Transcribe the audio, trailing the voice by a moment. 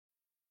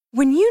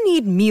When you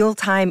need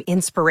mealtime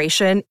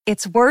inspiration,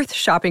 it's worth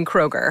shopping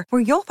Kroger,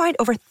 where you'll find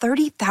over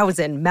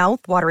 30,000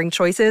 mouth-watering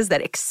choices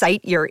that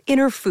excite your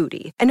inner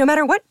foodie. And no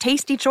matter what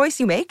tasty choice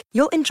you make,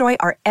 you'll enjoy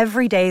our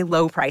everyday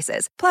low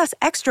prices, plus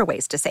extra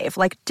ways to save,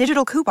 like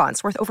digital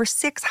coupons worth over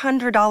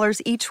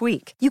 $600 each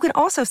week. You can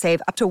also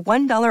save up to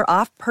 $1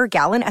 off per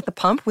gallon at the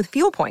pump with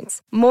fuel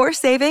points. More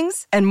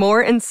savings and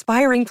more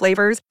inspiring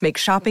flavors make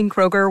shopping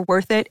Kroger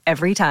worth it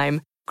every time.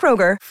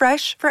 Kroger,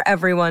 fresh for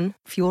everyone.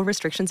 Fuel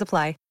restrictions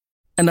apply.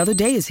 Another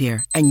day is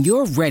here, and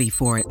you're ready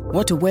for it.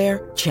 What to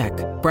wear? Check.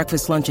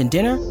 Breakfast, lunch, and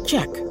dinner?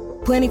 Check.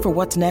 Planning for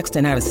what's next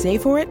and how to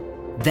save for it?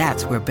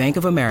 That's where Bank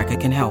of America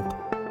can help.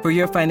 For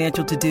your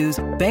financial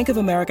to-dos, Bank of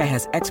America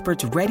has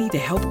experts ready to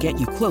help get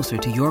you closer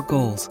to your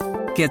goals.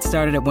 Get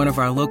started at one of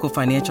our local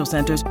financial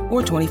centers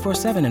or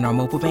 24/7 in our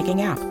mobile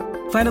banking app.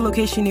 Find a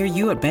location near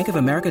you at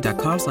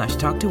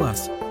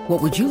bankofamerica.com/talktous.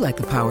 What would you like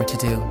the power to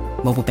do?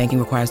 Mobile banking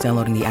requires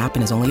downloading the app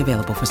and is only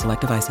available for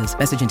select devices.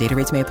 Message and data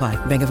rates may apply.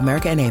 Bank of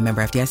America N.A.,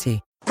 member FDIC.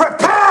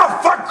 Prepare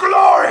for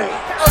glory!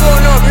 I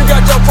don't know if you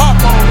got your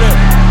popcorn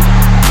ready.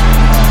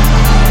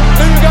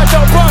 Do you got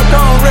your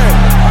popcorn ready?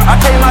 I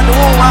came out the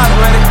womb, I was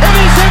ready. And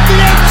he's hit the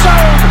end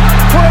zone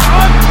for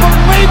an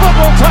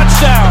unbelievable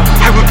touchdown.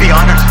 I would be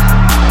honored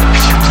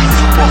if you played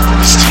football for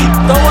this team.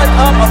 Throw it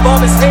up above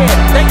his head.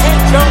 They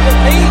can't jump with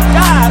me.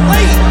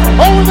 Golly.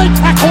 Oh, they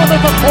tackle him at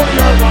the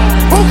 40-yard line.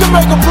 Who can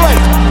make a play?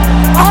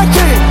 I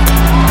can.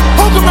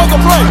 Who can make a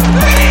play?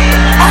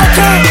 I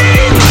can.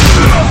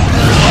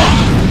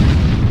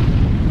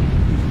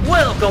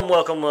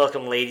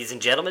 Welcome, ladies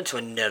and gentlemen, to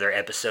another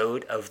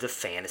episode of the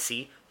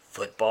Fantasy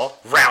Football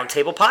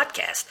Roundtable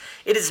Podcast.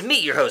 It is me,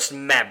 your host,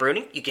 Matt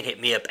Bruning. You can hit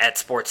me up at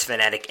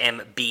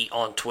SportsFanaticMB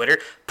on Twitter.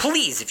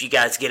 Please, if you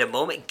guys get a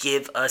moment,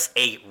 give us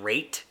a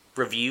rate,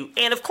 review,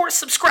 and of course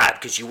subscribe,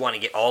 because you want to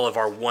get all of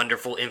our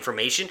wonderful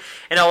information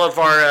and all of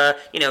our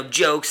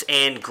jokes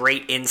and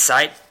great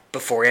insight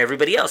before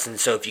everybody else. And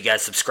so if you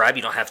guys subscribe,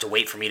 you don't have to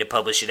wait for me to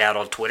publish it out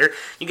on Twitter.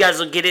 You guys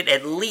will get it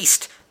at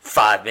least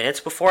 5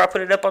 minutes before I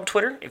put it up on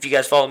Twitter, if you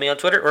guys follow me on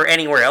Twitter or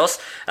anywhere else.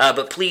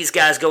 But please,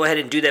 guys, go ahead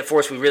and do that for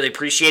us. We really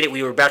appreciate it.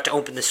 We were about to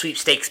open the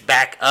sweepstakes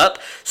back up,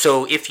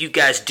 so if you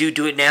guys do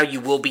it now,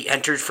 you will be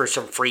entered for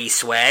some free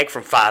swag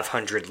from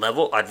 500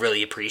 level. I'd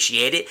really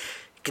appreciate it.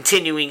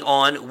 Continuing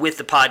on with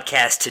the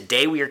podcast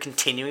today, we are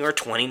continuing our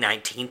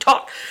 2019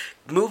 talk.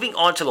 Moving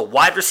on to the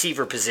wide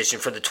receiver position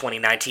for the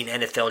 2019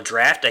 NFL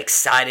Draft,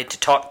 excited to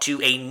talk to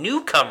a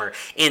newcomer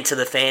into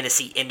the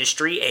fantasy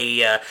industry,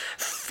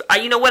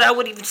 I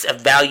would even say a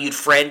valued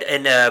friend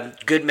and a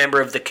good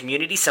member of the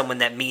community, someone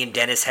that me and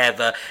Dennis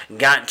have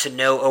gotten to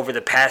know over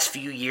the past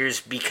few years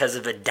because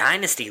of a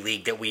dynasty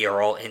league that we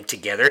are all in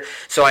together.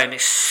 So I'm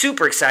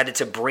super excited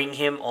to bring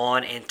him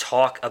on and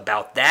talk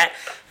about that.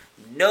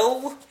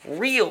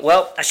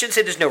 I shouldn't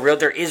say there's no real.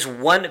 There is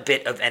one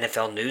bit of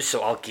NFL news,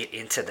 so I'll get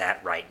into that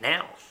right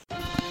now.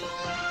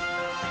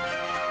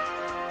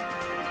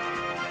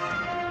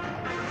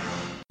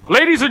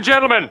 Ladies and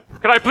gentlemen,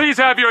 can I please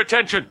have your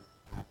attention?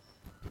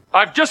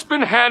 I've just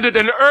been handed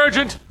an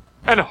urgent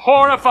and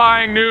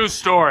horrifying news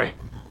story.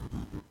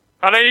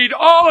 And I need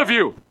all of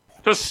you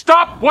to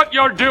stop what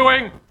you're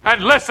doing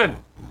and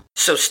listen.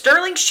 So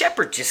Sterling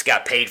Shepard just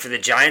got paid for the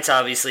Giants.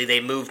 Obviously,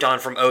 they moved on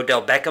from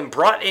Odell Beckham,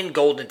 brought in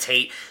Golden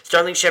Tate.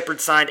 Sterling Shepard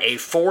signed a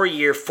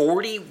 4-year,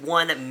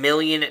 $41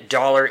 million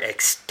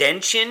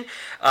extension.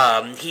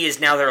 He is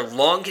now their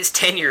longest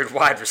tenured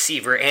wide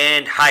receiver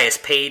and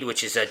highest paid,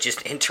 which is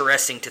just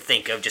interesting to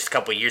think of. Just a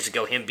couple years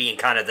ago, him being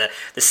kind of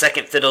the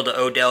second fiddle to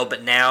Odell,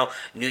 but now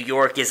New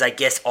York is, I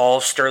guess, all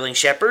Sterling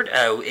Shepard.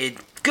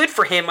 Good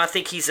for him. I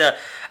think he's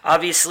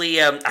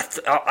obviously,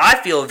 I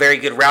feel a very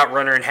good route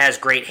runner and has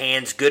great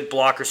hands, good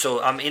blocker,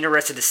 so I'm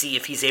interested to see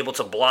if he's able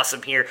to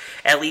blossom here,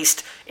 at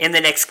least in the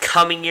next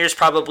coming years,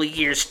 probably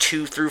years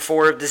 2 through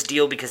 4 of this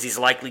deal, because he's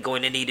likely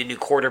going to need a new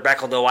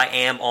quarterback, although I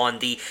am on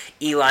the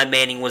Eli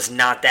Manning was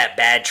not that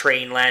bad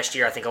train last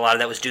year. I think a lot of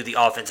that was due to the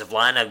offensive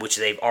line, which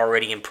they've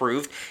already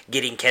improved,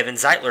 getting Kevin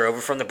Zeitler over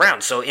from the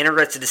Browns. So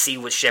interested to see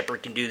what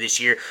Shepard can do this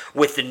year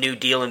with the new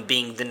deal and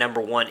being the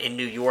number one in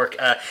New York.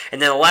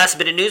 And then the last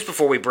bit of news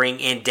before we bring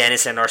in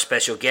Dennis and our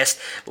special guest,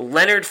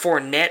 Leonard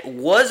Fournette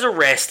was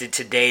arrested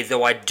today,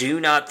 though I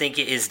do not think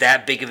it is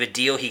that big of a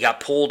deal. He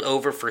got pulled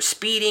over for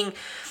speeding,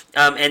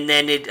 and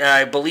then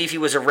I believe he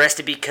was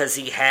arrested because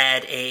he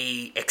had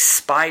a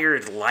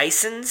expired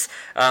license,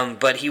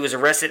 but he was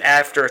arrested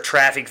after a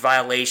traffic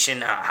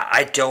violation.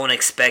 I don't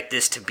expect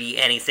this to be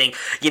anything.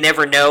 You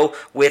never know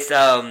with,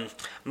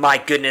 my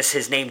goodness,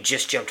 his name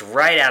just jumped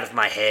right out of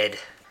my head.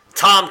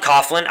 Tom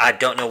Coughlin, I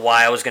don't know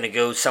why I was going to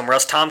go somewhere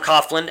else. Tom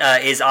Coughlin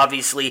is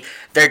obviously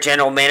their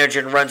general manager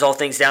and runs all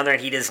things down there,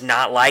 and he does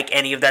not like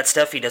any of that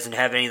stuff. He doesn't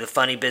have any of the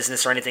funny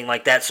business or anything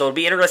like that. So it'll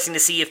be interesting to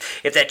see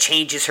if that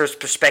changes her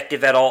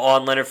perspective at all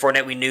on Leonard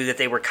Fournette. We knew that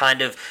they were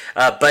kind of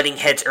butting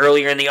heads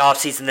earlier in the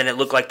offseason, then it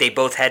looked like they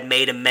both had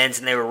made amends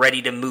and they were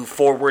ready to move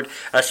forward.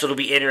 So it'll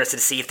be interesting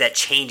to see if that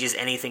changes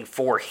anything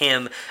for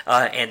him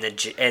and the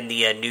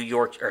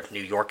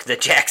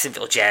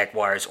Jacksonville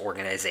Jaguars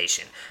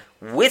organization.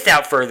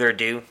 Without further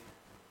ado,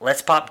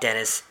 let's pop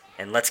Dennis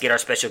and let's get our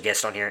special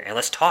guest on here, and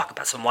let's talk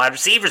about some wide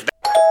receivers.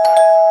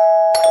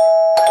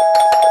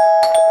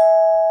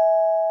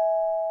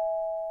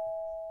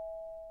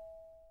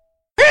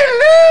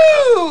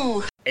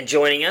 And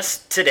joining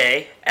us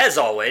today, as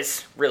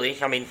always, really,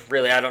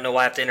 I don't know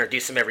why I have to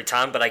introduce him every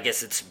time, but I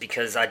guess it's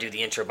because I do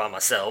the intro by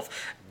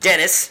myself.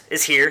 Dennis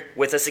is here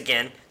with us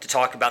again to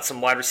talk about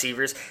some wide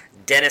receivers.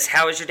 Dennis,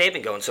 how has your day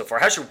been going so far?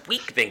 How's your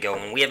week been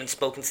going? We haven't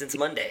spoken since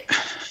Monday.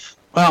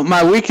 Well,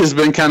 my week has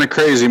been kind of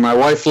crazy. My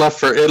wife left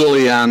for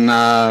Italy on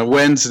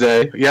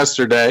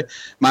yesterday.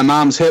 My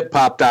mom's hip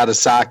popped out of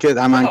socket.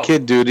 I'm on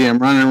kid duty. I'm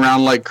running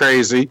around like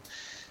crazy.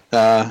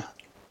 So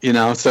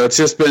it's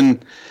just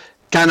been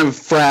kind of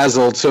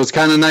frazzled, so it's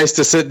kind of nice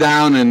to sit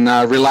down and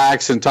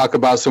relax and talk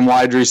about some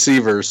wide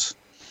receivers.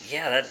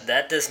 Yeah,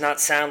 that does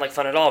not sound like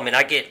fun at all. I mean,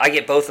 I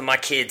get both of my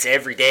kids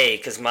every day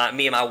because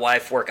me and my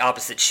wife work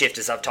opposite shift,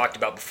 as I've talked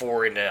about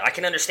before, and I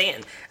can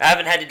understand. I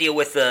haven't had to deal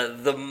with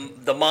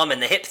the mom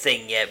and the hip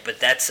thing yet, but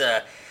that's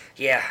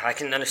I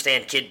can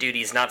understand. Kid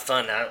duty is not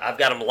fun. I've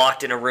got them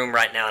locked in a room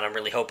right now, and I'm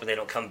really hoping they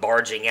don't come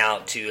barging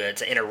out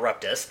to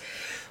interrupt us.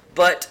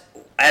 But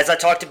as I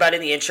talked about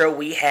in the intro,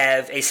 we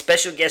have a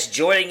special guest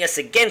joining us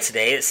again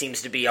today. It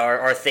seems to be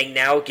our thing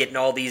now, getting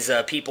all these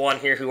people on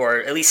here who are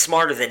at least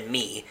smarter than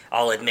me,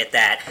 I'll admit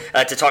that,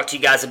 to talk to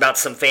you guys about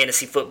some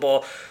fantasy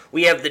football.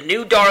 We have the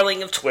new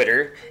darling of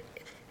Twitter.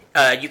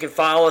 You can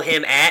follow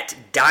him at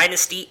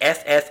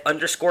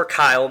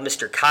DynastyFF_Kyle,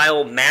 Mr.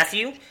 Kyle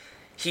Matthew.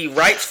 He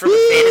writes for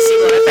the Fantasy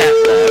Life app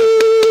blog.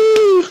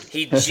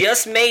 He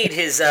just made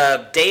his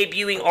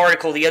debuting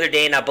article the other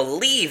day, and I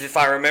believe, if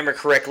I remember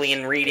correctly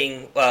in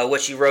reading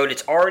what you wrote,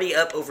 it's already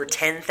up over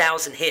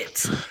 10,000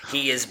 hits.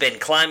 He has been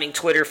climbing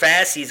Twitter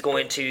fast. He's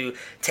going to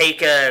take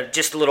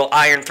just a little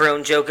Iron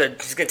Throne joke.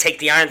 He's going to take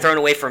the Iron Throne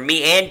away from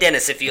me and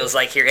Dennis, it feels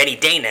like, here any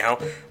day now,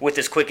 with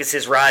as quick as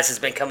his rise has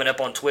been coming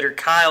up on Twitter.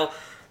 Kyle,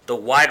 the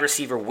wide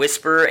receiver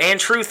whisperer and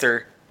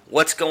truther,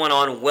 what's going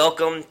on?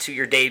 Welcome to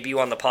your debut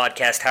on the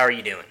podcast. How are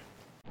you doing?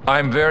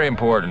 I'm very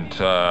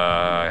important.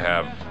 I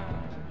have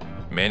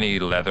many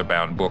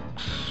leather-bound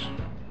books,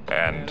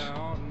 and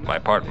my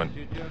apartment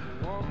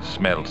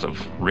smells of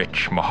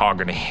rich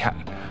mahogany.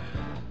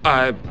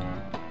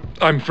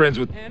 I'm friends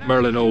with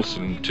Merlin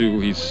Olsen, too.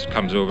 He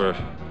comes over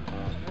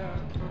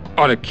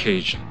on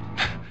occasion.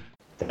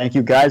 Thank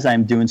you, guys.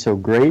 I'm doing so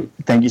great.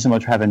 Thank you so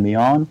much for having me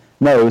on.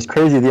 No, it was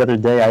crazy the other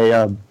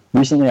day.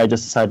 Recently I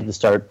just decided to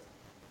start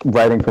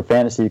writing for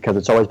fantasy because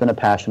it's always been a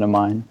passion of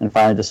mine, and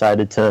finally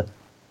decided to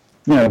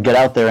get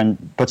out there and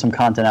put some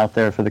content out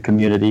there for the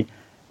community.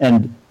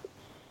 And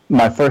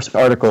my first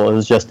article,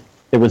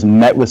 it was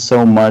met with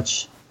so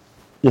much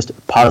just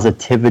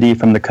positivity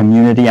from the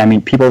community. I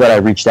mean, people that I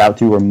reached out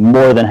to were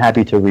more than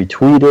happy to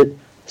retweet it,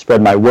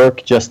 spread my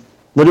work, just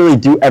literally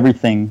do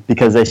everything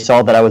because they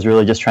saw that I was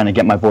really just trying to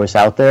get my voice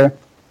out there.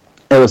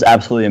 It was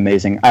absolutely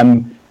amazing.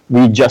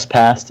 We just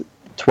passed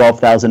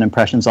 12,000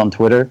 impressions on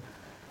Twitter,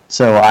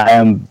 so I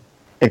am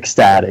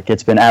ecstatic.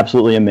 It's been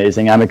absolutely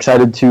amazing. I'm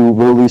excited to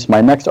release my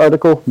next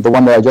article. The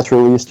one that I just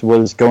released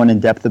was going in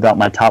depth about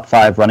my top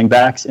 5 running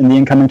backs in the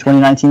incoming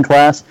 2019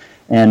 class,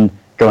 and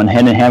going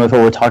hand in hand with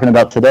what we're talking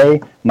about today.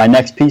 My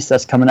next piece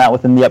that's coming out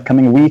within the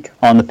upcoming week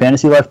on the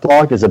Fantasy Life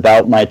blog is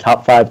about my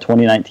top 5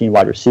 2019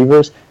 wide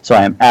receivers, so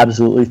I am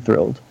absolutely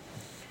thrilled.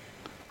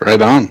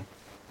 Right on.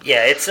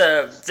 Yeah, it's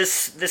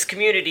this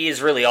community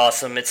is really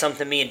awesome. It's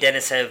something me and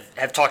Dennis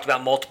have talked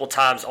about multiple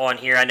times on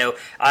here. I know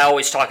I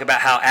always talk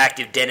about how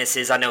active Dennis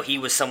is. I know he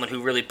was someone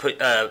who really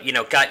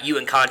got you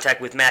in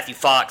contact with Matthew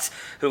Fox,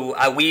 who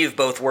we've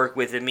both worked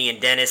with, and me and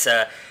Dennis.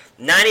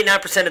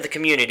 99% of the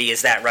community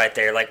is that right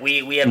there. Like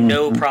we have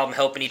no problem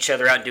helping each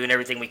other out and doing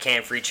everything we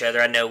can for each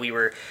other. I know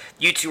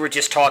you two were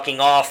just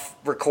talking off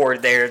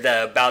record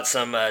there about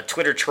some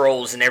Twitter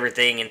trolls and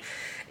everything, and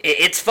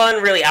it's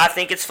fun, really. I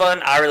think it's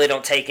fun. I really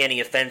don't take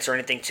any offense or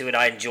anything to it.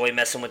 I enjoy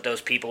messing with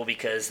those people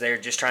because they're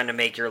just trying to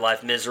make your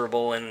life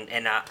miserable, and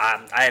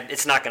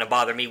it's not going to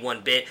bother me one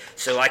bit.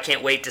 So I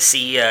can't wait to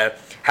see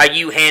how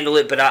you handle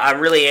it, but I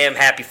really am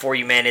happy for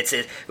you, man.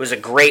 It was a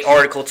great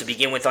article to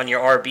begin with on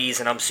your RBs,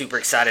 and I'm super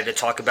excited to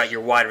talk about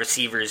your wide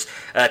receivers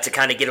to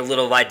kind of get a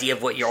little idea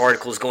of what your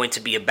article is going to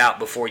be about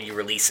before you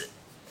release it.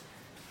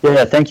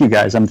 Yeah, thank you,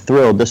 guys. I'm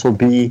thrilled.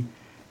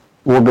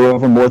 We'll go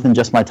over more than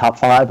just my top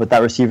 5, but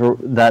that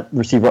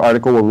receiver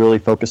article will really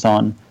focus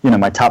on,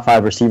 my top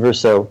 5 receivers.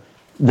 So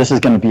this is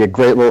going to be a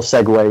great little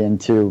segue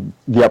into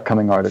the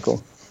upcoming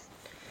article.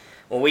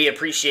 Well, we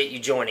appreciate you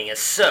joining us.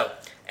 So,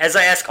 as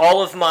I ask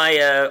all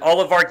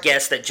of our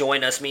guests that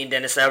join us, me and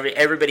Dennis,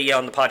 everybody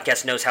on the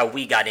podcast knows how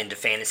we got into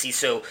fantasy.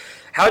 So,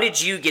 how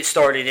did you get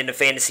started into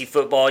fantasy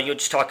football? You'll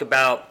just talk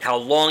about how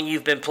long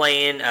you've been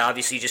playing.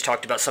 Obviously, you just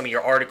talked about some of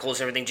your articles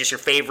and everything. Just your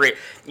favorite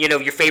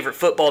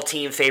football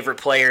team, favorite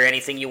player,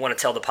 anything you want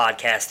to tell the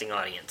podcasting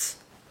audience.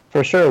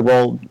 For sure.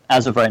 Well,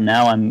 as of right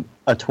now, I'm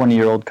a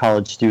 20-year-old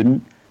college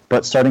student.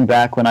 But starting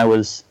back when I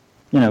was,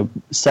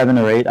 7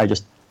 or 8, I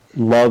just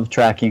loved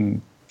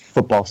tracking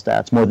football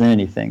stats more than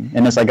anything.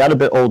 And as I got a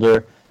bit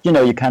older,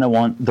 you kind of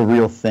want the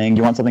real thing.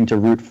 You want something to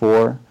root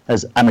for.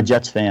 As I'm a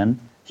Jets fan,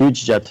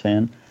 huge Jets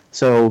fan.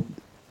 So,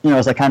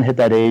 as I kind of hit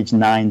that age,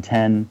 9,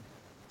 10,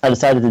 I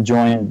decided to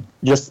join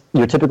just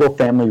your typical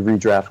family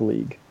redraft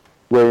league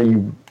where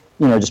you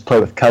just play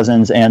with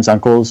cousins, aunts,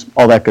 uncles,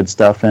 all that good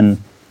stuff.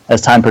 And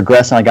as time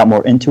progressed and I got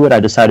more into it, I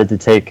decided to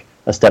take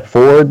a step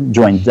forward,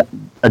 join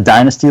a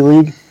dynasty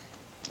league.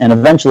 And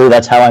eventually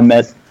that's how I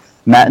met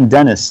Matt and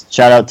Dennis.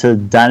 Shout out to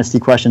Dynasty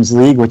Questions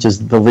League, which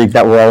is the league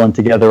that we're all in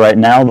together right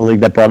now, the league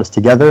that brought us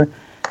together.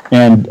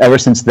 And ever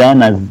since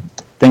then,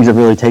 things have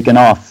really taken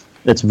off.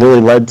 It's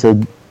really led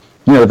to,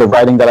 the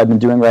writing that I've been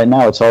doing right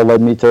now. It's all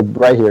led me to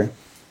right here.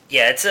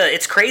 Yeah,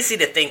 it's crazy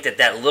to think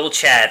that little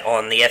chat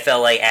on the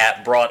FLA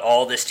app brought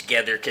all this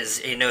together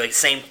because,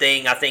 same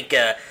thing. I think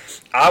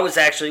I was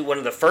actually one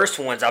of the first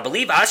ones. I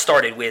believe I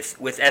started with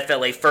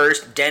FLA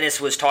first.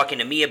 Dennis was talking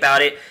to me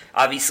about it.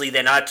 Obviously,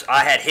 then I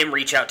had him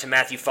reach out to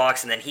Matthew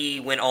Fox, and then he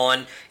went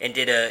on and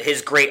did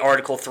his great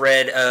article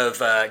thread of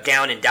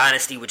Down in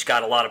Dynasty, which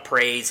got a lot of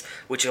praise,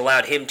 which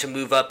allowed him to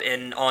move up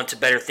and on to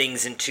better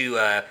things into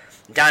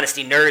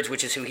Dynasty Nerds,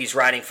 which is who he's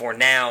writing for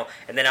now.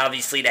 And then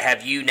obviously to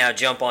have you now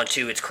jump on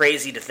too. It's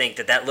crazy to think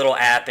that little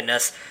app and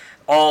us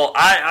all,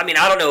 I mean,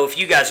 I don't know if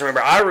you guys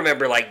remember. I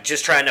remember like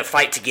just trying to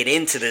fight to get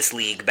into this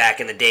league back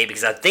in the day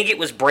because I think it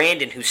was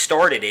Brandon who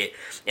started it,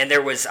 and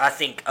there was, I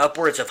think,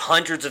 upwards of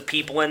hundreds of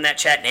people in that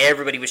chat, and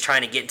everybody was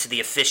trying to get into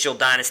the official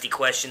Dynasty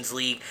Questions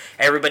League.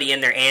 Everybody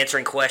in there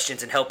answering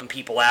questions and helping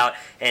people out,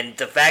 and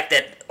the fact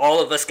that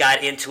all of us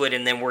got into it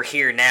and then we're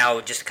here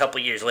now just a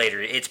couple years later,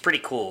 it's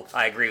pretty cool.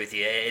 I agree with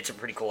you. It's a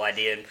pretty cool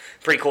idea and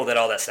pretty cool that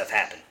all that stuff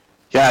happened.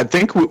 Yeah, I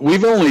think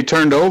we've only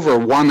turned over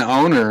one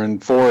owner in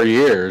 4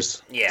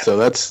 years. Yeah.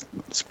 So it's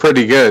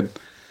pretty good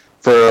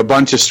for a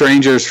bunch of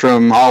strangers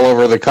from all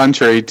over the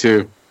country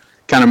to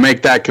kind of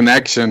make that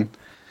connection.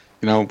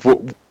 We're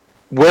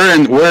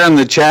in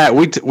the chat.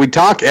 We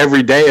talk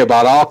every day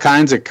about all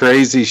kinds of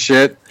crazy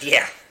shit.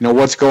 Yeah.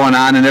 What's going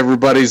on in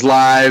everybody's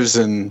lives,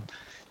 and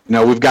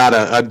we've got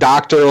a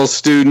doctoral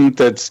student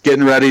that's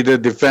getting ready to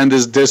defend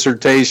his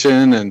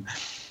dissertation, and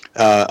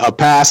a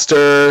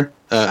pastor.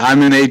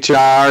 I'm in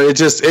HR.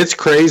 It's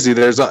crazy.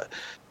 There's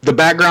the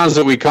backgrounds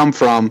that we come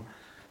from.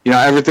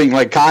 Everything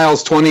like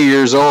Kyle's 20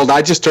 years old.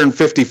 I just turned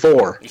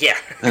 54. Yeah.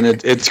 And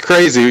it's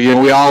crazy.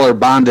 We all are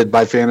bonded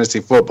by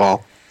fantasy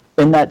football.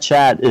 In that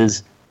chat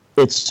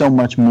it's so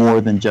much more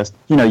than just,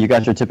 you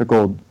got your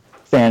typical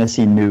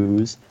fantasy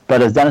news.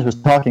 But as Dennis was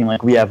talking,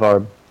 like we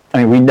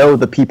know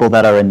the people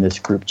that are in this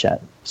group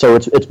chat. So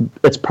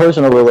it's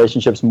personal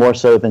relationships more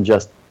so than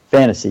just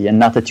fantasy. And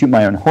not to toot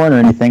my own horn or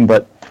anything,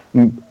 but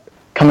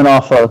coming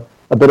off a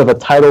bit of a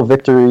title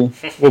victory,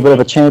 a little bit of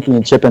a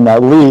championship in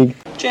that league.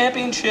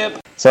 Championship.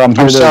 So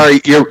I'm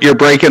sorry, you're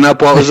breaking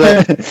up. What was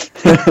that?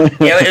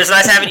 Yeah, it was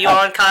nice having you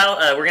on, Kyle.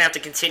 We're gonna have to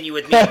continue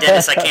with me and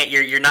Dennis. I can't.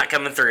 You're not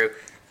coming through.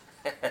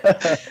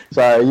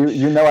 Sorry,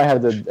 I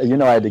had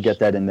to get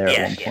that in there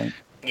at one point.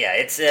 Yeah,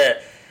 it's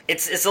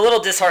a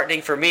little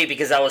disheartening for me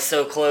because I was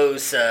so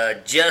close. I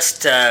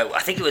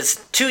think it was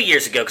 2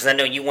 years ago because I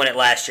know you won it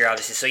last year,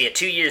 obviously. So yeah,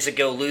 2 years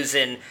ago,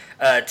 losing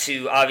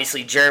to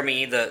obviously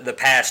Jeremy, the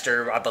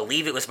pastor. I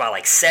believe it was by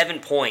like 7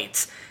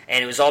 points,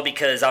 and it was all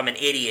because I'm an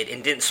idiot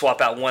and didn't swap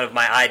out one of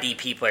my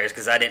IDP players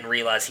because I didn't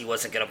realize he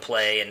wasn't going to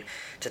play. And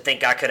to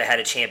think I could have had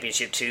a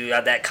championship too,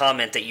 that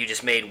comment that you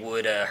just made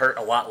would hurt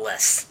a lot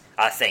less,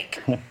 I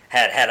think,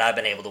 had I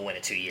been able to win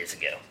it 2 years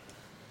ago.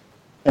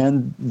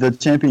 And the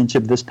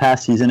championship this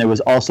past season, it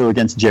was also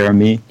against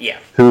Jeremy, yeah,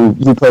 who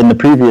you played in the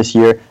previous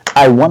year.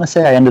 I want to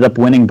say I ended up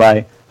winning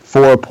by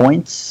 4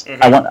 points.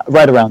 Mm-hmm. I went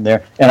right around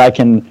there, and I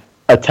can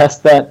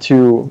attest that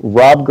to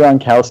Rob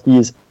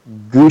Gronkowski's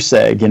goose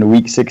egg in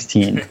Week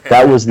 16.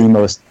 That was the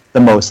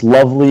most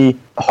lovely,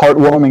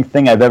 heartwarming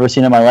thing I've ever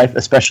seen in my life,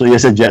 especially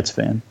as a Jets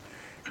fan.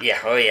 Yeah,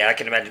 oh yeah, I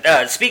can imagine.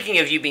 Speaking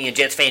of you being a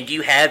Jets fan, do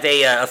you have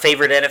a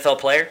favorite NFL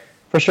player?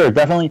 For sure,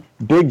 definitely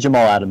big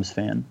Jamal Adams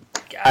fan.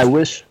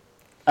 Gotcha.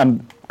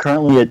 I'm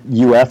currently at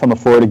UF. I'm a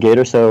Florida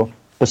Gator, so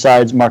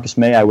besides Marcus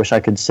May, I wish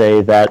I could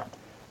say that,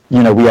 we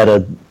had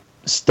a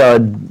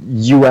stud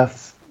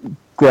UF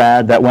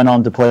grad that went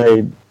on to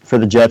play for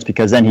the Jets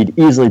because then he'd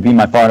easily be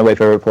my far and away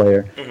favorite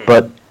player. Mm-hmm.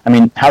 But,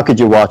 how could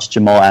you watch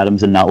Jamal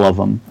Adams and not love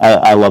him?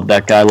 I love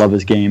that guy. I love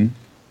his game.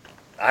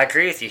 I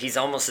agree with you. He's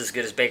almost as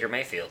good as Baker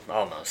Mayfield.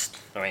 Almost.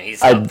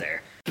 He's up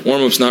there.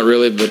 Warm-up's not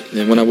really, but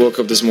when I woke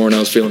up this morning, I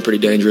was feeling pretty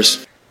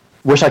dangerous.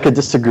 Wish I could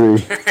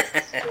disagree.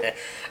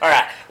 All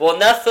right. Well,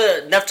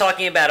 enough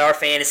talking about our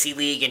fantasy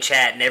league and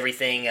chat and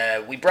everything.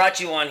 We brought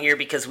you on here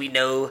because we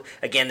know,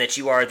 again, that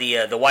you are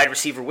the wide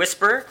receiver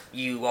whisperer.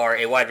 You are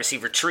a wide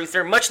receiver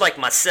truther, much like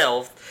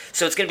myself.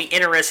 So it's going to be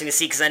interesting to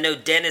see because I know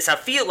Dennis, I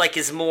feel like,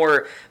 is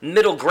more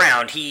middle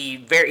ground.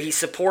 He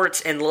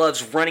supports and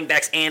loves running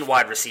backs and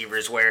wide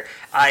receivers, where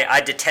I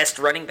detest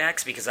running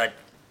backs because I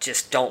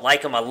just don't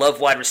like them. I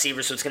love wide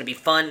receivers, so it's going to be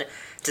fun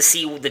to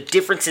see the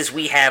differences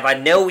we have. I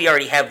know we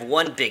already have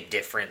one big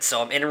difference,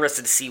 so I'm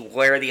interested to see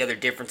where the other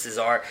differences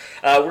are.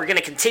 We're going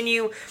to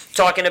continue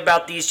talking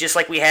about these just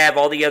like we have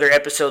all the other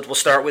episodes. We'll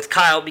start with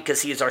Kyle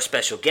because he is our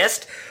special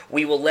guest.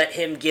 We will let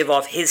him give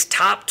off his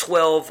top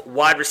 12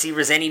 wide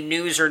receivers, any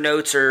news or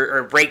notes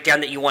or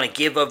breakdown that you want to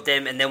give of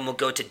them, and then we'll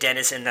go to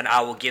Dennis, and then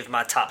I will give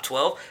my top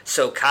 12.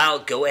 So, Kyle,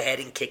 go ahead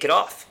and kick it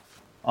off.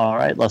 All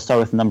right, let's start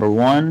with number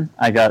 1.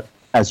 I got,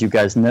 as you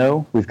guys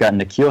know, we've got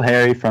N'Keal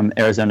Harry from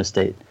Arizona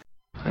State.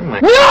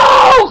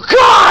 No,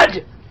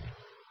 God!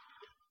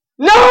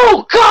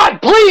 No,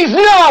 God, please,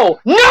 no!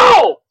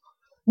 No!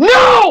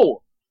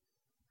 No!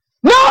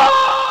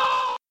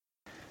 No!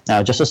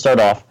 Now, just to start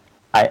off,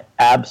 I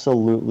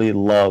absolutely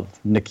love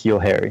N'Keal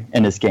Harry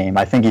in his game.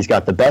 I think he's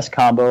got the best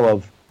combo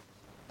of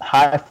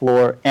high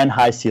floor and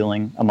high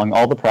ceiling among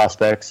all the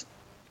prospects.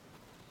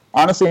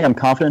 Honestly, I'm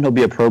confident he'll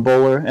be a Pro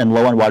Bowler and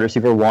low-end wide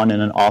receiver 1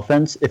 in an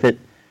offense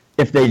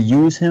if they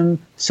use him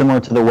similar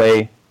to the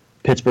way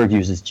Pittsburgh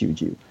uses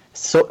Juju.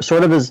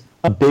 Sort of as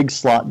a big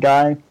slot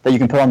guy that you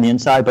can put on the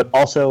inside, but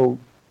also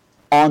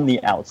on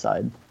the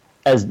outside,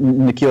 as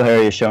N'Keal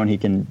Harry has shown he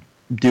can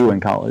do in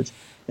college.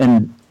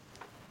 And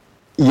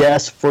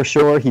yes, for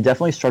sure, he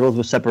definitely struggles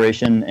with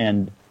separation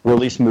and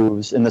release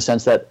moves in the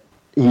sense that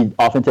he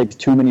often takes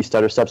too many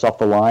stutter steps off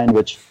the line,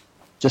 which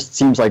just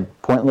seems like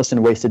pointless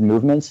and wasted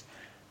movements.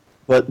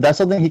 But that's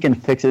something he can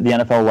fix at the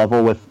NFL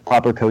level with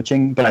proper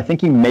coaching. But I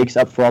think he makes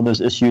up for all those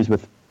issues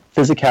with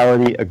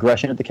physicality,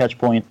 aggression at the catch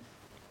point,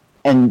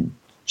 and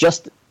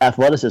just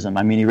athleticism.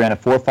 I mean, he ran a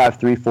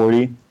 4.53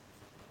 40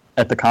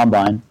 at the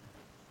combine.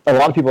 A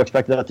lot of people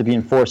expected that to be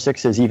in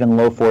 4.6s, even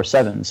low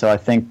 4.7s. So I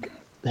think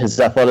his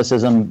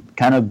athleticism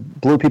kind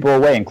of blew people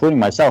away, including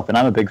myself, and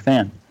I'm a big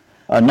fan.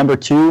 Number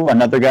 2,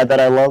 another guy that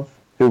I love,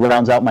 who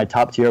rounds out my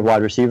top tier of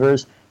wide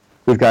receivers,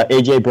 we've got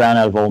A.J. Brown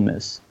out of Ole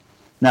Miss.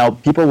 Now,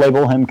 people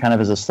label him kind of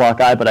as a slot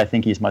guy, but I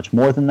think he's much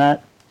more than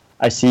that.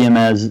 I see him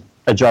as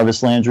a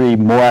Jarvis Landry,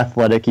 more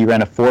athletic. He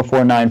ran a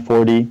 4.49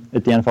 40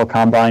 at the NFL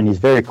Combine. He's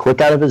very quick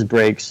out of his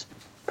breaks,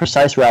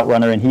 precise route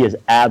runner, and he is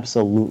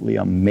absolutely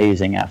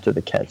amazing after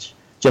the catch.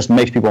 Just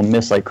makes people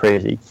miss like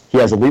crazy. He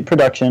has elite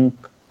production,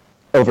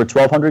 over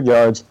 1,200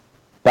 yards,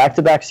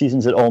 back-to-back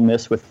seasons at Ole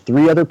Miss with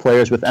 3 other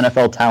players with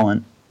NFL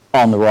talent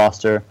on the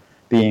roster,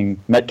 being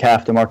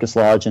Metcalf, DeMarcus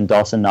Lodge, and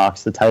Dawson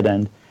Knox, the tight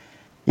end.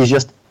 He's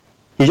just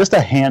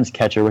a hands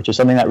catcher, which is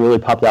something that really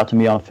popped out to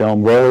me on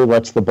film. Rarely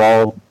lets the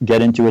ball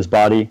get into his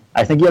body.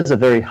 I think he has a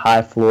very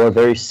high floor,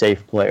 very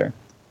safe player.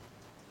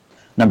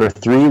 Number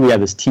 3, we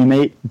have his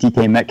teammate,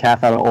 DK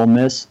Metcalf out of Ole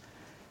Miss.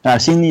 Now,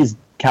 I've seen these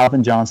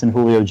Calvin Johnson,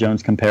 Julio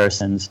Jones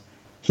comparisons.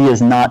 He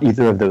is not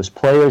either of those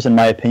players. In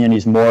my opinion,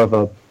 he's more of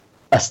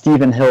a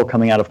Stephen Hill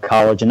coming out of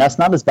college, and that's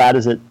not as bad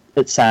as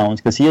it sounds,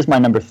 because he is my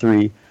number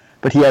 3,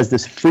 but he has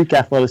this freak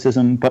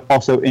athleticism, but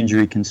also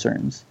injury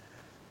concerns.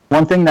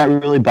 One thing that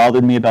really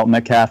bothered me about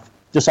Metcalf,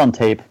 just on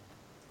tape,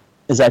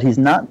 is that he's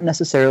not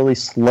necessarily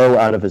slow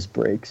out of his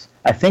breaks.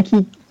 I think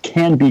he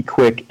can be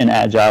quick and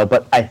agile,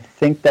 but I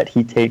think that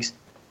he takes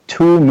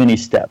too many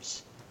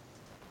steps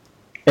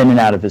in and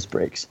out of his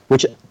breaks,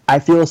 which I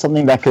feel is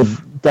something that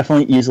could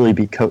definitely easily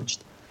be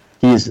coached.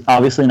 He's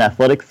obviously an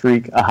athletic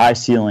freak, a high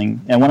ceiling,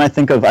 and when I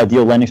think of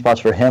ideal landing spots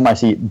for him, I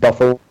see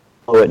Buffalo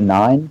at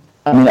 9.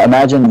 I mean,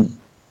 imagine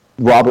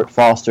Robert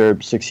Foster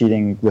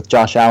succeeding with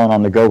Josh Allen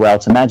on the go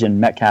routes.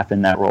 Imagine Metcalf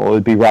in that role. It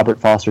would be Robert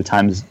Foster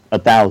times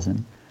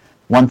 1,000.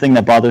 One thing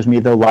that bothers me,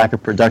 though, lack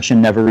of production,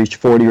 never reached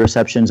 40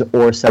 receptions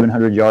or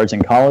 700 yards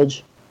in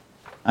college.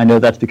 I know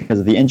that's because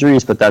of the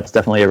injuries, but that's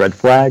definitely a red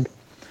flag.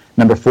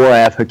 Number 4, I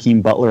have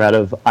Hakeem Butler out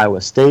of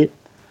Iowa State.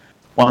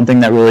 One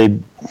thing that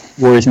really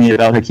worries me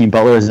about Hakeem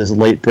Butler is his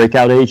late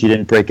breakout age. He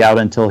didn't break out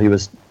until he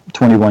was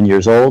 21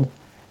 years old.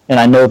 And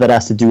I know that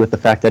has to do with the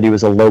fact that he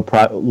was a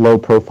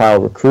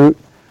low-profile recruit.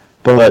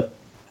 But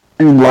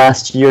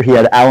last year he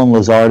had Alan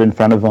Lazard in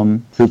front of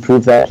him, who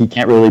proved that he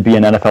can't really be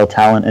an NFL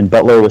talent, and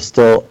Butler was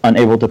still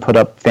unable to put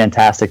up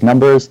fantastic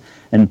numbers.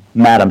 And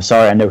Matt, I'm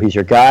sorry, I know he's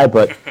your guy,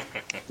 but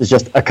there's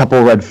just a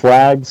couple red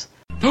flags.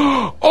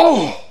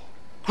 Oh,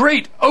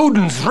 great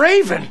Odin's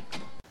Raven!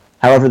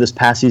 However, this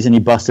past season he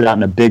busted out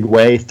in a big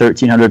way,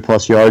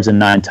 1,300-plus yards and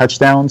 9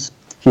 touchdowns.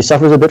 He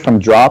suffers a bit from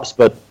drops,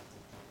 but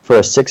for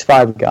a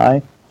 6'5"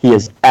 guy, he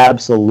is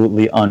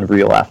absolutely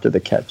unreal after the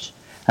catch.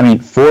 I mean,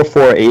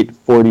 4.48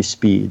 40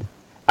 speed.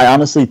 I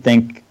honestly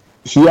think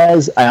he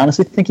has an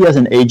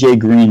AJ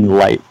Green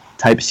light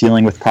type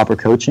ceiling with proper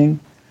coaching,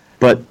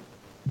 but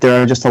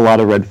there are just a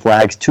lot of red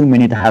flags, too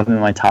many to have him in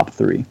my top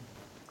 3.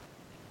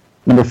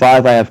 Number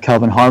 5, I have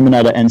Kelvin Harmon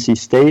out of NC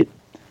State.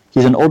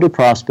 He's an older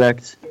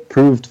prospect,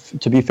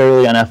 proved to be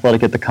fairly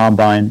unathletic at the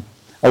combine,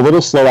 a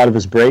little slow out of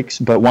his breaks,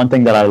 but one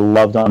thing that I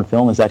loved on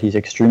film is that he's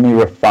extremely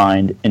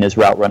refined in his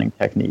route running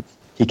techniques.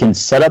 He can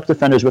set up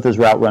defenders with his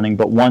route running,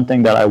 but one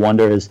thing that I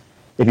wonder is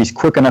if he's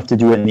quick enough to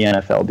do it in the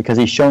NFL, because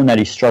he's shown that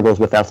he struggles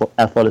with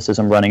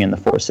athleticism running in the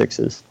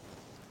 4.6s.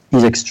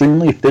 He's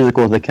extremely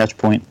physical at the catch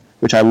point,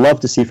 which I love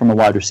to see from a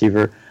wide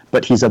receiver,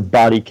 but he's a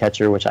body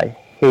catcher, which I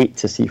hate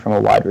to see from a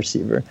wide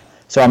receiver.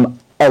 So I'm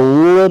a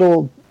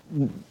little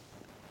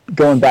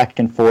going back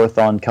and forth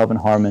on Kelvin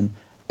Harmon,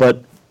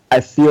 but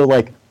I feel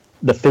like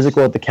the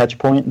physical at the catch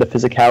point, the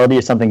physicality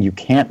is something you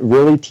can't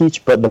really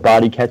teach, but the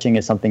body catching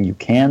is something you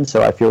can.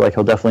 So I feel like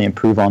he'll definitely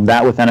improve on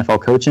that with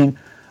NFL coaching.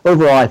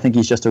 Overall, I think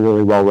he's just a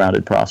really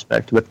well-rounded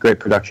prospect with great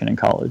production in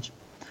college.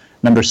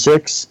 Number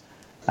 6,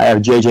 I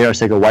have J.J.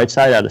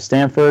 Arcega-Whiteside out of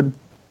Stanford.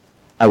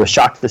 I was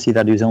shocked to see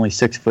that he was only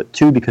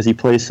 6'2" because he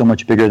plays so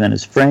much bigger than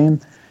his frame.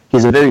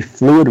 He's a very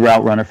fluid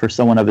route runner for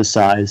someone of his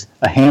size,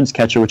 a hands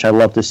catcher, which I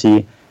love to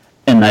see,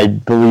 and I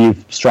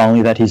believe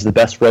strongly that he's the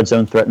best red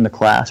zone threat in the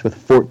class with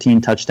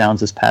 14 touchdowns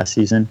this past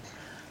season.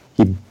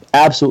 He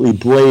absolutely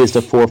blazed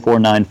a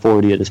 4.49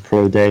 40 at his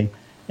pro day.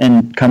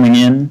 And coming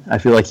in, I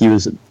feel like he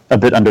was a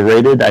bit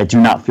underrated. I do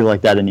not feel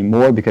like that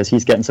anymore because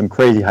he's getting some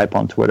crazy hype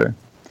on Twitter.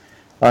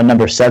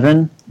 Number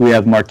 7, we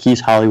have Marquise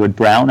Hollywood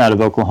Brown out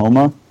of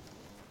Oklahoma.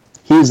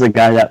 He's the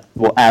guy that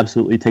will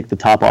absolutely take the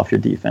top off your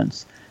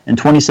defense. In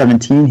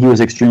 2017, he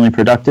was extremely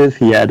productive.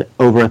 He had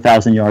over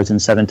 1,000 yards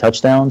and 7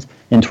 touchdowns.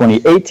 In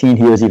 2018,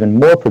 he was even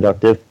more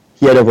productive.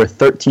 He had over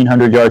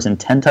 1,300 yards and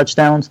 10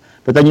 touchdowns.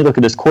 But then you look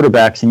at his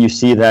quarterbacks and you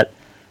see that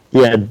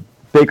he had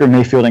Baker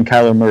Mayfield and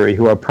Kyler Murray,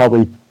 who are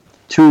probably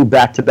 2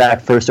 back-to-back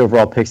first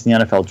overall picks in the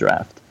NFL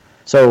draft.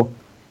 So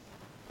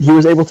he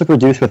was able to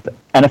produce with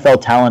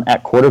NFL talent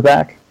at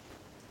quarterback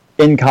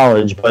in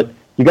college, but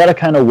you got to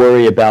kind of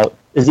worry about,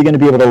 is he going to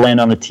be able to land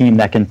on a team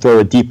that can throw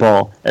a deep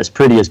ball as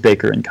pretty as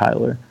Baker and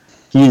Kyler?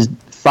 He's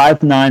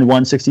 5'9",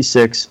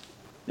 166,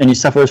 and he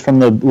suffers from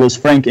the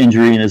Lisfranc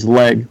injury in his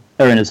leg,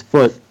 or in his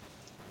foot,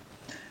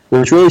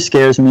 which really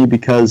scares me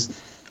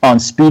because on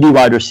speedy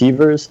wide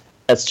receivers,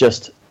 that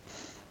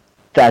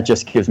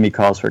just gives me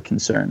cause for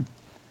concern.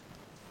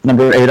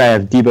 Number 8, I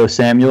have Deebo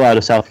Samuel out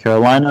of South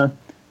Carolina.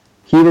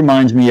 He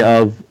reminds me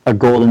of a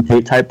Golden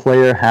Tate type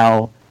player,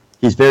 how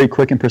he's very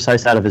quick and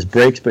precise out of his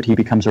breaks, but he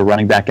becomes a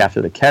running back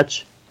after the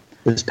catch.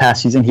 This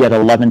past season, he had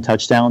 11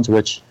 touchdowns,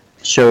 which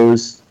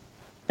shows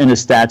in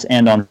his stats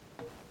and on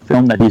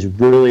film that he's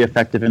really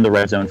effective in the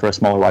red zone for a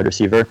smaller wide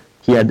receiver.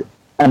 He had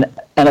an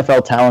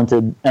NFL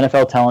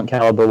talent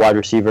caliber wide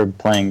receiver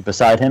playing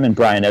beside him in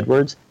Bryan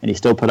Edwards, and he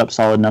still put up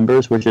solid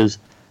numbers, which is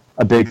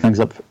a big thumbs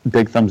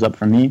up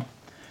for me.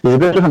 He's a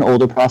bit of an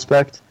older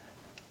prospect.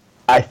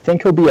 I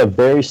think he'll be a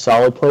very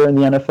solid player in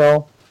the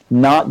NFL.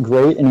 Not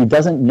great, and he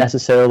doesn't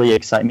necessarily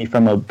excite me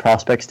from a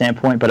prospect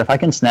standpoint, but if I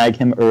can snag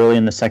him early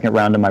in the second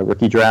round of my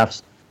rookie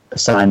drafts,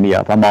 sign me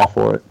up. I'm all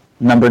for it.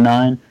 Number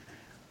 9,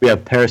 we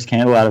have Paris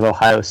Campbell out of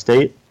Ohio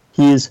State.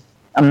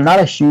 I'm not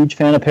a huge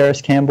fan of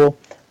Paris Campbell,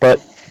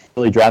 but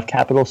really draft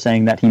capital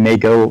saying that he may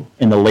go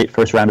in the late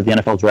first round of the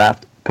NFL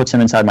draft puts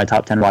him inside my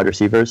top 10 wide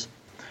receivers.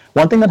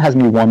 One thing that has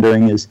me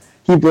wondering is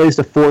he blazed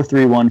a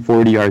 4.31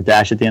 40-yard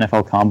dash at the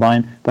NFL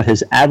Combine, but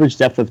his average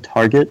depth of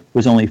target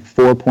was only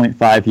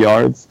 4.5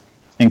 yards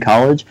in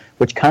college,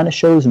 which kind of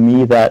shows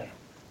me that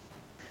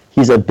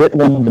he's a bit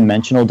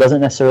one-dimensional,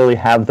 doesn't necessarily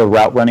have the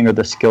route running or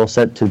the skill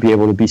set to be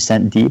able to be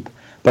sent deep,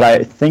 but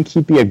I think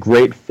he'd be a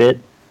great fit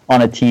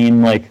on a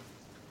team like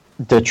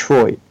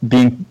Detroit,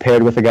 being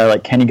paired with a guy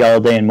like Kenny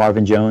Golladay and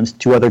Marvin Jones,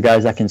 2 other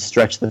guys that can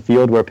stretch the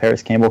field where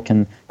Paris Campbell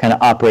can kind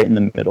of operate in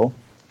the middle.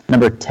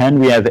 Number 10,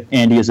 we have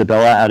Andy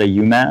Isabella out of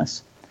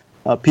UMass.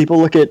 People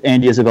look at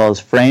Andy Isabella's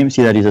frame,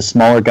 see that he's a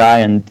smaller guy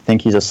and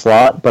think he's a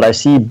slot, but I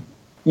see,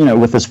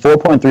 with his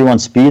 4.31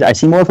 speed, I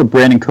see more of a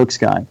Brandon Cooks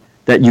guy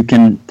that you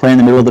can play in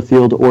the middle of the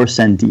field or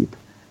send deep.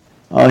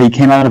 He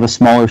came out of a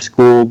smaller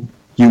school,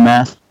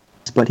 UMass,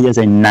 but he has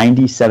a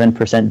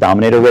 97%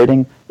 dominator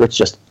rating, which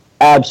just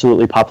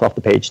absolutely pops off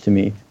the page to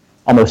me.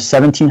 Almost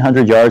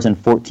 1,700 yards and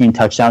 14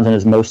 touchdowns in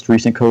his most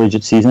recent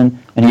collegiate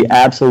season, and he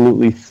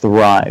absolutely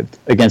thrived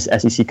against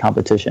SEC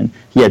competition.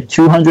 He had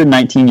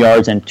 219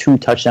 yards and 2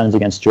 touchdowns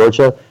against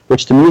Georgia,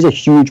 which to me is a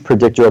huge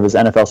predictor of his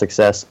NFL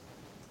success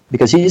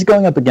because he's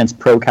going up against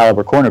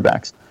pro-caliber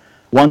cornerbacks.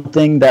 One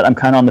thing that I'm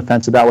kind of on the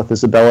fence about with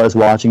Isabella is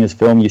watching his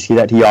film. You see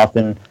that he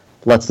often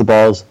lets the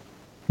balls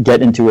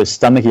get into his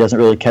stomach. He doesn't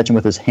really catch them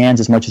with his hands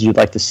as much as you'd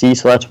like to see,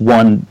 so that's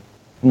one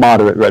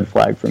moderate red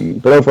flag for me.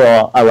 But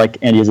overall, I like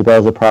Andy Isabella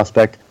as a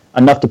prospect,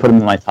 enough to put him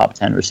in my top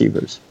 10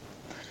 receivers.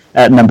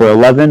 At number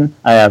 11,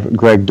 I have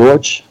Greg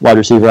Dortch, wide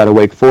receiver out of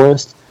Wake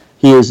Forest.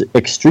 He is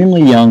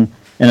extremely young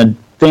and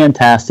a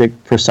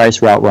fantastic,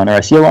 precise route runner.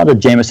 I see a lot of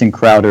Jamison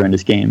Crowder in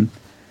his game.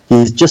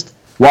 He's just,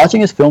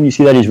 watching his film, you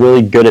see that he's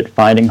really good at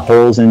finding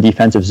holes in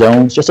defensive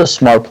zones, just a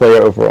smart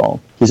player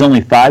overall. He's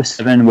only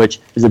 5'7", which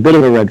is a bit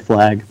of a red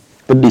flag,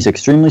 but he's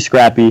extremely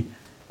scrappy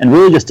and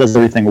really just does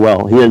everything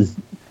well.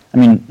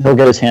 He'll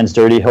get his hands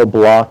dirty, he'll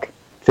block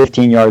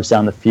 15 yards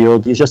down the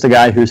field. He's just a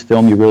guy whose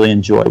film you really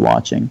enjoy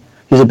watching.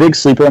 He's a big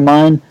sleeper of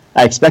mine.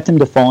 I expect him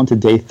to fall into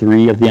day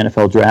 3 of the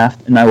NFL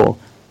draft, and I will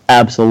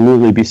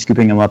absolutely be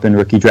scooping him up in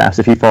rookie drafts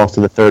if he falls to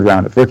the 3rd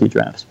round of rookie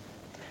drafts.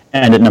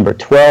 And at number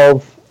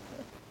 12,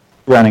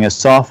 rounding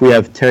us off, we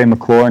have Terry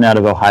McLaurin out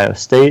of Ohio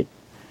State.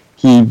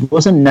 He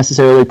wasn't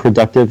necessarily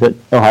productive at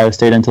Ohio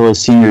State until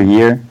his senior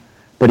year,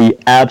 but he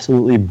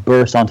absolutely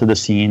burst onto the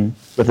scene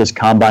with his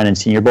Combine and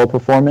Senior Bowl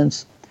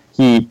performance.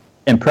 He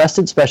impressed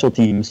at special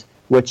teams,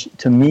 which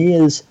to me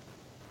is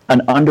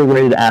an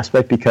underrated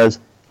aspect because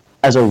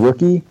as a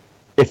rookie,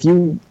 if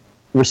you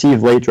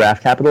receive late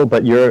draft capital,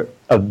 but you're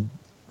a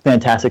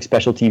fantastic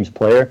special teams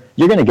player,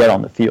 you're going to get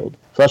on the field.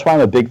 So that's why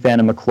I'm a big fan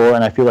of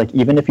McLaurin. I feel like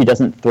even if he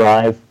doesn't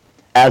thrive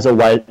as a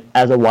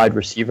wide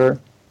receiver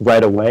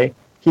right away,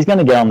 he's going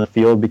to get on the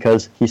field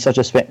because he's such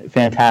a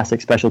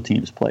fantastic special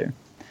teams player.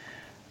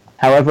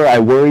 However, I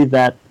worry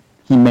that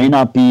he may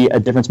not be a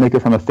difference maker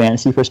from a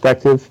fantasy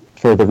perspective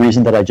for the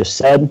reason that I just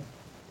said.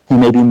 He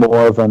may be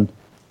more of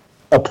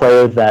a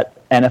player that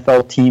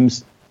NFL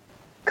teams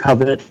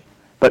covet,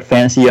 but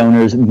fantasy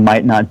owners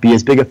might not be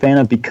as big a fan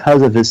of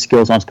because of his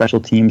skills on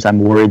special teams. I'm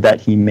worried that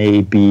he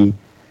may be,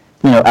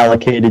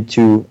 allocated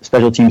to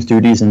special teams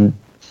duties and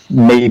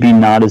maybe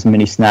not as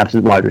many snaps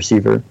as wide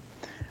receiver.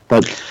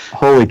 But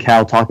holy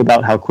cow, talk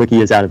about how quick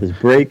he is out of his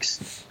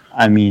breaks.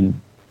 I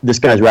mean, this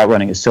guy's route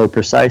running is so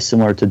precise,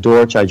 similar to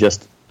Dortch.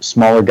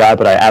 Smaller guy,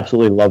 but I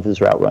absolutely love his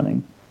route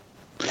running.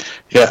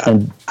 Yeah,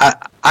 and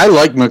I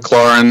like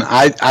McLaurin.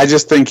 I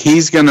just think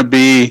he's going to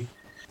be,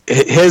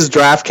 his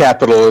draft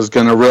capital is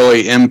going to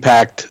really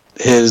impact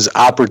his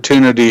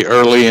opportunity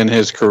early in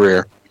his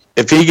career.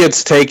 If he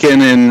gets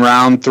taken in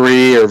round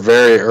 3 or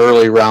very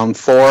early round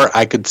 4,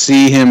 I could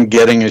see him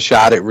getting a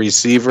shot at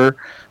receiver.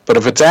 But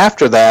if it's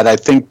after that, I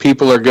think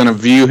people are going to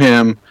view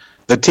him,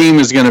 the team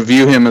is going to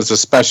view him as a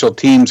special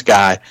teams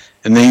guy,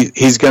 and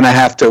he's going to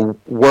have to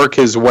work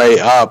his way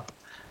up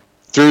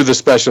through the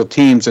special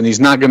teams, and he's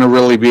not going to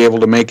really be able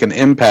to make an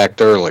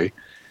impact early.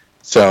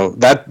 So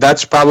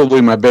that's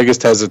probably my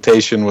biggest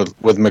hesitation with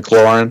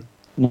McLaurin.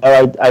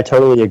 No, I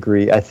totally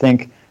agree. I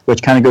think,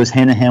 which kind of goes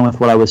hand in hand with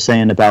what I was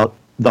saying about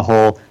the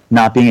whole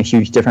not being a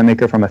huge difference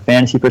maker from a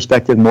fantasy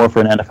perspective, more for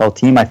an NFL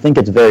team. I think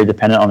it's very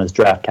dependent on his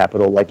draft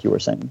capital, like you were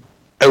saying.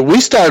 We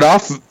start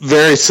off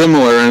very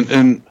similar,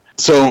 and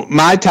so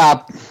my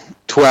top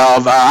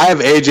 12, I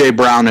have A.J.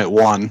 Brown at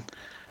 1.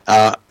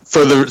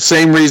 For the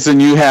same reason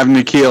you have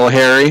N'Keal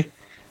Harry,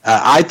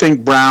 I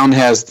think Brown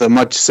has the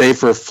much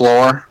safer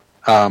floor.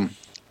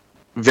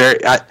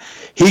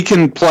 He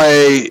can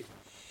play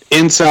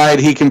inside,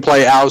 he can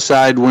play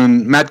outside.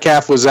 When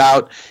Metcalf was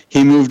out,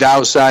 he moved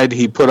outside,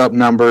 he put up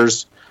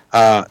numbers,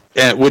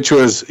 which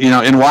was,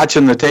 in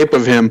watching the tape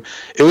of him,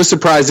 it was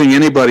surprising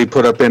anybody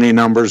put up any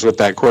numbers with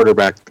that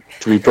quarterback,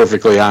 to be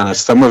perfectly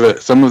honest. Some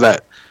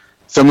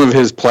of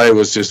his play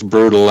was just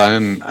brutal,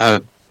 and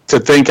to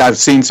think I've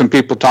seen some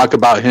people talk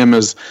about him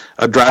as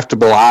a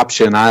draftable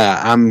option,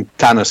 I'm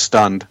kind of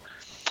stunned.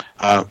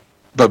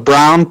 But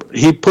Brown,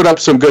 he put up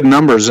some good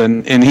numbers,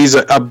 and he's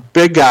a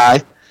big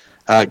guy,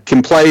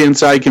 can play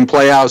inside, can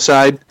play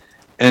outside,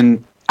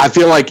 and I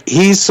feel like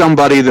he's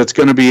somebody that's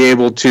going to be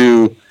able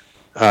to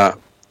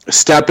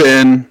step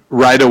in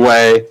right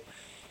away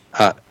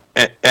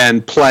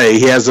and play.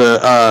 He has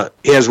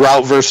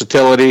route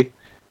versatility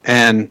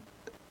and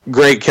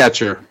great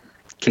catcher,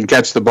 can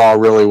catch the ball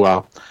really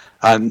well.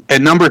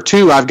 At number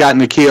 2, I've got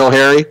N'Keal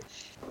Harry.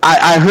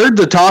 I heard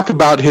the talk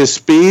about his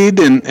speed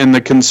and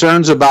the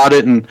concerns about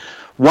it, and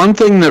one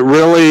thing that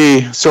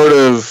really sort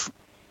of,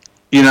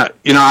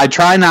 I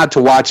try not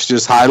to watch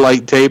just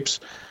highlight tapes,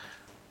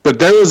 but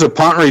there was a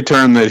punt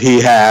return that he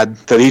had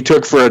that he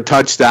took for a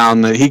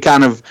touchdown that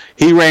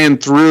he ran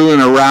through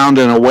and around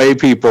and away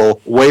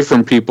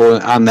from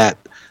people on that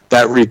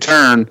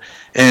return.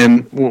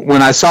 And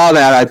when I saw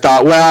that, I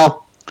thought,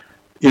 well,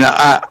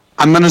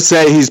 I'm going to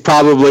say he's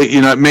probably,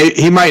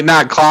 he might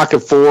not clock a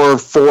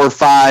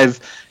 4.45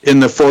 in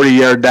the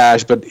 40-yard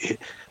dash, but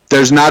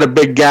there's not a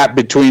big gap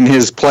between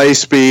his play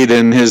speed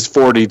and his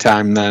 40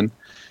 time then.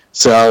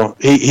 So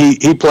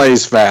he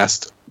plays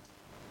fast.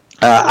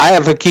 I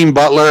have Hakeem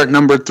Butler at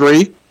number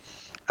 3.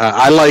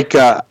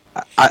 I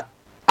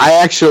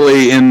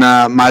actually, in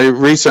my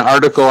recent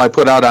article I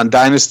put out on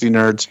Dynasty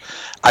Nerds,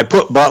 I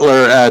put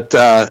Butler at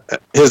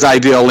his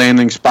ideal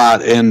landing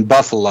spot in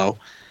Buffalo.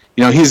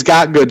 He's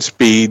got good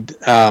speed,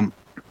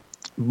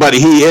 but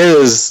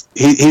he's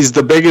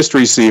the biggest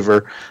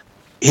receiver.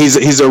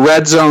 He's a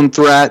red zone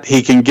threat.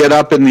 He can get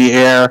up in the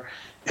air,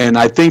 and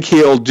I think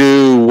he'll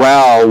do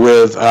well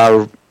with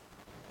a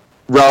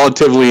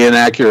relatively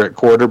inaccurate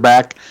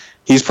quarterback.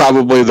 He's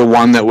probably the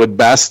one that would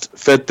best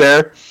fit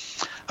there.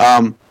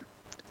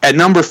 At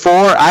number 4,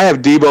 I have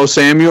Deebo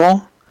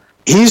Samuel.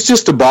 He's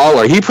just a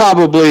baller. He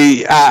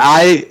probably,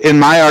 in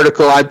my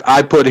article,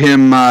 I put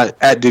him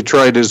at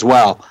Detroit as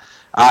well.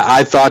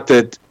 I thought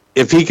that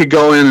if he could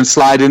go in and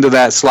slide into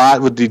that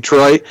slot with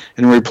Detroit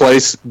and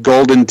replace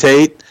Golden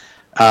Tate,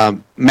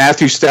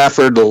 Matthew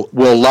Stafford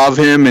will love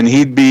him, and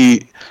he'd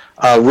be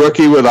a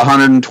rookie with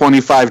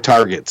 125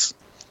 targets.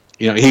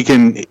 He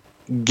can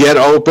get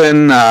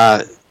open.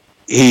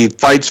 He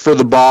fights for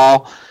the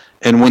ball,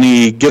 and when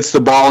he gets the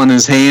ball in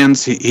his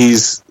hands,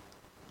 he's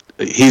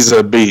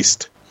a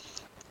beast.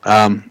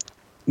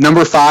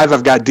 Number 5,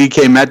 I've got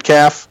DK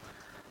Metcalf.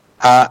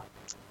 I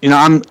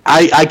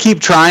keep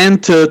trying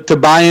to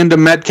buy into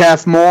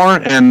Metcalf more,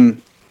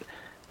 and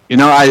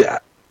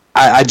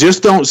I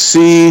just don't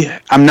see.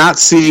 I'm not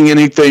seeing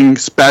anything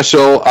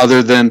special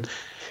other than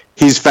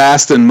he's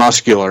fast and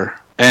muscular,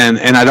 and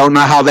I don't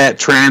know how that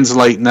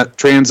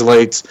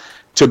translates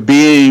to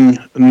being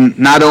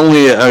not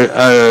only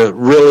a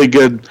really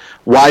good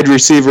wide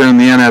receiver in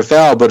the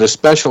NFL, but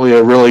especially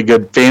a really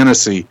good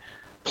fantasy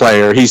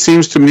player. He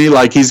seems to me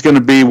like he's going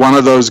to be one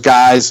of those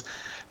guys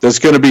that's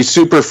going to be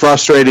super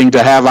frustrating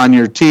to have on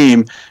your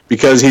team,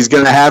 because he's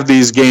going to have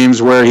these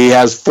games where he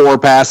has 4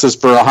 passes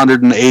for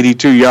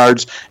 182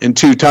 yards and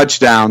 2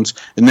 touchdowns,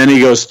 and then he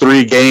goes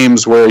 3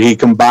 games where he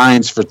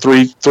combines for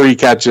three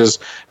catches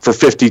for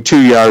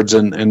 52 yards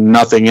and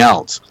nothing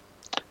else.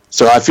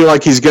 So I feel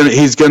like he's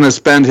gonna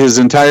spend his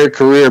entire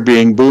career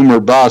being boom or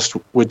bust,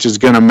 which is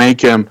going to make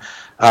him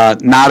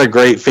not a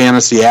great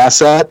fantasy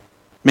asset.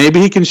 Maybe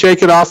he can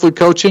shake it off with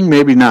coaching,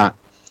 maybe not.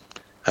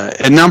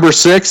 At number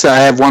 6, I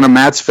have one of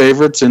Matt's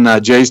favorites in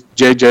J.J.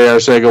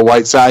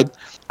 Arcega-Whiteside.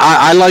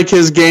 I like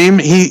his game.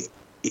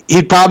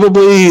 He'd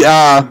probably,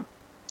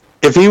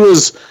 if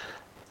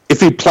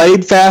he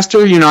played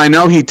faster, I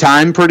know he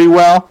timed pretty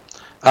well,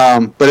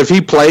 but if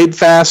he played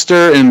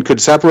faster and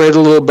could separate a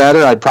little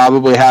better, I'd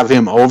probably have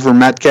him over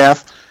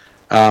Metcalf.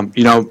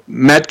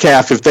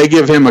 Metcalf, if they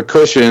give him a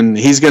cushion,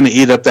 he's going to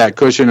eat up that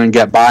cushion and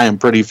get by him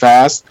pretty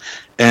fast.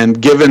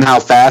 And given how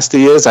fast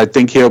he is, I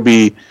think he'll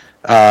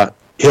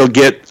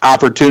get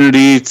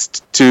opportunities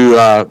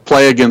to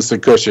play against the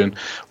cushion.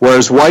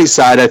 Whereas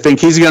Whiteside, I think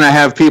he's going to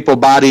have people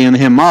bodying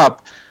him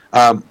up,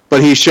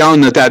 but he's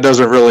shown that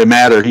doesn't really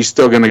matter. He's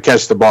still going to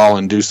catch the ball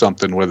and do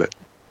something with it.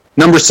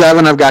 Number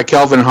 7, I've got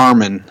Kelvin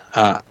Harmon.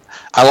 I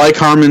like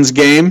Harmon's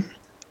game.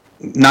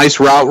 Nice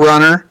route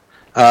runner.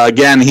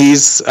 Again,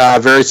 he's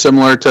very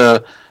similar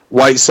to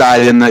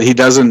Whiteside in that he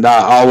doesn't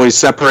always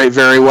separate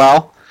very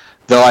well,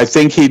 though I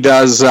think he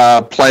does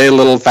play a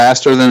little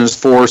faster than his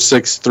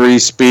 4.63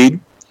 speed.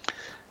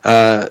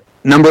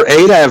 Number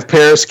 8, I have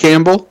Paris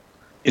Campbell.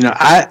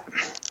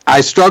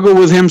 I struggle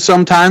with him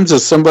sometimes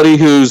as somebody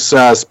who's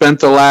spent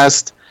the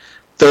last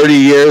 30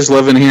 years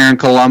living here in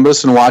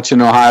Columbus and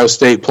watching Ohio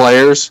State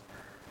players.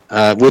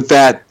 With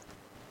that,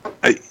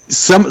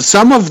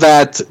 some of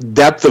that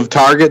depth of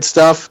target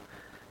stuff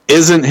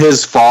isn't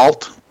his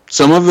fault.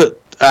 Some of it,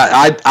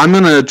 I'm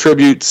going to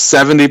attribute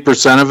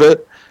 70% of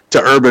it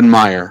to Urban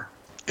Meyer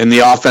and the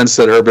offense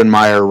that Urban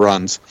Meyer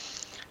runs.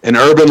 And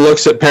Urban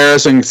looks at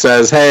Paris and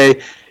says,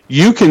 hey,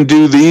 you can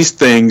do these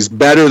things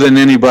better than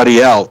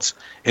anybody else.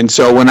 And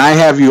so when I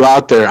have you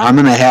out there, I'm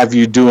going to have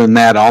you doing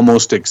that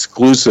almost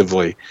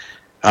exclusively.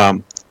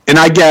 And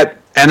I get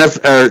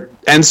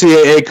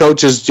NCAA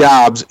coaches'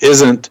 jobs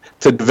isn't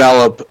to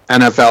develop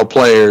NFL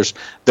players.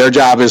 Their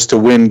job is to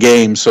win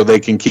games so they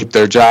can keep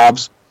their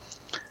jobs.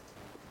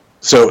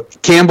 So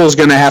Campbell's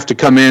going to have to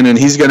come in, and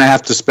he's going to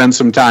have to spend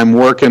some time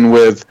working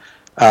with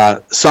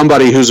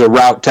somebody who's a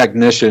route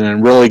technician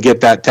and really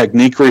get that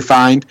technique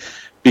refined,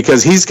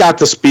 because he's got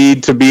the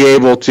speed to be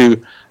able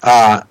to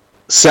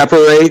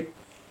separate.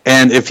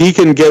 And if he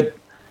can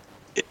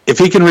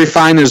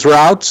refine his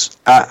routes,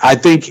 I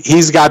think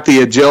he's got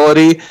the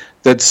agility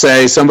that,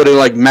 say, somebody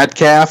like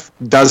Metcalf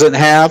doesn't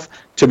have,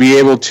 to be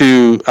able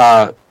to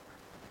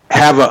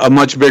have a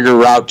much bigger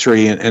route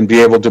tree and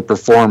be able to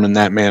perform in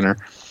that manner.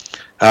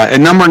 At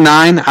number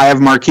 9, I have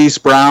Marquise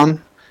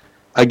Brown.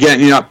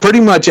 Again, pretty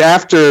much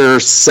after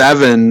 6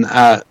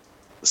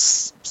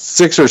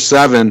 or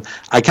 7,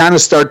 I kind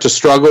of start to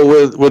struggle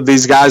with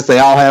these guys. They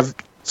all have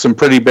some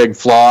pretty big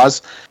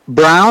flaws.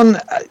 Brown,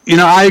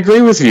 I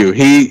agree with you.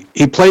 He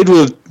played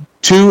with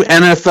 2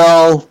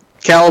 NFL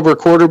caliber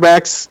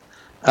quarterbacks,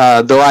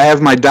 though I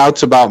have my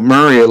doubts about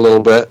Murray a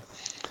little bit,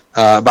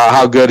 about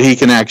how good he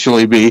can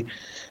actually be.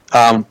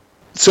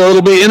 So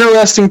it'll be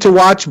interesting to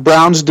watch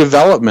Brown's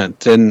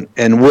development, and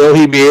will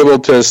he be able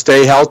to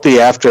stay healthy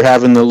after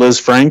having the Liz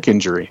Frank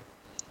injury.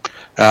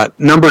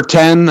 Number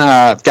 10,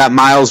 got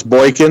Miles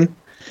Boykin.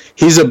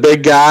 He's a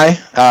big guy.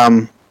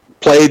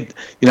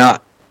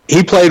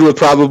 He played with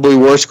probably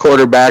worse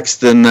quarterbacks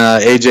than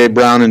A.J.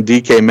 Brown and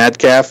D.K.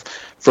 Metcalf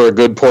for a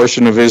good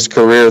portion of his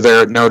career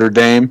there at Notre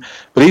Dame.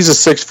 But he's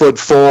a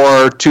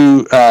 6'4",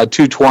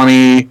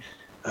 220,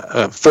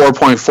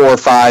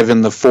 4.45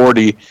 in the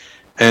 40.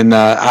 And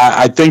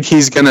I think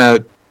he's going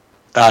to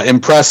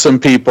impress some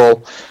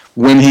people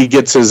when he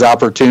gets his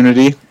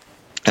opportunity.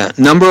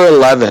 Number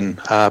 11,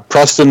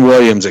 Preston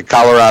Williams at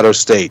Colorado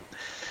State.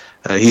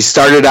 He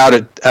started out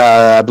at,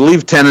 I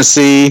believe,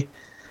 Tennessee,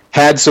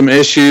 had some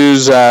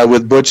issues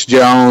with Butch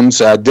Jones,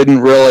 didn't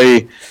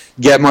really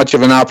get much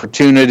of an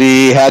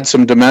opportunity, had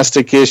some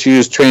domestic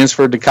issues,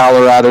 transferred to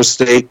Colorado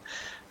State.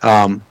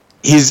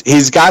 He's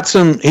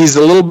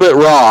a little bit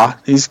raw.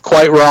 He's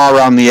quite raw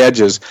around the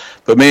edges,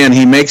 but man,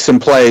 he makes some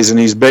plays, and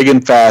he's big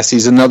and fast.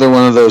 He's another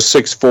one of those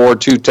 6'4",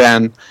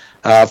 210,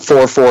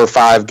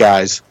 4.45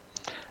 guys.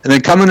 And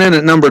then coming in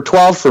at number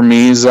 12 for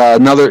me is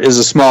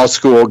a small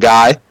school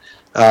guy,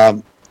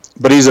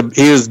 but he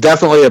is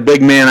definitely a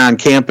big man on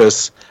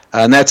campus,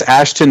 and that's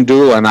Ashton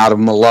Dulin out of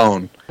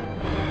Malone.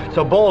 It's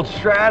a bold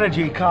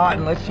strategy,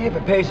 Cotton. Let's see if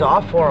it pays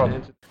off for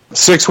him.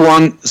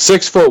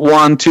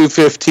 6'1",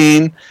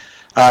 215.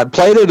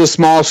 Played at a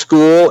small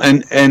school,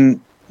 and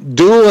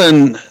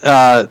Dulin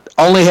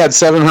only had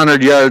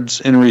 700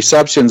 yards in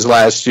receptions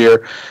last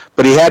year,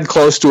 but he had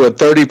close to a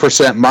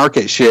 30%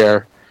 market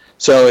share.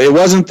 So it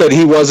wasn't that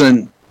he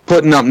wasn't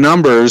putting up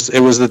numbers.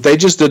 It was that they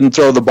just didn't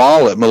throw the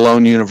ball at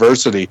Malone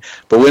University.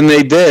 But when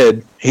they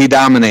did, he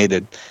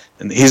dominated.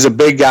 And he's a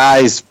big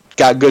guy. He's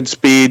got good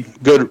speed,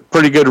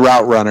 pretty good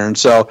route runner. And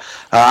so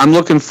I'm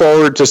looking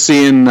forward to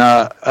seeing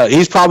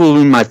he's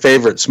probably my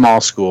favorite small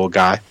school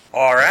guy.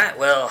 All right.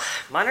 Well,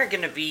 mine are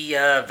going to be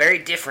very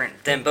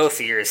different than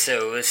both of yours.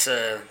 So it's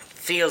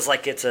feels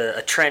like it's a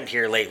trend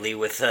here lately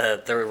with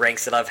the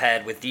ranks that I've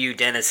had with you,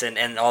 Dennis,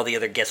 and all the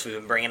other guests we've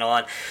been bringing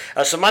on.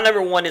 So my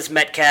number one is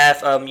Metcalf.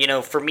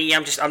 For me,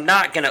 I'm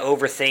not going to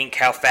overthink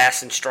how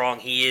fast and strong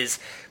he is.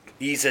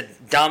 He's a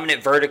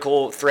dominant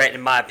vertical threat,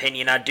 in my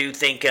opinion. I do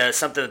think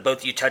something that both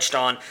of you touched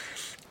on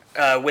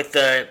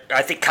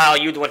I think, Kyle,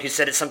 you're the one who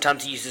said it.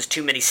 Sometimes he uses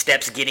too many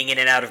steps getting in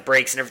and out of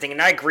breaks and everything,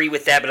 and I agree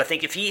with that, but I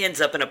think if he ends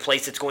up in a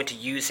place that's going to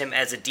use him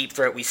as a deep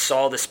threat, we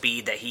saw the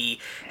speed that he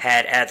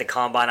had at the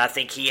Combine. I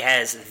think he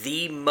has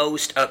the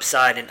most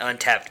upside and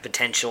untapped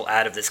potential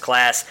out of this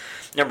class.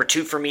 Number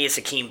two for me is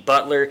Hakeem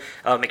Butler.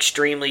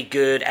 Extremely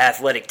good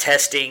athletic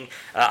testing.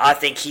 I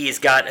think his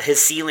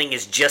ceiling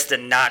is just a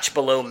notch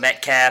below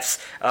Metcalf's.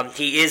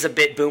 He is a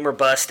bit boomer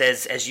bust,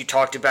 as you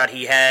talked about.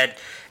 He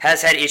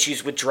has had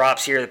issues with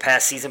drops here the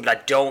past season, but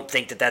I don't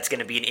think that that's going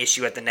to be an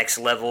issue at the next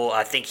level.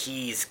 I think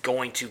he's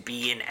going to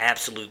be an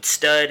absolute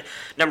stud.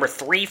 Number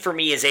three for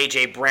me is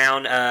A.J.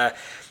 Brown.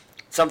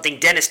 Something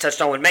Dennis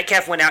touched on. When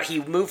Metcalf went out,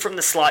 he moved from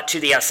the slot to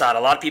the outside. A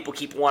lot of people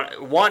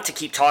want to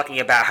keep talking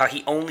about how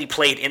he only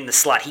played in the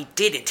slot. He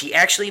didn't. He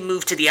actually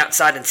moved to the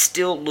outside and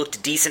still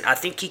looked decent. I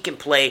think he can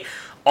play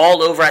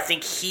all over. I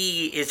think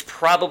he is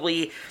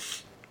probably,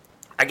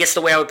 I guess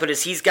the way I would put it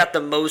is he's got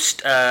the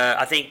most,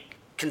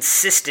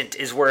 consistent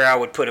is where I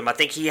would put him. I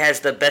think he has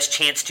the best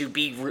chance to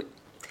be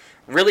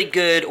really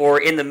good or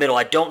in the middle.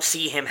 I don't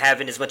see him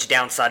having as much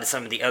downside as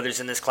some of the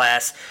others in this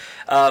class.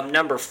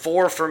 Number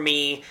four for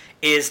me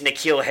is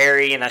N'Keal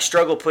Harry, and I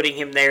struggle putting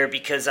him there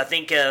because I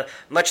think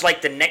much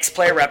like the next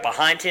player right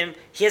behind him,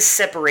 he has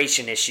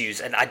separation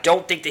issues, and I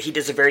don't think that he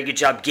does a very good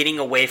job getting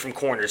away from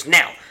corners.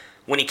 Now,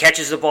 when he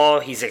catches the ball,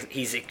 he's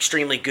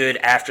extremely good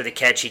after the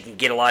catch. He can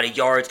get a lot of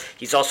yards.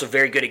 He's also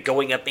very good at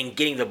going up and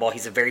getting the ball.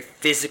 He's a very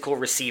physical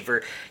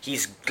receiver.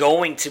 He's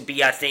going to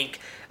be, I think,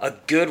 a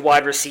good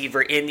wide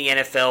receiver in the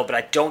NFL, but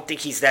I don't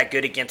think he's that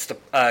good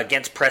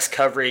against press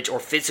coverage or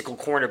physical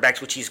cornerbacks,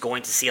 which he's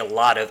going to see a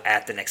lot of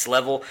at the next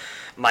level.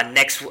 My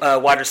next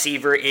wide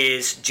receiver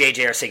is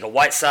J.J.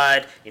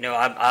 Arcega-Whiteside.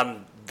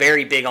 I'm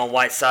very big on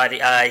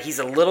Whiteside. He's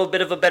a little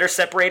bit of a better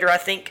separator, I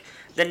think,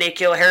 than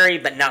N'Keal Harry,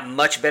 but not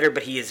much better,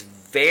 but he is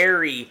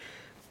very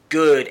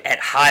good at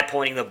high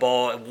pointing the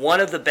ball.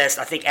 One of the best,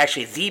 I think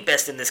actually the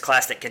best in this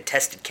class at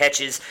contested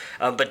catches,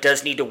 but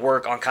does need to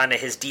work on kind of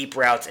his deep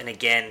routes, and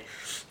again,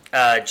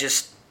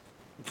 just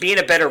being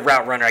a better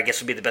route runner, I guess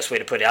would be the best way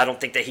to put it. I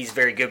don't think that he's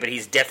very good, but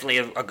he's definitely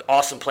an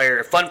awesome player,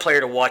 a fun player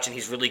to watch, and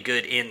he's really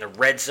good in the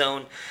red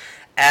zone.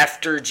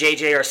 After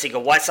J.J.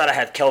 Arcega-Whiteside, I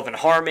have Kelvin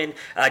Harmon.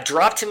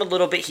 Dropped him a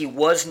little bit. He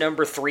was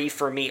number three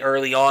for me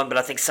early on, but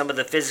I think some of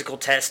the physical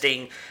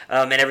testing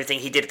and everything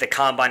he did at the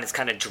Combine has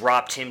kind of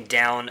dropped him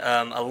down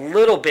a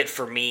little bit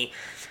for me.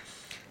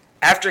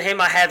 After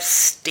him, I have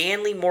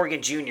Stanley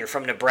Morgan Jr.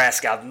 from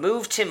Nebraska. I've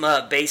moved him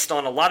up based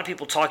on a lot of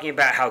people talking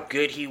about how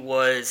good he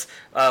was,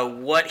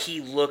 what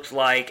he looked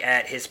like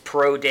at his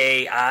pro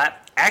day. I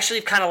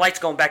actually kind of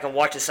liked going back and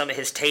watching some of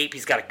his tape.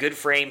 He's got a good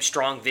frame,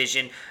 strong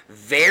vision,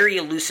 very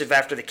elusive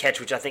after the catch,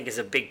 which I think is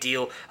a big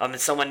deal. And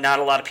someone not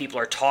a lot of people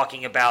are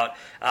talking about.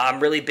 I'm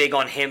really big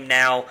on him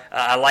now.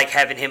 I like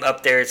having him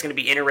up there. It's going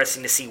to be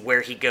interesting to see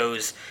where he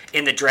goes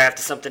in the draft.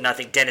 It's something I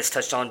think Dennis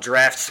touched on.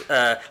 Draft's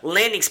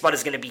landing spot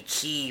is going to be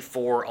key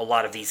for a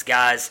lot of these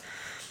guys.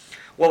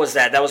 What was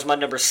that? That was my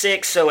number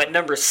 6. So at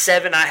number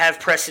 7, I have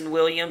Preston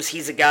Williams.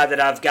 He's a guy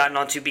that I've gotten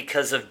onto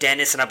because of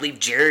Dennis, and I believe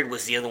Jared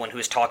was the other one who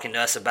was talking to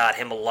us about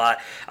him a lot.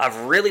 I've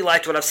really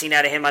liked what I've seen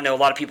out of him. I know a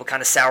lot of people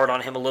kind of soured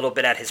on him a little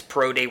bit at his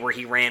pro day where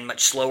he ran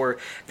much slower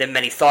than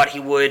many thought he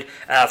would.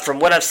 From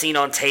what I've seen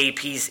on tape,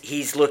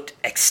 he's looked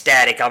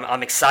ecstatic.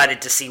 I'm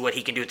excited to see what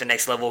he can do at the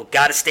next level.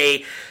 Got to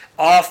stay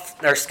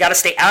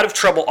out of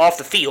trouble off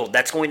the field.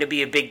 That's going to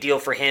be a big deal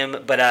for him,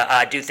 but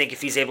I do think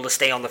if he's able to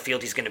stay on the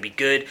field, he's going to be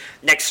good.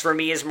 Next for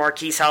me is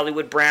Marquise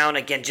Hollywood Brown.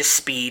 Again, just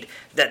speed.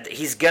 That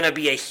he's going to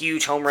be a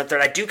huge home run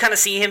threat. I do kind of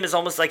see him as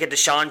almost like a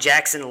Deshaun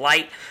Jackson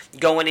light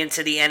going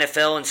into the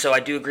NFL, and so I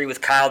do agree with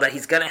Kyle that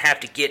he's going to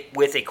have to get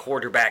with a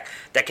quarterback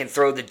that can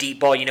throw the deep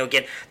ball.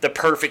 Again, the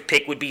perfect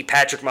pick would be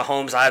Patrick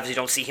Mahomes. I obviously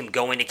don't see him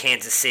going to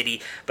Kansas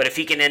City, but if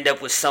he can end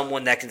up with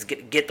someone that can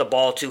get the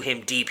ball to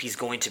him deep, he's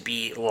going to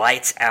be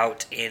lights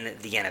out in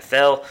the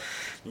NFL.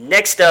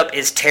 Next up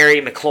is Terry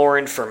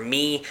McLaurin for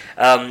me.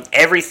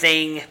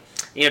 Everything...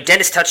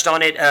 Dennis touched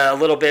on it a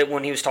little bit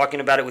when he was talking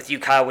about it with you,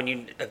 Kyle, when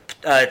you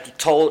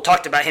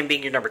talked about him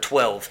being your number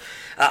 12.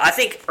 I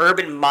think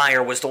Urban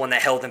Meyer was the one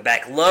that held him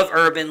back. Love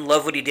Urban,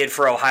 love what he did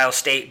for Ohio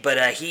State,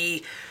 but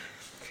he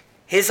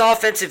His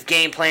offensive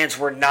game plans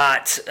were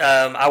not,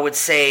 I would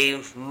say,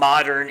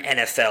 modern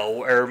NFL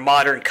or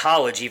modern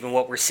college, even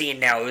what we're seeing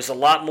now. It was a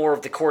lot more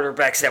of the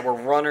quarterbacks that were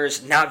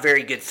runners, not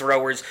very good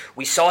throwers.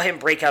 We saw him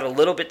break out a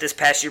little bit this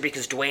past year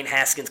because Dwayne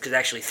Haskins could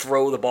actually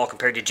throw the ball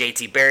compared to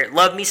J.T. Barrett.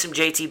 Love me some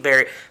J.T.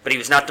 Barrett, but he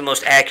was not the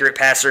most accurate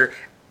passer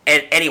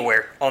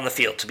anywhere on the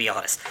field, to be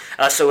honest.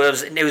 So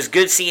it was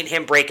good seeing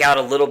him break out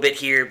a little bit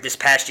here this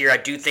past year. I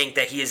do think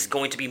that he is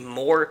going to be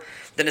more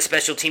than a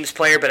special teams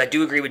player, but I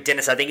do agree with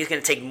Dennis. I think he's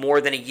going to take more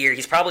than a year.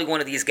 He's probably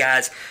one of these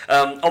guys,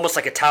 almost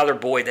like a Tyler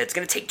Boyd, that's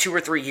going to take 2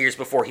 or 3 years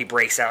before he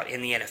breaks out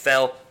in the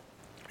NFL.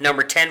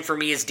 Number 10 for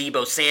me is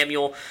Deebo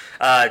Samuel.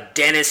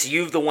 Dennis,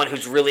 you're the one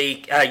who's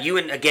really, you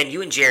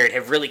and Jared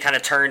have really kind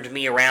of turned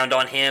me around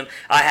on him.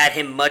 I had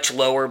him much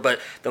lower, but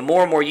the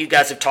more and more you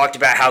guys have talked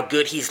about how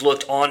good he's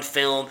looked on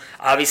film,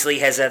 obviously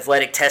has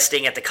athletic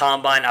testing at the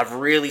combine, I've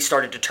really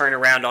started to turn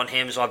around on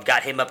him, so I've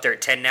got him up there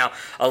at 10 now.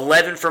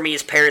 11 for me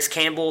is Paris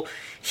Campbell.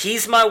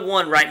 He's my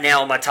one right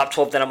now in my top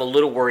 12 that I'm a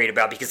little worried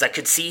about because I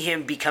could see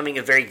him becoming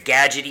a very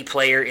gadgety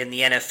player in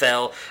the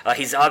NFL.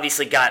 He's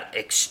obviously got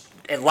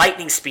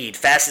lightning speed,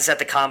 fastest at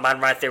the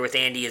combine right there with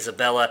Andy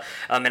Isabella.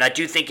 And I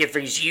do think if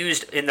he's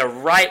used in the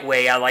right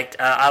way, I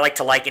like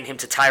to liken him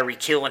to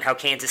Tyreek Hill and how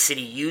Kansas City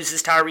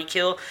uses Tyreek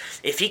Hill.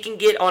 If he can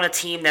get on a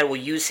team that will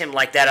use him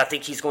like that, I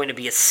think he's going to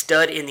be a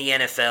stud in the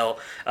NFL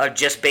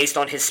just based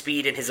on his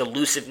speed and his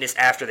elusiveness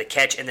after the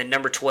catch. And then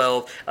number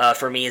 12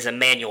 for me is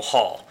Emmanuel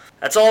Hall.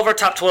 That's all of our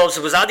top 12.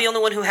 So was I the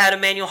only one who had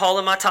Emmanuel Hall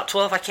in my top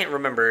 12? I can't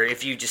remember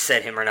if you just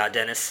said him or not,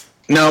 Dennis.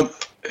 Nope.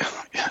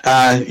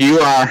 You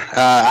are.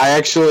 I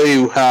actually,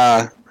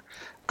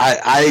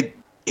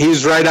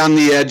 he's right on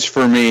the edge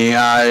for me.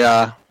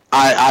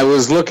 I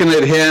was looking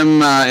at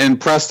him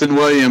and Preston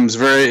Williams,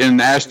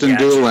 and Ashton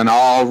Dulin,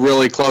 all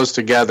really close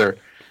together,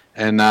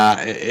 and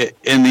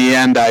in the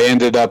end, I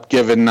ended up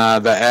giving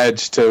the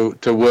edge to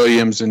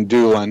Williams and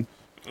Dulin.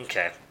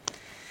 Okay.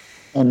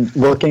 And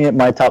looking at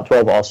my top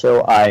 12,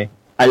 also, I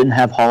didn't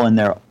have Hall in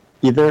there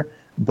either,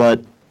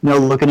 but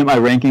looking at my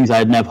rankings, I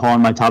didn't have Hall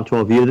in my top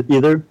 12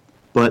 either.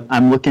 But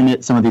I'm looking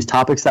at some of these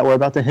topics that we're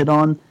about to hit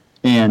on,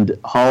 and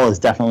Hall is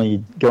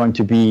definitely going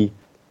to be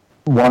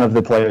one of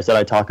the players that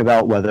I talk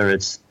about, whether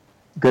it's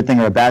a good thing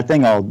or a bad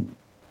thing. I'll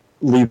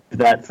leave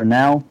that for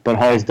now, but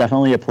Hall is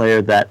definitely a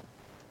player that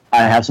I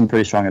have some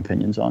pretty strong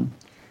opinions on.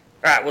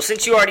 All right, well,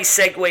 since you already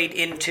segued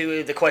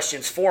into the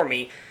questions for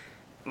me,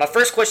 my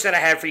first question that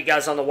I have for you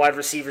guys on the wide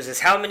receivers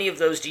is how many of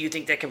those do you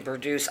think that can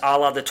produce a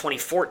la the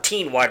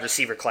 2014 wide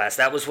receiver class?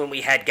 That was when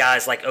we had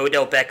guys like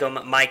Odell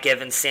Beckham, Mike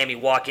Evans, Sammy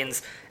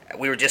Watkins.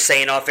 We were just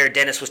saying off air,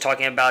 Dennis was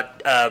talking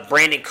about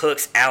Brandon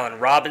Cooks, Allen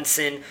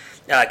Robinson.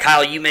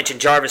 Kyle, you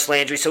mentioned Jarvis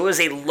Landry. So it was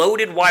a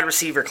loaded wide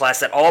receiver class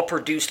that all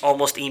produced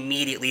almost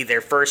immediately their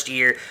first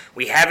year.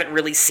 We haven't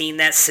really seen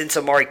that since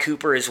Amari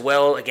Cooper as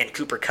well. Again,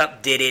 Cooper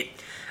Kupp did it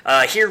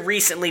here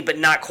recently, but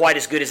not quite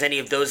as good as any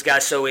of those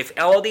guys. So if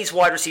all these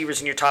wide receivers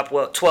in your top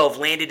 12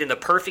 landed in the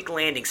perfect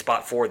landing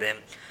spot for them,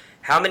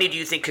 how many do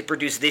you think could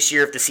produce this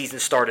year if the season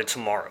started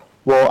tomorrow?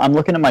 Well, I'm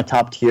looking at my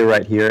top tier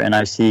right here, and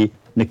I see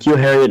N'Keal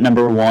Harry at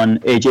number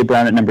 1, A.J.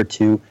 Brown at number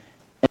 2,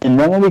 and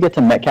then when we get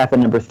to Metcalf at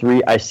number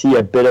 3, I see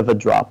a bit of a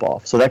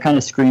drop-off. So that kind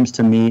of screams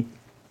to me,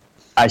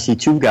 I see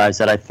 2 guys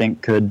that I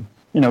think could,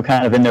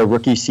 kind of in their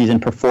rookie season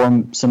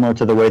perform similar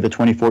to the way the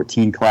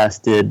 2014 class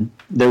did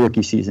their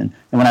rookie season.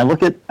 And when I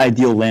look at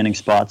ideal landing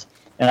spots,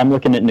 and I'm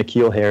looking at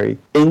N'Keal Harry,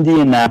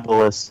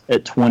 Indianapolis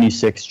at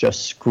 26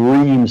 just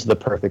screams the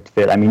perfect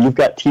fit. I mean, you've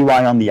got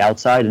T.Y. on the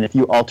outside, and if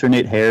you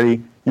alternate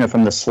Harry,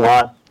 from the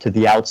slot to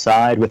the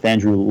outside with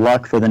Andrew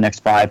Luck for the next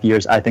 5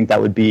 years, I think that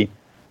would be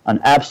an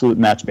absolute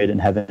match made in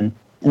heaven.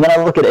 And then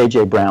I look at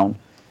A.J. Brown.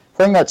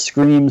 The thing that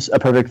screams a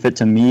perfect fit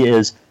to me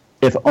is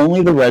if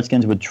only the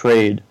Redskins would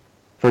trade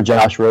for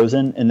Josh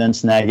Rosen and then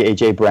snag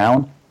A.J.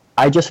 Brown,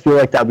 I just feel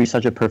like that would be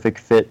such a perfect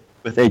fit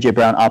with A.J.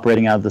 Brown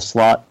operating out of the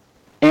slot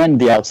and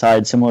the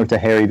outside, similar to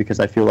Harry, because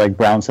I feel like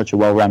Brown's such a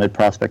well-rounded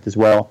prospect as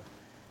well.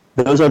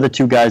 Those are the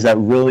 2 guys that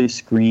really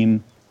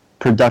scream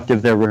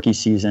productive their rookie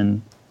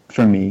season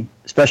for me,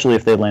 especially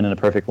if they land in a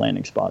perfect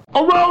landing spot.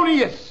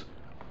 Erroneous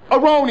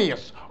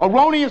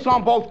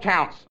on both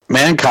counts.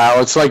 Man,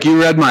 Kyle, it's like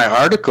you read my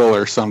article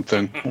or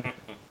something.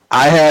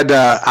 I had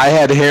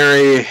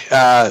Harry.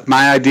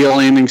 My ideal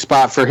landing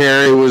spot for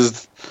Harry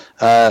was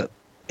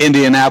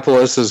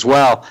Indianapolis as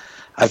well.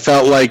 I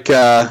felt like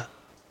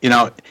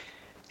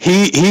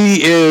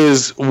he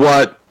is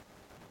what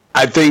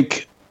I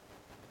think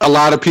a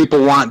lot of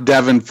people want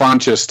Devin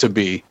Funchess to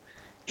be.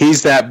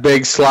 He's that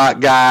big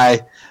slot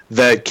guy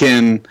that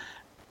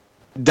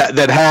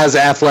has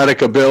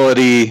athletic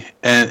ability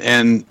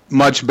and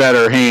much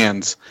better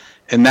hands,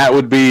 and that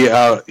would be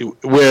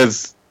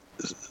with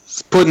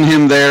putting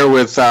him there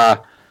with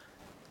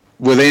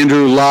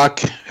Andrew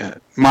Luck,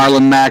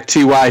 Marlon Mack,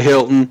 T.Y.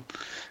 Hilton.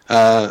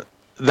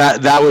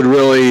 That would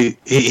really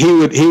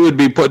he would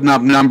be putting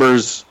up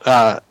numbers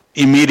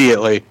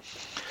immediately.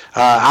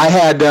 I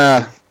had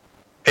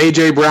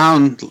A.J.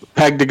 Brown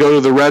pegged to go to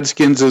the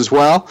Redskins as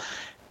well,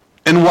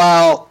 and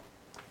while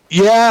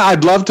Yeah,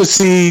 I'd love to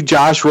see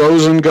Josh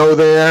Rosen go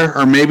there,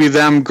 or maybe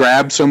them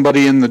grab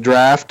somebody in the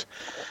draft.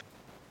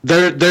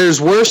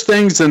 There's worse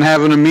things than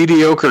having a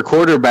mediocre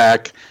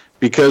quarterback,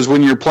 because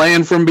when you're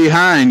playing from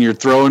behind, you're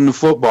throwing the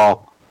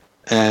football,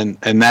 and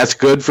that's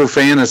good for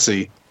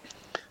fantasy.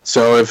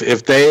 So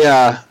if they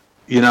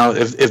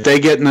if they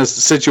get in a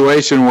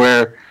situation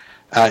where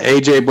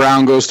A.J.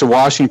 Brown goes to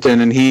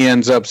Washington and he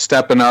ends up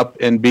stepping up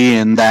and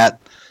being that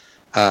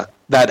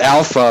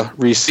alpha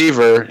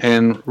receiver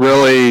and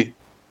really,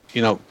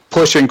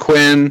 pushing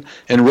Quinn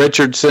and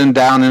Richardson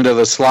down into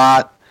the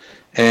slot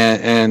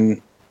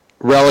and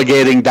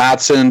relegating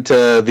Dotson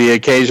to the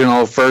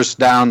occasional first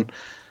down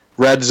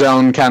red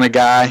zone kind of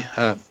guy,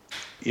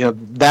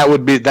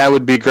 that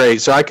would be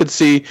great. So I could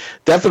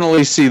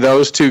definitely see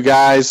those two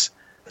guys.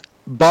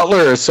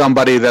 Butler is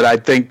somebody that I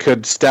think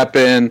could step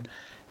in,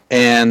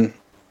 and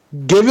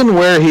given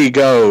where he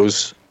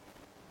goes,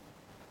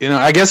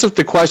 I guess if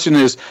the question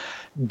is,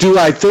 do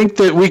I think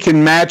that we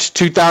can match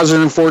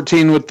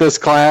 2014 with this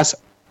class?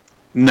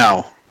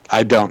 No,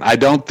 I don't. I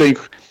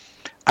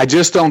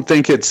just don't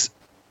think it's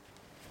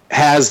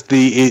has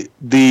the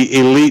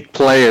elite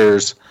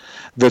players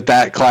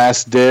that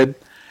class did.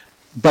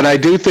 But I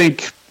do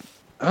think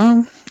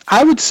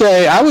I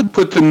would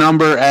put the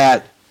number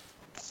at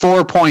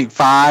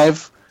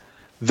 4.5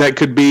 that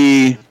could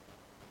be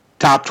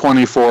top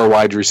 24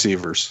 wide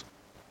receivers.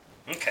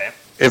 Okay.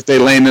 If they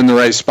land in the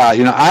right spot.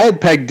 I had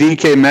pegged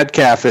DK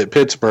Metcalf at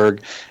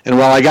Pittsburgh, and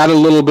while I got a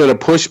little bit of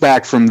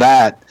pushback from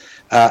that,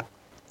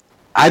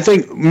 I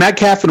think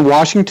Metcalf in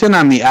Washington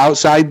on the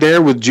outside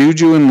there with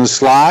Juju in the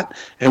slot,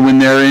 and when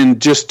they're in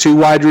just two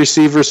wide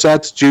receiver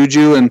sets,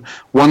 Juju and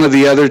one of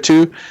the other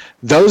two,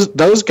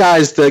 those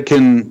guys that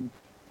can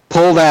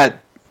pull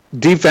that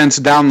defense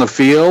down the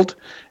field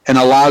and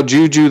allow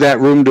Juju that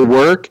room to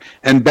work.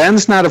 And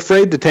Ben's not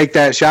afraid to take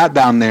that shot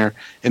down there.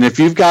 And if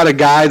you've got a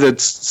guy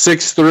that's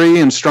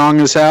 6'3" and strong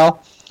as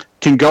hell,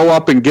 can go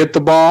up and get the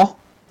ball,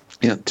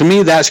 to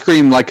me that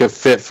screamed like a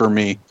fit for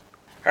me.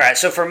 All right,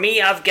 so for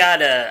me, I've got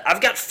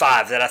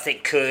five that I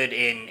think could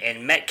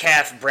in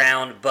Metcalf,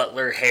 Brown,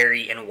 Butler,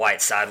 Harry, and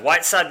Whiteside.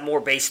 Whiteside more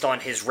based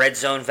on his red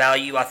zone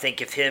value. I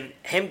think if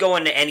him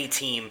going to any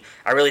team,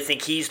 I really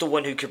think he's the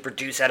one who could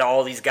produce out of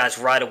all these guys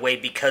right away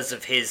because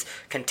of his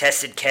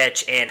contested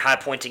catch and high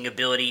pointing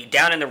ability.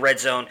 Down in the red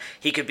zone,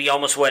 he could be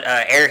almost what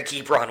Eric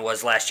Ebron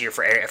was last year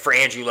for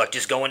Andrew Luck,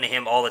 just going to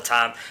him all the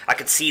time. I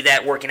could see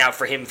that working out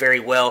for him very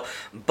well.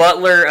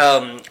 Butler,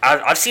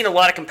 I've seen a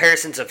lot of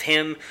comparisons of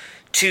him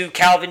to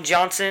Calvin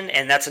Johnson,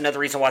 and that's another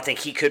reason why I think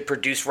he could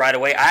produce right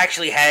away. I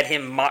actually had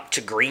him mocked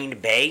to Green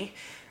Bay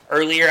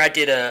earlier. I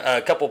did a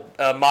couple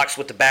mocks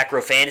with the Back Row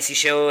Fantasy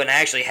Show, and I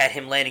actually had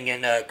him landing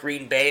in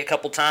Green Bay a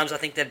couple times. I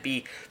think that'd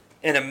be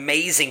an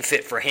amazing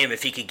fit for him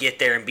if he could get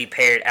there and be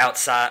paired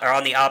outside or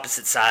on the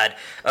opposite side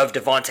of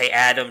Devontae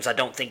Adams. I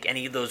don't think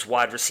any of those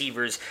wide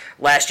receivers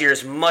last year,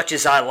 as much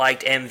as I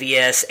liked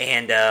MVS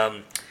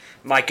and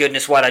my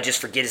goodness, why'd I just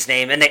forget his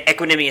name? And the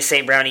Equanimous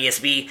St. Brown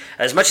ESB.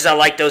 As much as I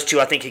like those two,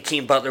 I think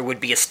Hakeem Butler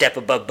would be a step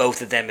above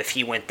both of them if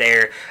he went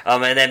there.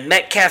 And then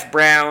Metcalf,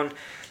 Brown,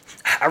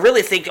 I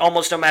really think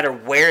almost no matter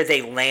where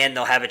they land,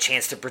 they'll have a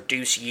chance to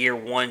produce year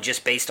one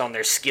just based on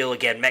their skill.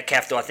 Again,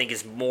 Metcalf, though, I think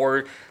is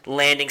more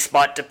landing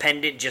spot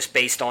dependent just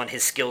based on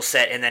his skill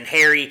set. And then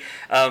Harry,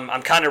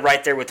 I'm kind of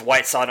right there with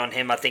Whiteside on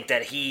him. I think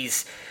that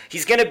he's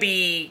going to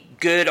be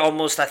good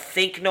almost, I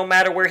think, no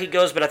matter where he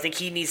goes, but I think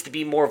he needs to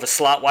be more of a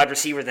slot wide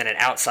receiver than an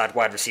outside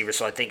wide receiver,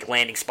 so I think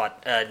landing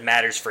spot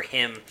matters for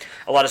him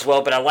a lot as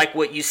well. But I like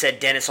what you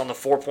said, Dennis, on the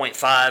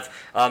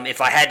 4.5.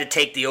 If I had to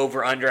take the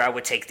over-under, I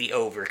would take the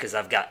over because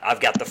I've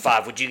got the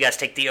 5. Would you guys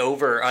take the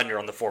over or under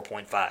on the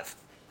 4.5?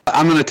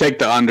 I'm going to take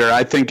the under.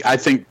 I think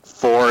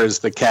 4 is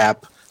the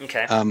cap.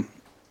 Okay.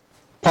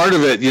 Part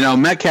of it,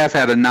 Metcalf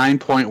had a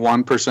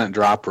 9.1%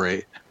 drop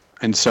rate,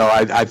 and so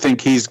I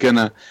think he's going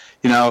to,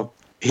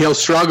 he'll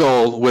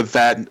struggle with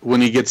that when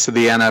he gets to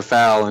the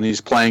NFL and he's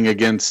playing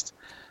against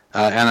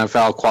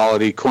NFL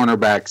quality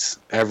cornerbacks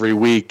every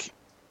week.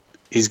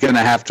 He's going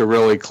to have to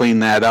really clean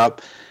that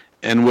up.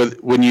 And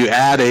when you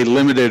add a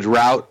limited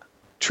route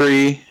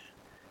tree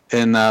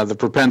and the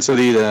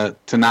propensity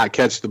to not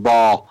catch the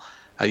ball,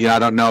 I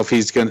don't know if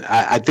he's going to.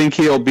 I think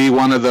he'll be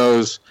one of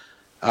those.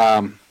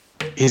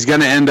 He's going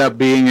to end up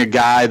being a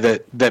guy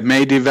that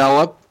may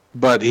develop,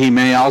 but he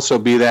may also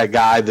be that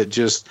guy that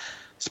just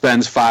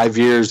spends 5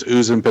 years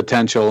oozing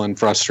potential and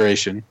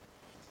frustration.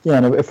 Yeah,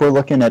 and if we're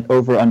looking at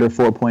over under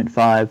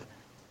 4.5,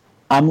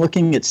 I'm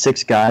looking at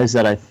 6 guys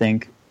that I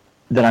think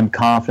that I'm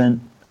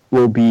confident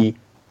will be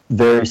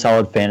very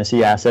solid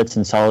fantasy assets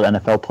and solid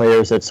NFL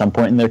players at some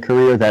point in their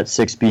career. That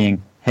 6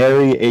 being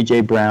Harry,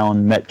 A.J.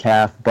 Brown,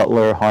 Metcalf,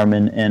 Butler,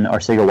 Harmon, and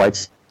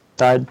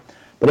Arcega-Whiteside.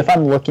 But if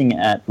I'm looking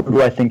at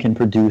who I think can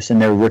produce in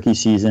their rookie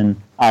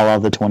season, a la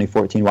the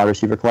 2014 wide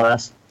receiver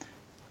class,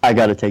 I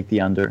got to take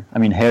the under. I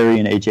mean, Harry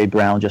and A.J.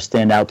 Brown just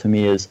stand out to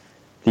me as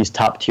these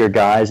top-tier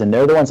guys, and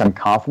they're the ones I'm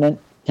confident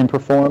can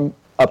perform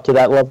up to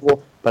that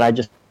level, but I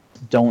just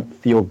don't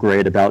feel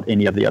great about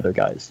any of the other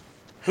guys.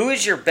 Who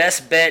is your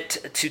best bet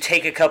to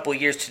take a couple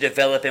years to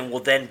develop and will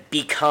then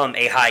become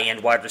a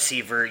high-end wide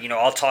receiver?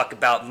 I'll talk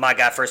about my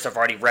guy first. I've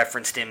already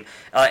referenced him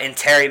in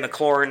Terry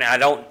McLaurin. I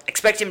don't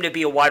expect him to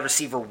be a wide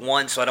receiver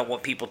 1, so I don't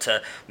want people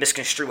to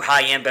misconstrue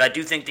high-end, but I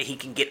do think that he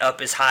can get up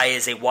as high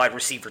as a wide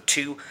receiver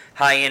 2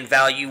 high-end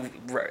value,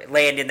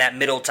 land in that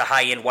middle to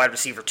high-end wide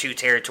receiver 2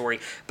 territory,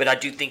 but I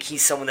do think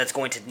he's someone that's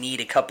going to need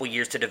a couple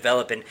years to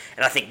develop, and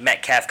I think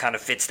Metcalf kind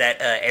of fits that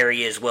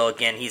area as well.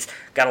 Again, he's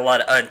got a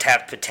lot of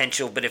untapped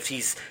potential, but if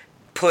he's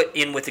put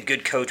in with a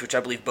good coach, which I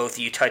believe both of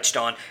you touched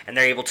on, and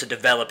they're able to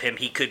develop him,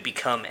 he could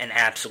become an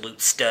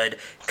absolute stud.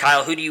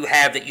 Kyle, who do you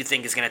have that you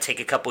think is going to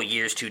take a couple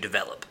years to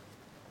develop?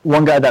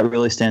 One guy that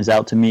really stands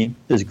out to me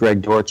is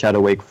Greg Dortch out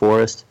of Wake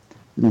Forest.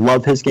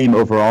 Love his game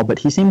overall, but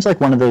he seems like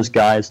one of those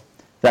guys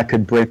that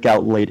could break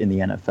out late in the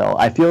NFL.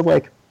 I feel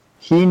like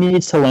he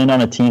needs to land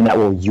on a team that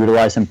will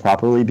utilize him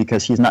properly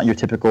because he's not your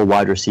typical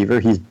wide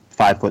receiver. He's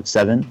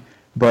 5'7",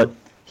 but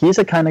he's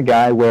a kind of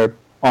guy where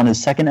on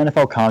his second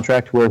NFL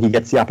contract where he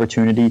gets the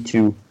opportunity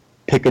to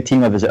pick a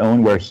team of his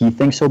own where he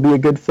thinks he'll be a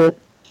good fit,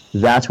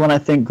 that's when I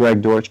think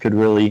Greg Dortch could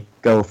really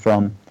go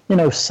from,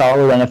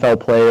 solid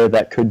NFL player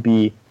that could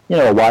be,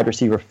 a wide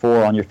receiver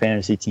 4 on your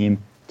fantasy team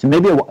to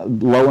maybe a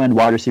low-end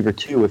wide receiver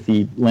 2 if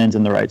he lands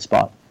in the right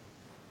spot.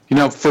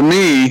 For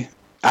me,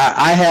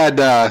 I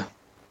had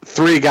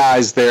 3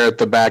 guys there at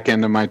the back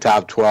end of my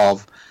top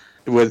 12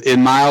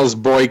 in Miles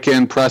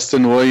Boykin,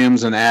 Preston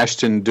Williams, and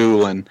Ashton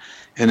Doolin.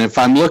 And if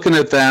I'm looking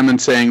at them and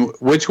saying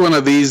which one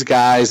of these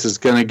guys is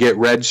going to get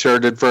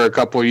redshirted for a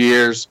couple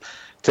years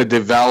to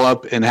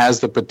develop and has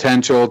the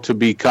potential to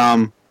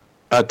become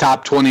a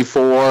top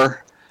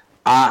 24,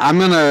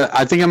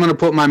 I think I'm gonna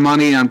put my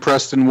money on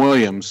Preston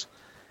Williams.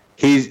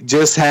 He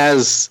just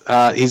has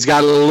he's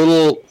got a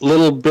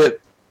little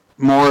bit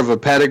more of a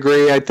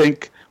pedigree, I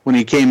think, when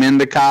he came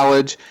into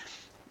college.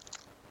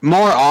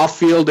 More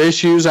off-field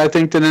issues, I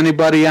think, than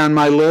anybody on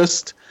my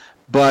list.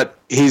 But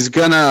he's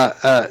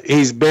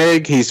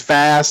big, he's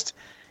fast,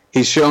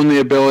 he's shown the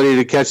ability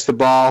to catch the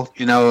ball.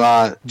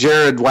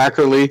 Jared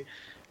Wackerly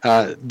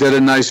did a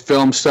nice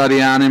film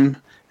study on him.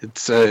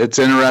 It's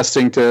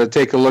interesting to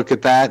take a look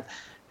at that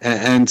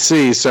and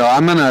see. So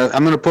I'm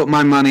gonna put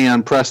my money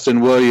on Preston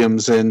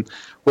Williams. And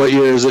what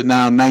year is it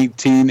now?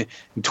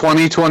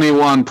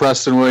 2021.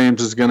 Preston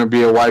Williams is going to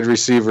be a wide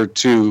receiver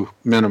 2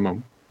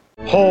 minimum.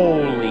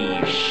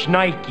 Holy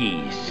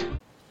shnikes!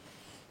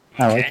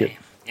 I like it.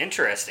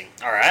 Interesting.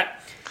 All right.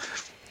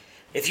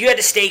 If you had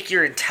to stake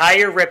your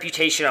entire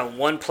reputation on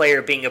one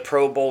player being a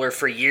Pro Bowler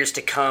for years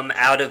to come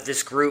out of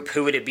this group,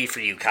 who would it be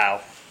for you,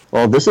 Kyle?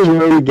 Well, this is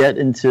where we get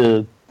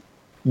into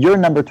your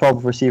number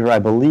 12 receiver, I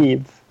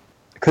believe.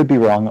 Could be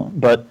wrong,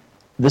 but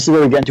this is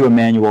where we get into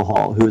Emmanuel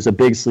Hall, who is a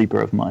big sleeper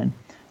of mine.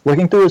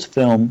 Looking through his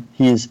film,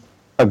 he's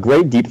a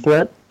great deep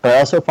threat, but I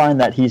also find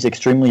that he's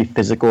extremely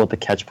physical at the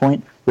catch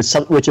point,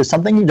 which is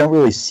something you don't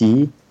really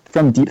see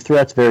from deep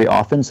threats very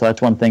often, so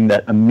that's one thing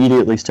that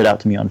immediately stood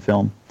out to me on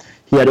film.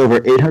 He had over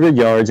 800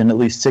 yards and at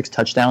least 6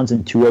 touchdowns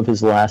in both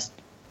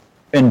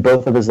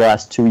of his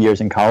last 2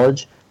 years in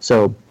college,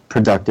 so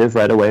productive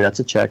right away, that's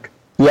a check.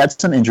 He had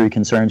some injury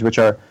concerns, which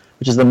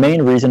is the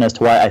main reason as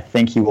to why I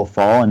think he will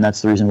fall, and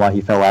that's the reason why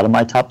he fell out of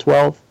my top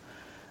 12.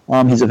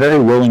 He's a very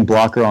willing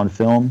blocker on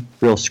film,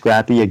 real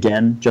scrappy.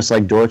 Again, just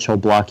like Dortch, he'll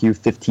block you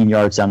 15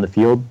 yards down the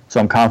field, so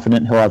I'm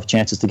confident he'll have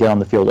chances to get on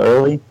the field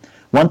early.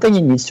 One thing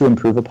he needs to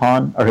improve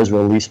upon are his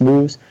release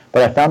moves,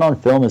 but I found on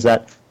film is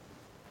that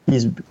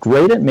he's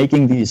great at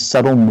making these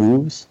subtle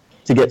moves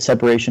to get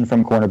separation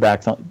from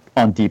cornerbacks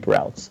on deep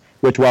routes,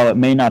 which while it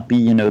may not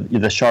be,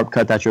 the sharp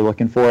cut that you're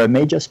looking for, it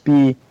may just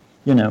be,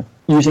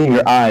 using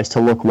your eyes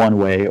to look one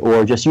way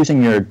or just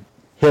using your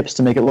hips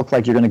to make it look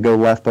like you're going to go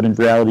left, but in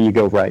reality you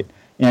go right.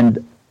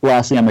 And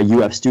lastly, I'm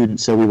a UF student,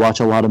 so we watch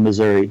a lot of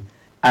Missouri.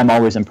 I'm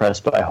always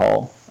impressed by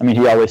Hall. I mean,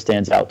 he always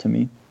stands out to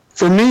me.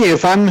 For me,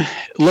 if I'm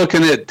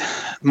looking at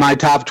my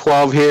top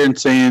 12 here and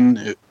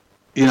saying,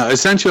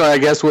 essentially, I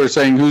guess we're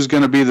saying who's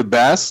going to be the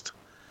best,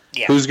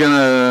 who's going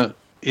to,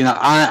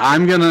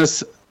 I'm going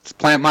to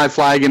plant my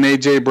flag in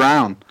A.J.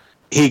 Brown.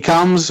 He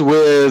comes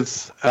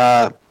with,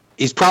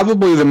 he's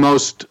probably the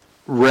most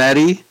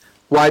ready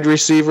wide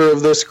receiver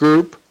of this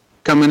group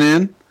coming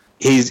in.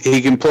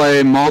 He can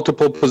play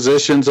multiple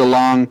positions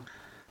along.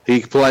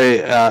 He can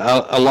play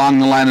along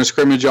the line of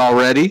scrimmage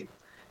already.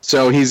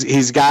 So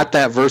he's got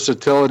that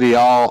versatility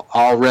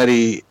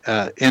already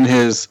in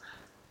his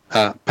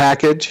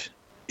package.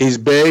 He's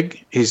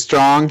big, he's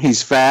strong,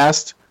 he's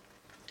fast.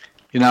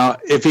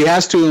 If he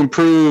has to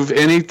improve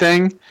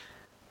anything,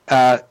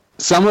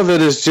 some of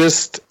it is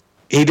just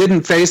he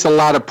didn't face a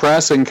lot of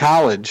press in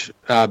college,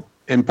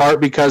 in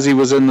part because he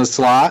was in the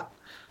slot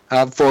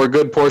for a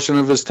good portion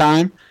of his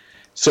time.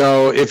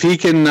 So if he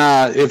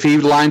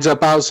lines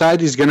up outside,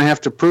 he's going to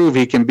have to prove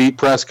he can beat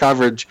press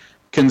coverage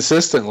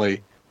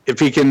consistently. If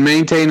he can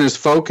maintain his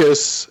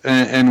focus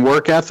and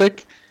work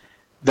ethic,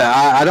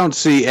 I don't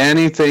see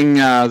anything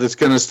that's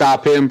going to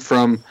stop him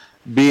from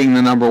being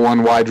the number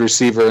 1 wide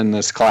receiver in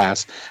this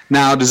class.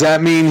 Now, does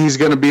that mean he's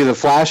going to be the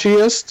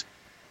flashiest?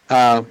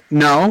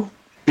 No.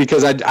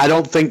 because I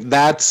don't think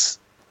that's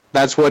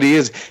what he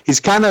is. He's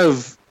kind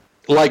of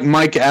like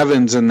Mike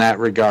Evans in that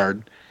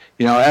regard.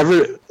 You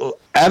know,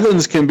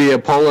 Evans can be a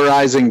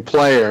polarizing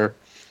player,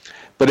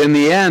 but in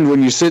the end,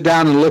 when you sit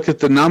down and look at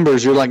the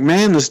numbers, you're like,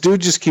 man, this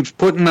dude just keeps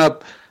putting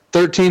up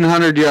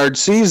 1,300-yard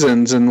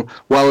seasons, and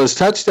while his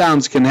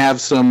touchdowns can have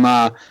some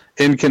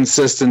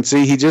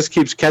inconsistency, he just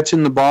keeps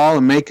catching the ball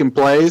and making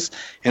plays.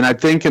 And I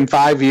think in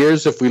 5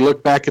 years, if we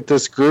look back at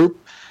this group,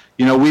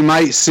 you know, we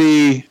might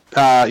see,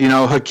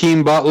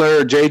 Hakeem Butler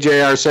or J.J.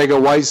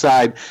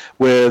 Arcega-Whiteside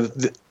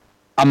with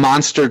a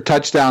monster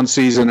touchdown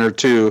season or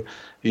two.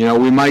 You know,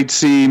 we might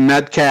see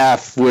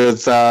Metcalf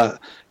with, or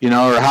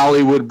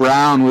Hollywood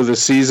Brown with a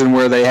season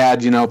where they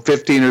had,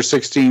 15 or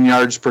 16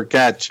 yards per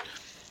catch.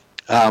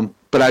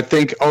 But I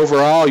think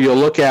overall you'll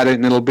look at it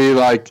and it'll be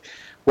like,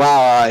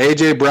 wow,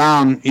 A.J.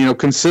 Brown,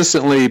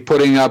 consistently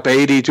putting up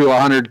 80 to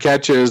 100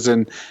 catches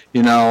and,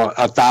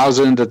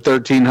 1,000 to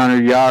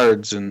 1,300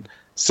 yards and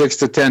 6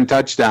 to 10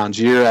 touchdowns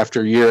year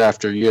after year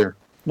after year.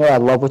 No, I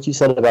love what you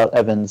said about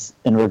Evans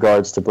in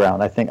regards to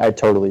Brown. I think I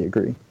totally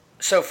agree.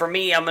 So for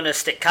me, I'm going to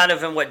stick kind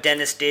of in what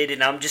Dennis did,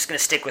 and I'm just going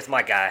to stick with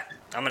my guy.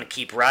 I'm going to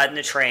keep riding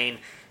the train.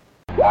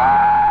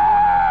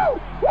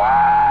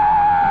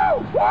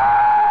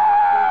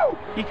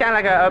 He's kind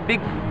of like a big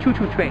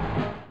choo-choo train.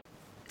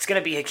 It's going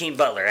to be Hakeem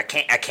Butler. I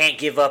can't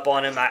give up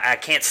on him. I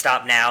can't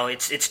stop now.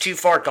 It's too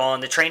far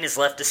gone. The train has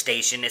left the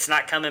station. It's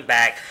not coming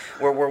back.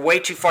 We're way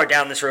too far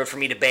down this road for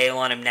me to bail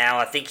on him now.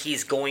 I think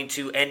he's going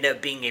to end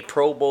up being a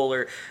Pro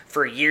Bowler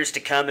for years to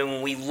come. And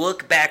when we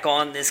look back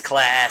on this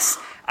class,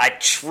 I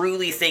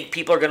truly think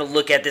people are going to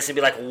look at this and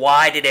be like,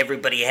 why did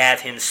everybody have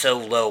him so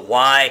low?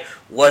 Why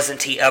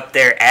wasn't he up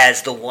there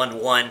as the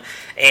 1-1?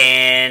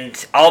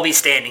 And I'll be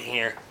standing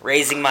here,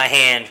 raising my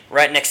hand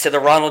right next to the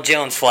Ronald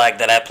Jones flag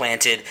that I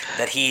planted,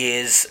 that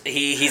he's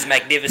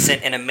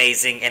magnificent and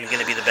amazing and going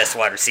to be the best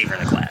wide receiver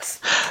in the class.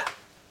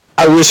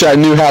 I wish I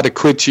knew how to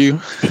quit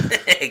you.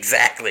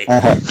 Exactly.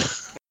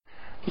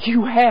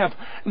 You have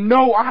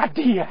no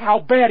idea how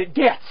bad it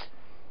gets.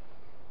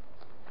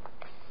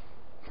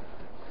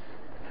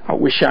 I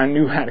wish I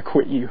knew how to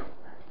quit you.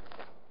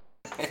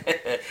 All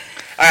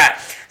right,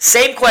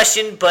 same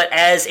question, but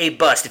as a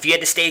bust. If you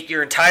had to stake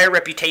your entire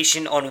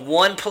reputation on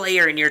one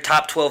player in your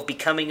top 12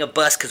 becoming a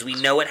bust, because we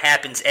know it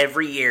happens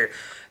every year,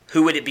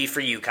 who would it be for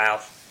you,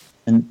 Kyle?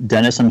 And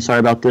Dennis, I'm sorry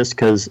about this,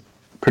 because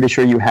pretty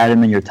sure you had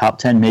him in your top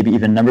 10, maybe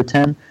even number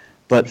 10,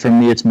 but for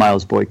me, it's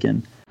Miles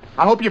Boykin.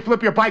 I hope you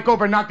flip your bike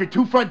over and knock your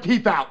 2 front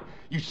teeth out,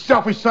 you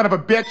selfish son of a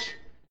bitch.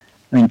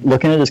 I mean,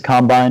 looking at his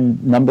combine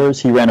numbers,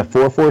 he ran a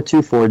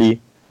 4.42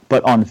 40.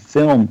 But on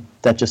film,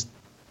 it just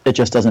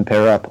doesn't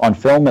pair up. On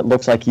film, it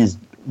looks like he's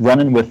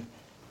running with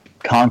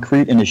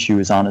concrete in his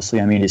shoes,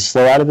 honestly. I mean, he's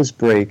slow out of his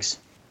breaks,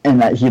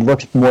 and that he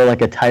looks more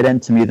like a tight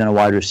end to me than a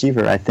wide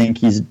receiver. I think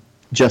he's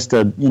just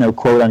a,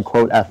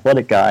 quote-unquote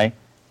athletic guy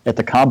at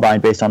the combine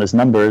based on his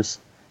numbers.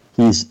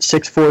 He's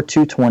 6'4",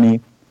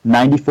 220,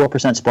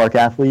 94% spark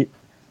athlete,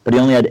 but he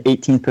only had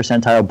 18th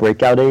percentile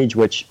breakout age,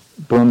 which,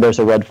 boom, there's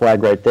a red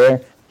flag right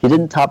there. He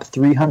didn't top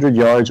 300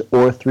 yards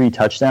or 3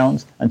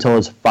 touchdowns until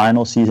his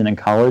final season in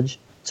college.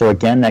 So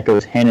again, that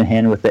goes hand in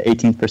hand with the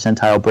 18th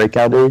percentile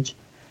breakout age.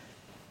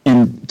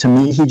 And to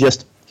me,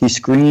 he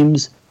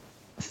screams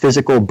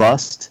physical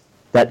bust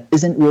that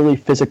isn't really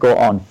physical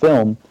on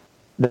film,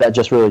 that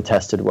just really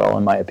tested well,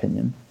 in my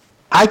opinion.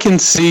 I can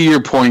see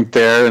your point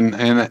there,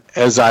 and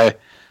as I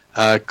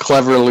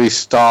cleverly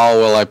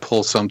stall while I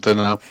pull something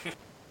up.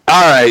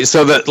 All right,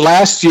 so that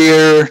last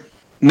year,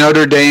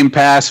 Notre Dame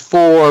passed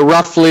for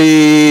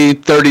roughly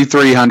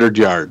 3,300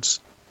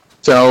 yards.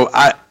 So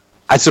I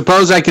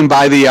suppose I can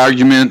buy the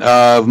argument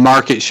of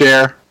market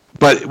share,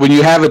 but when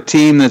you have a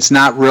team that's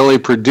not really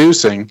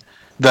producing,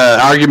 the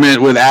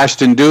argument with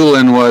Ashton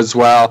Dulin was,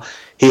 well,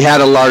 he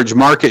had a large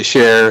market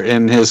share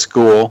in his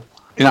school.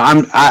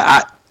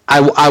 I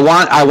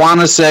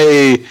want to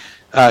say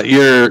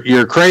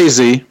you're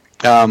crazy,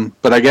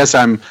 but I guess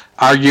I'm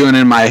arguing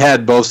in my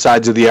head both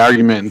sides of the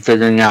argument and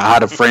figuring out how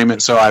to frame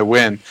it so I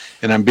win,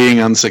 and I'm being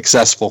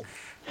unsuccessful.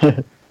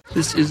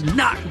 This is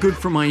not good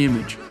for my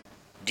image.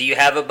 Do you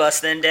have a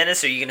bust then,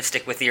 Dennis, or are you going to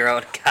stick with your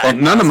own guy? Well,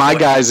 none of my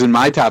guys in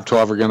my top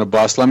 12 are going to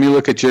bust. Let me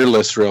look at your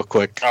list real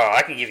quick. Oh,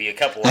 I can give you a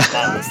couple of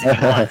my list if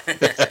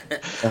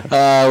you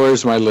want.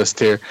 Where's my list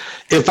here?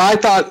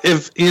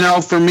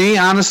 For me,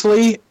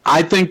 honestly,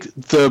 I think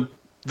the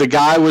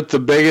guy with the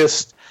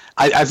biggest...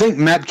 I think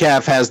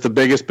Metcalf has the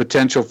biggest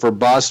potential for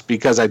bust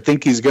because I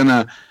think he's going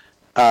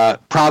to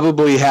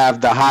probably have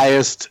the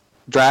highest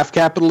draft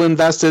capital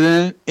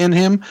invested in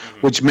him,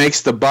 which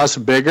makes the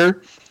bust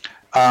bigger.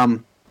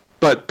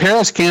 But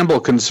Paris Campbell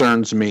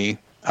concerns me.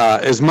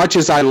 As much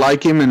as I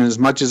like him and as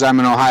much as I'm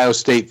an Ohio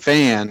State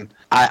fan,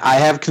 I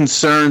have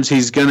concerns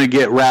he's going to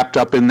get wrapped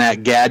up in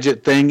that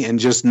gadget thing and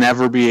just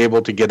never be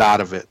able to get out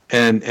of it.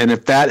 And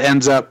if that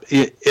ends up,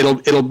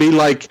 it'll be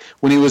like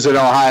when he was at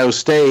Ohio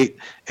State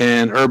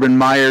and Urban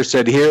Meyer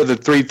said, here are the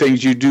 3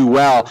 things you do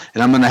well,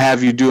 and I'm going to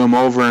have you do them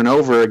over and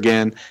over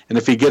again. And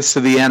if he gets to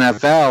the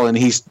NFL and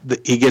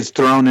he gets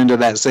thrown into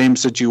that same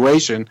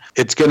situation,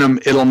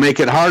 it'll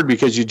make it hard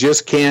because you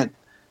just can't.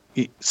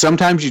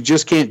 Sometimes you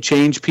just can't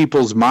change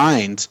people's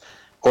minds.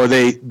 Or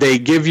they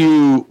give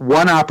you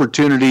one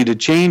opportunity to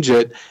change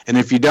it, and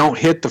if you don't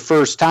hit the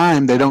first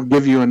time, they don't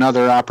give you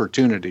another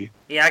opportunity.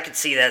 Yeah, I could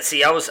see that.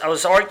 See, I was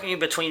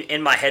arguing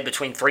in my head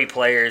between 3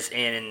 players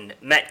in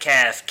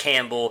Metcalf,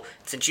 Campbell.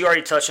 Since you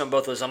already touched on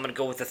both of those, I'm going to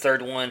go with the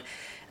third one.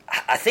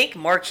 I think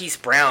Marquise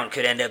Brown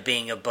could end up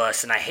being a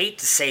bust, and I hate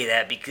to say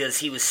that because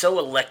he was so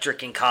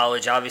electric in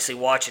college. Obviously,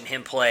 watching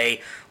him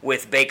play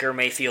with Baker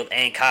Mayfield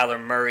and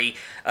Kyler Murray.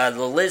 The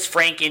Liz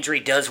Frank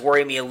injury does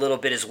worry me a little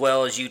bit as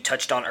well, as you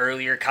touched on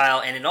earlier, Kyle.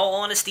 And in all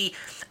honesty,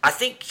 I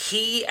think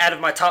he, out of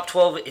my top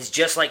 12, is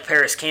just like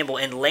Paris Campbell,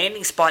 and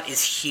landing spot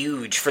is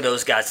huge for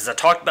those guys. As I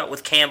talked about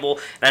with Campbell,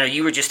 and I know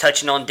you were just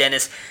touching on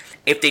Dennis,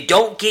 if they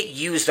don't get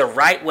used the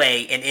right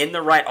way and in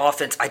the right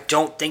offense, I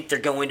don't think they're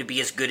going to be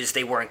as good as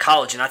they were in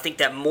college. And I think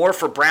that more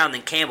for Brown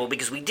than Campbell,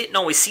 because we didn't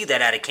always see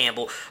that out of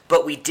Campbell,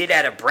 but we did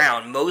out of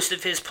Brown. Most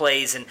of his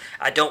plays, and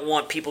I don't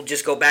want people to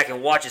just go back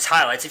and watch his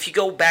highlights. If you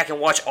go back and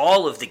watch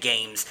all of the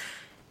games,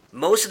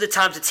 most of the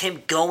times it's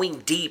him going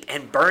deep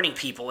and burning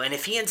people. And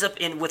if he ends up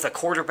in with a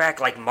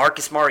quarterback like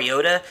Marcus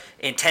Mariota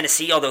in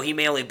Tennessee, although he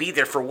may only be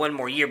there for 1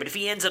 more year, but if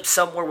he ends up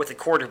somewhere with a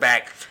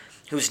quarterback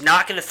who's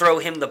not going to throw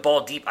him the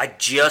ball deep, I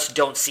just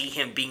don't see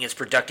him being as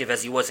productive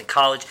as he was in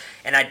college.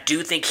 And I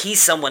do think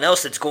he's someone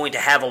else that's going to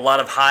have a lot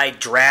of high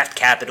draft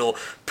capital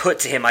put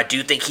to him. I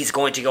do think he's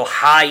going to go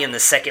high in the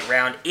second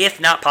round, if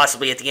not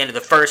possibly at the end of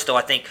the first, though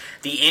I think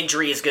the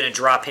injury is going to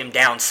drop him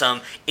down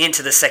some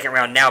into the second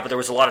round now. But there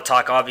was a lot of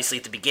talk, obviously,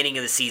 at the beginning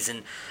of the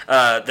season,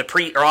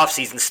 the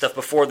off-season stuff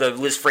before the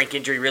Liz Frank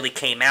injury really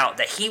came out,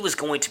 that he was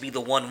going to be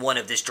the 1-1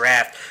 of this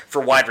draft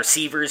for wide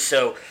receivers.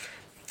 So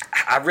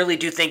I really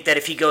do think that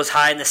if he goes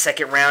high in the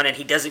second round and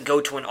he doesn't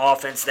go to an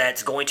offense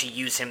that's going to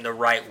use him the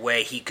right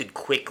way, he could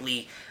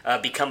quickly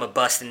become a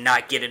bust and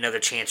not get another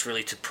chance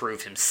really to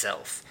prove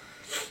himself.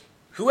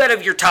 Who out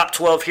of your top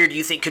 12 here do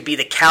you think could be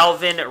the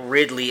Calvin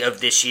Ridley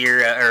of this year,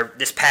 or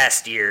this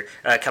past year,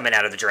 coming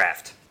out of the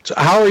draft? So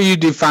how are you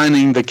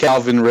defining the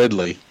Calvin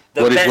Ridley?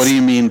 What do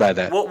you mean by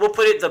that? We'll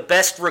put it the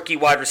best rookie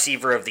wide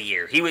receiver of the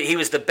year. He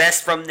was the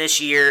best from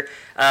this year.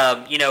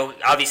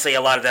 Obviously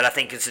a lot of that I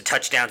think is the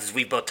touchdowns, as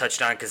we've both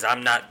touched on, because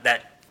I'm not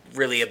that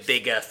really a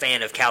big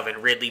fan of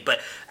Calvin Ridley.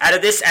 But out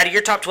of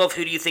your top 12,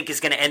 who do you think is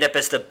going to end up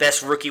as the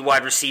best rookie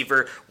wide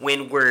receiver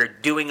when we're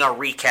doing our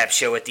recap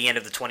show at the end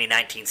of the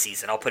 2019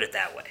 season? I'll put it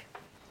that way.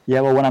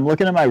 Yeah, well, when I'm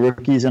looking at my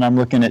rookies and I'm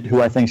looking at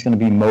who I think is going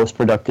to be most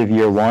productive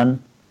year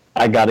one,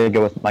 I got to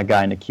go with my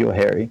guy, N'Keal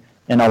Harry.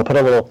 And I'll put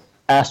a little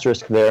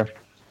asterisk there,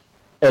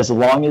 as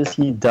long as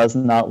he does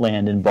not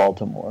land in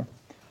Baltimore,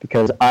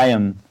 because I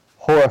am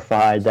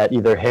horrified that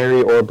either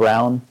Harry or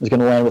Brown is going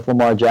to land with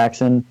Lamar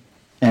Jackson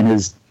and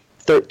his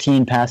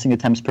 13 passing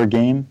attempts per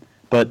game.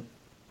 But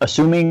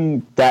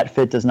assuming that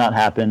fit does not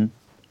happen,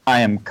 I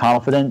am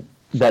confident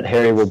that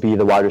Harry will be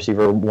the wide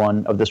receiver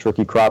 1 of this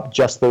rookie crop,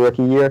 just the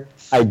rookie year.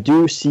 I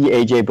do see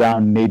A.J.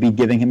 Brown maybe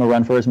giving him a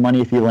run for his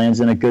money if he lands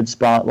in a good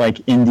spot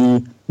like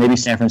Indy, maybe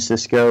San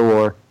Francisco,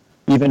 or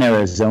even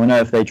Arizona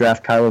if they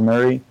draft Kyler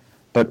Murray.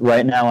 But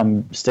right now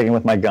I'm sticking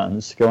with my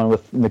guns, going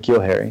with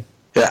N'Keal Harry.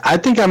 Yeah, I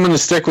think I'm going to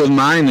stick with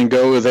mine and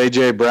go with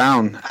A.J.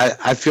 Brown.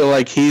 I feel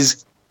like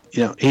he's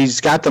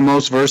got the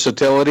most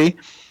versatility.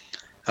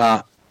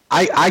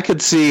 I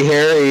could see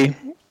Harry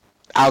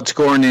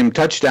outscoring him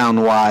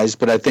touchdown-wise,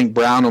 but I think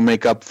Brown will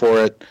make up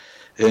for it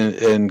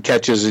in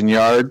catches and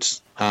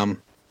yards.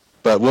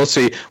 But we'll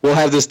see. We'll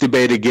have this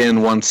debate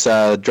again once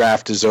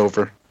draft is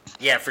over.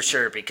 Yeah, for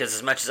sure, because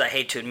as much as I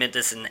hate to admit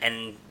this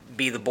and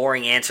be the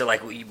boring answer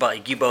like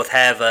you both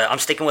have, I'm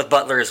sticking with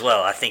Butler as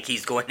well. I think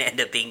he's going to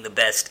end up being the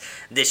best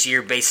this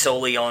year based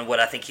solely on what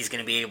I think he's going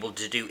to be able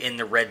to do in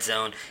the red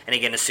zone, and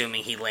again,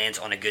 assuming he lands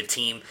on a good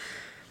team.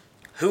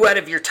 Who out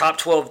of your top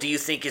 12 do you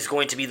think is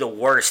going to be the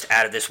worst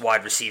out of this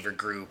wide receiver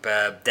group?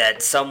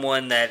 That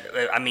someone that,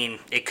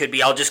 it could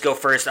be, I'll just go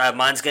first.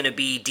 Mine's going to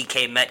be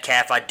DK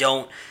Metcalf.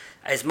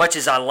 As much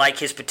as I like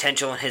his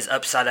potential and his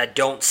upside, I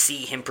don't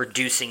see him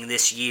producing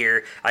this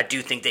year. I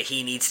do think that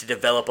he needs to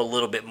develop a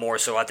little bit more,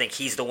 so I think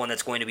he's the one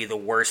that's going to be the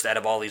worst out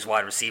of all these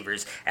wide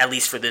receivers, at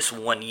least for this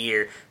 1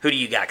 year. Who do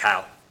you got,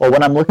 Kyle? Well,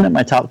 when I'm looking at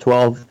my top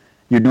 12,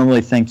 you'd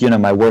normally think,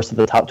 my worst of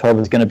the top 12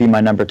 is going to be my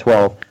number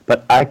 12,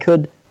 but I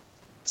could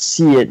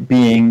see it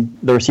being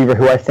the receiver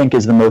who I think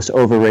is the most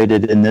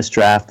overrated in this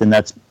draft, and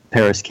that's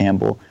Paris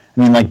Campbell.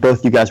 Like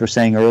both you guys were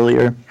saying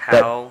earlier.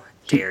 How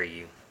dare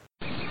you?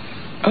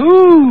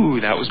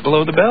 Ooh, that was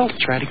below the belt.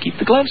 Try to keep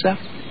the gloves up.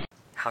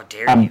 How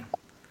dare you?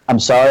 I'm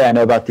sorry, I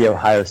know about the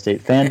Ohio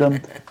State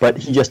fandom, but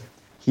he just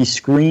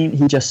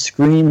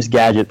screams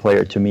gadget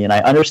player to me. And I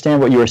understand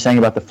what you were saying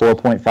about the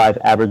 4.5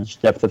 average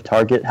depth of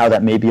target, how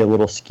that may be a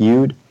little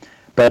skewed.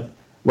 But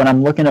when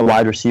I'm looking at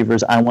wide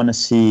receivers, I want to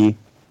see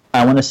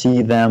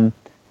them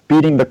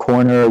beating the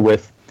corner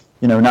with,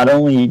 not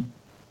only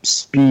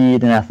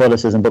speed and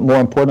athleticism, but more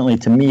importantly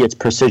to me, it's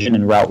precision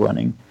and route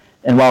running.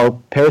 And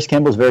while Paris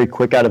Campbell's very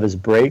quick out of his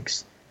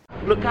breaks,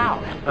 look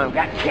out! I've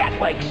got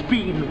cat-like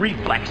speed and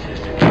reflexes.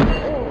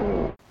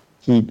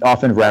 he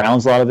often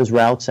rounds a lot of his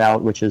routes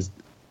out, which is,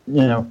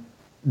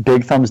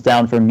 big thumbs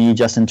down for me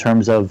just in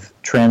terms of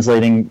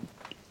translating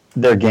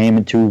their game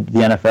into the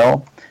NFL.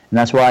 And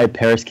that's why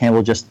Paris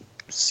Campbell just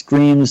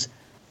screams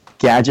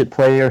gadget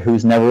player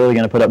who's never really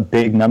going to put up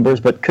big numbers,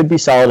 but could be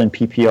solid in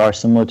PPR,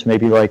 similar to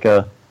maybe like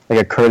a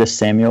Curtis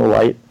Samuel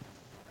light.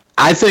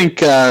 I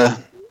think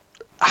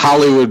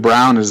Hollywood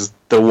Brown is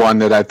the one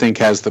that I think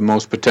has the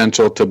most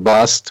potential to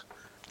bust.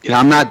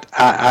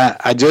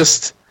 I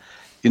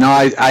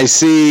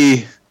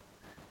see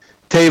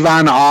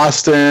Tavon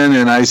Austin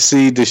and I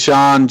see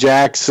Deshaun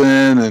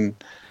Jackson, and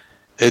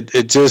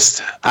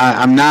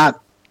I'm not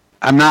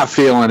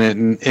feeling it.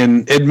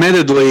 And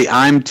admittedly,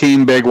 I'm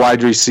team big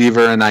wide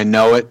receiver, and I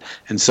know it,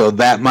 and so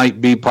that might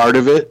be part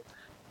of it.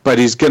 But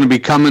he's going to be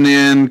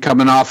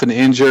coming off an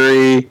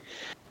injury.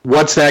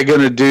 What's that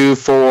going to do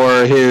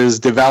for his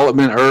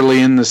development early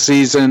in the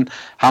season?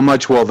 How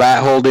much will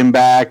that hold him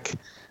back?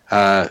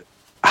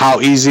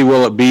 How easy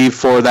will it be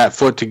for that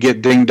foot to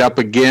get dinged up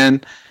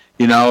again?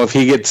 If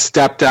he gets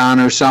stepped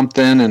on or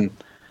something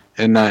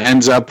and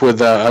ends up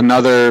with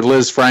another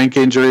Liz Frank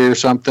injury or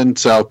something.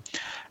 So,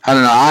 I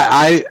don't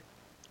know.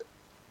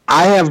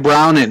 I have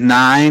Brown at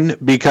 9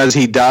 because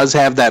he does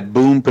have that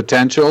boom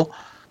potential.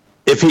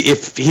 If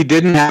he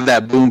didn't have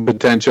that boom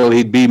potential,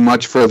 he'd be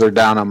much further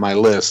down on my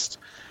list.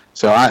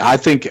 So I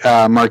think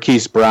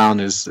Marquise Brown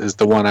is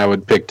the one I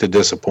would pick to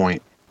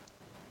disappoint.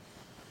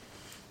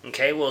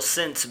 Okay, well,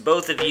 since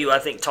both of you, I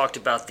think, talked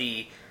about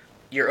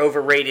you're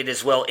overrated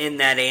as well in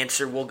that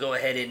answer, we'll go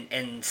ahead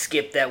and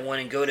skip that one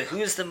and go to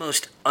who's the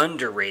most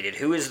underrated.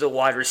 Who is the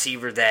wide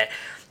receiver that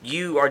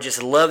you are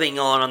just loving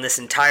on this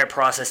entire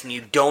process and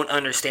you don't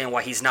understand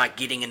why he's not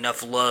getting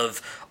enough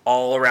love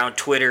all around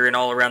Twitter and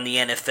all around the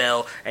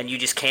NFL, and you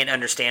just can't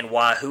understand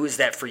why? Who is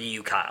that for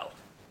you, Kyle?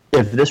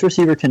 If this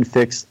receiver can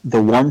fix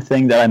the one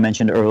thing that I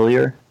mentioned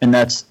earlier, and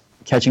that's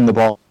catching the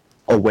ball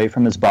away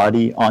from his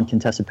body on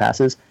contested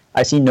passes,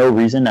 I see no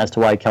reason as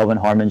to why Kelvin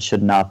Harmon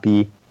should not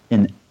be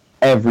in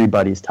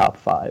everybody's top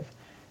 5.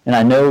 And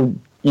I know,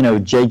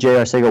 J.J.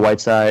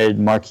 Arcega-Whiteside,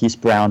 Marquise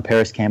Brown,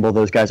 Paris Campbell,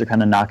 those guys are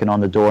kind of knocking on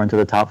the door into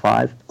the top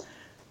 5.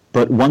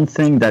 But one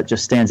thing that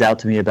just stands out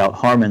to me about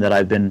Harmon that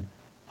I've been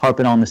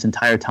harping on this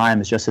entire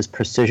time is just his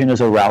precision as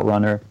a route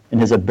runner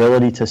and his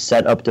ability to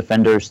set up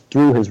defenders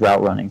through his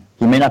route running.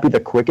 He may not be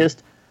the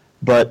quickest,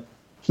 but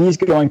he's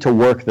going to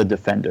work the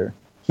defender.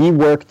 He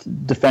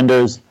worked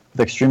defenders with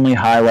extremely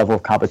high level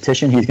of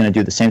competition. He's going to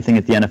do the same thing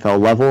at the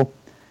NFL level.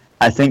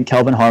 I think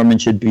Kelvin Harmon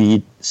should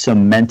be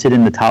cemented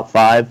in the top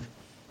 5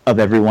 of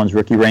everyone's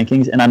rookie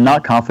rankings, and I'm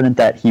not confident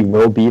that he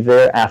will be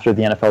there after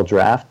the NFL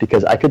draft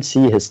because I could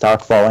see his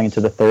stock falling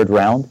into the 3rd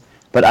round.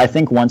 But I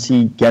think once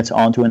he gets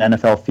onto an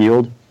NFL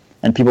field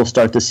and people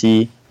start to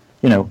see,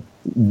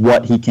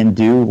 what he can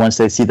do once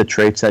they see the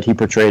traits that he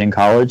portrayed in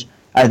college,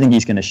 I think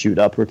he's going to shoot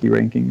up rookie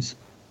rankings.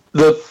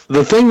 The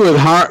thing with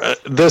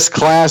this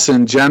class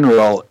in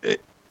general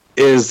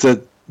is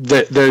that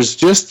there's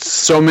just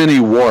so many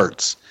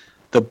warts.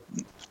 There's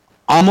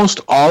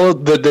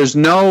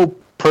no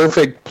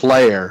perfect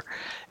player,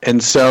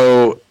 and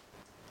so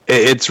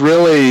it's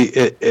really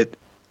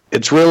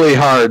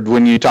hard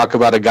when you talk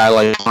about a guy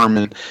like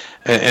Harmon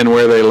and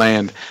where they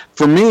land.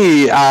 For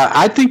me,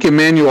 I think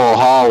Emmanuel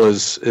Hall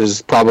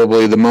is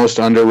probably the most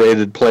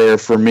underrated player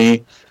for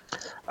me.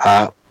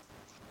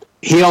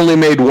 He only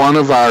made one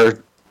of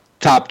our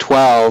top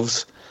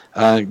 12s.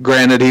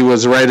 Granted, he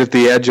was right at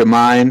the edge of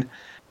mine.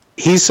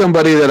 He's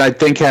somebody that I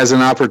think has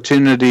an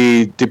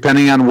opportunity,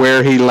 depending on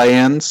where he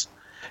lands,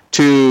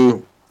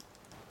 to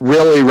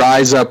really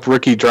rise up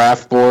rookie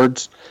draft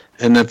boards.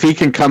 And if he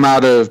can come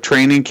out of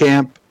training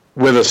camp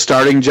with a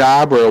starting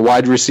job or a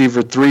wide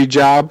receiver 3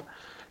 job,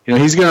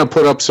 he's going to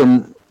put up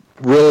some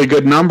really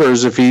good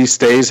numbers if he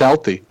stays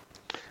healthy.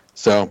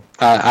 So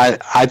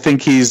I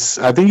think he's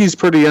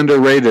pretty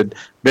underrated.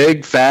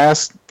 Big,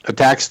 fast,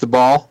 attacks the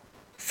ball.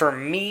 For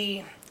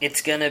me,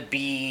 it's going to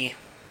be...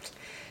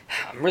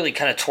 I'm really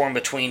kind of torn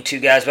between two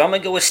guys, but I'm going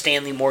to go with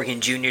Stanley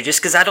Morgan Jr. just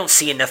because I don't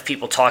see enough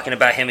people talking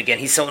about him again.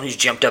 He's someone who's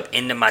jumped up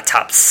into my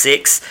top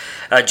 6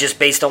 just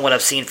based on what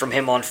I've seen from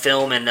him on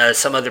film and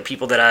some other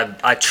people that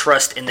I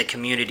trust in the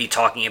community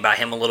talking about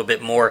him a little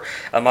bit more.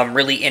 I'm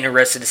really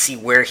interested to see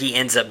where he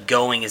ends up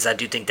going, as I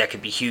do think that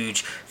could be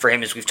huge for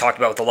him, as we've talked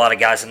about with a lot of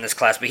guys in this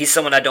class. But he's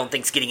someone I don't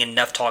think is getting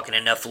enough talk and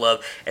enough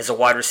love as a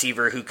wide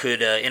receiver who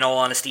could, in all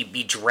honesty,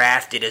 be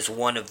drafted as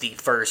one of the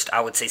first,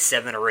 I would say,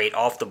 7 or 8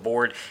 off the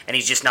board, and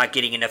he's just not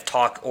getting enough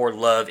talk or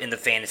love in the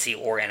fantasy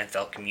or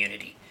NFL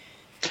community.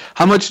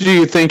 How much do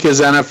you think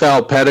his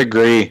NFL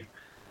pedigree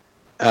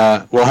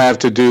will have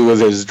to do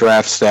with his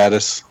draft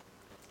status?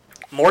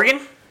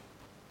 Morgan?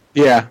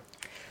 Yeah.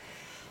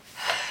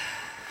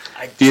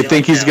 Do you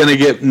think he's going to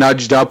get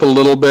nudged up a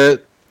little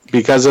bit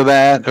because of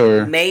that,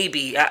 or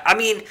maybe. I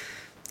mean,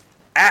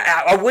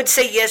 I would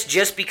say yes,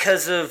 just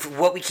because of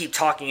what we keep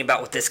talking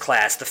about with this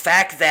class. The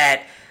fact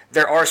that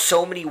there are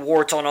so many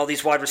warts on all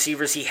these wide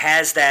receivers. He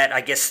has that,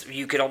 I guess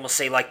you could almost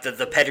say, like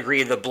the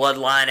pedigree, the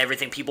bloodline,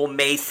 everything. People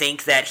may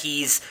think that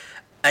he's,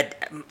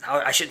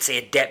 I shouldn't say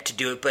adept to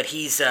do it, but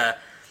he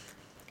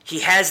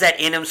has that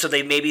in him, so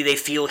maybe they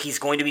feel he's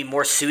going to be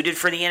more suited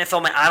for the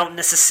NFL. I don't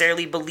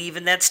necessarily believe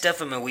in that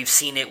stuff. I mean, we've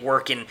seen it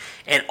work in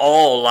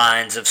all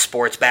lines of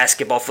sports,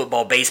 basketball,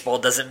 football, baseball.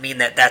 Doesn't mean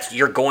that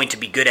you're going to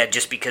be good at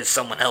just because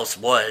someone else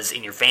was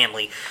in your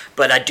family.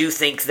 But I do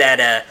think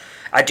that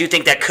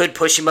could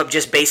push him up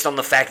just based on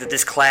the fact that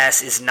this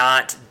class is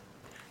not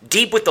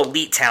deep with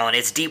elite talent.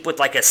 It's deep with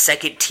like a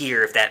second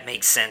tier, if that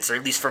makes sense, or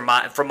at least from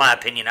my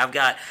opinion. I've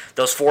got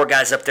those 4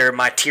 guys up there in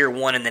my tier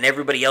 1, and then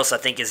everybody else I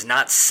think is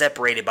not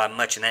separated by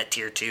much in that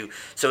tier 2,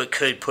 so it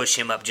could push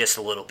him up just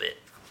a little bit.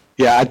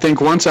 Yeah, I think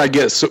once I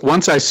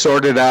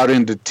sort it out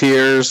into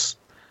tiers,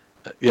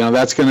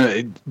 that's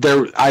gonna.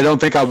 I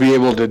don't think I'll be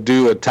able to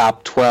do a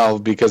top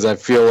 12 because I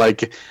feel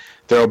like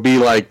there'll be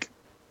like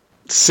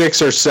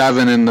 6 or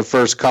 7 in the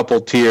first couple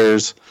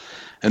tiers,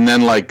 and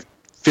then like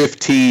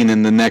 15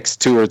 in the next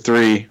 2 or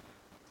 3.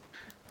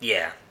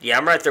 Yeah,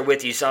 I'm right there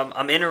with you. So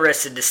I'm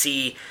interested to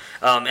see,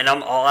 and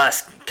I'll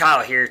ask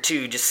Kyle here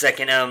too, just a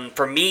second.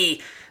 For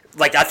me,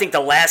 like I think the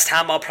last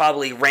time I'll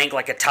probably rank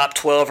like a top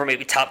 12 or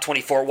maybe top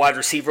 24 wide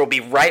receiver will be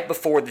right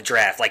before the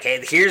draft. Like,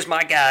 hey, here's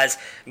my guys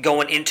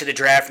going into the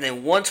draft, and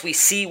then once we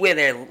see where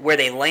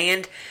they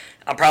land,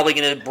 I'm probably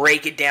going to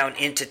break it down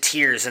into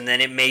tiers, and then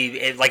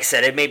like I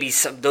said, it may be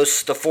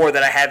the 4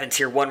 that I have in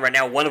tier 1 right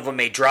now. One of them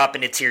may drop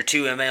into tier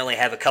 2. I may only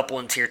have a couple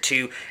in tier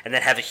 2, and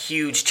then have a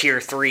huge tier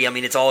 3. I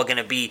mean, it's all going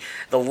to be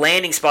the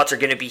landing spots are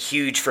going to be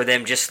huge for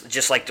them,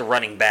 just like the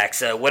running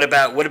backs. What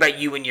about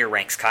you and your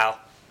ranks, Kyle?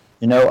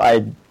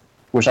 I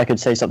wish I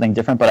could say something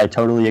different, but I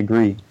totally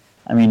agree.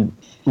 I mean,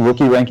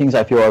 rookie rankings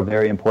I feel are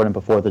very important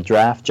before the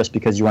draft, just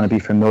because you want to be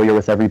familiar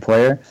with every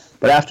player.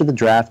 But after the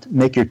draft,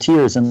 make your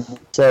tiers and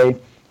say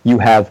you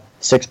have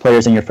 6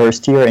 players in your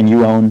first tier and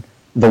you own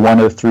the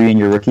 103 in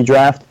your rookie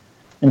draft.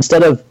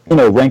 Instead of,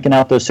 ranking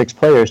out those 6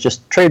 players,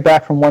 just trade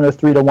back from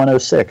 103 to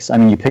 106. I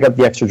mean, you pick up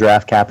the extra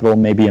draft capital,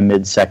 maybe a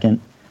mid-second.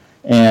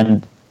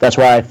 And that's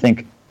why I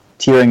think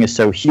tiering is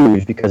so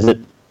huge, because it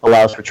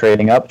allows for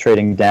trading up,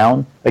 trading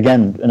down.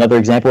 Again, another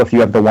example, if you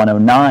have the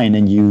 109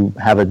 and you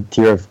have a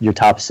tier of your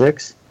top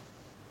 6,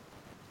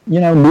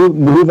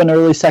 move an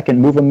early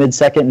second, move a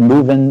mid-second, and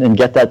move in and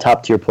get that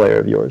top-tier player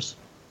of yours.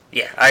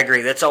 Yeah, I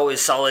agree. That's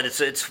always solid.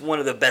 It's one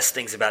of the best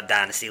things about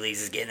dynasty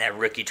leagues is getting that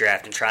rookie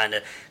draft and trying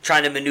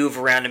to maneuver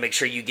around to make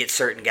sure you get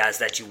certain guys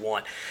that you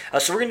want.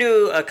 So we're gonna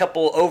do a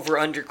couple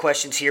over/under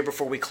questions here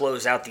before we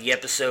close out the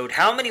episode.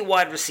 How many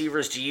wide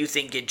receivers do you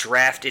think get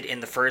drafted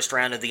in the first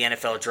round of the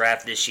NFL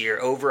draft this year?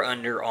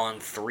 Over/under on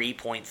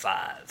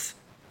 3.5.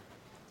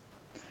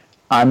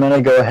 I'm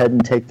gonna go ahead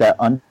and take that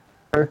under,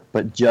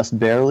 but just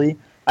barely.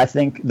 I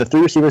think the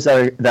 3 receivers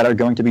that are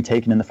going to be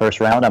taken in the first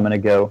round, I'm gonna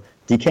go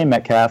DK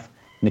Metcalf,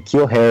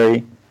 N'Keal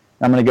Harry.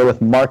 I'm going to go with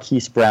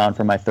Marquise Brown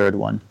for my 3rd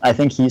one. I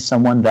think he's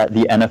someone that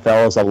the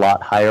NFL is a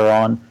lot higher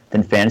on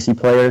than fantasy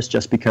players,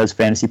 just because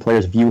fantasy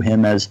players view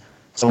him as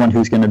someone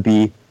who's going to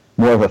be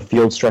more of a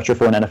field stretcher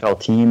for an NFL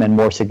team and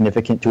more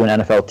significant to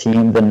an NFL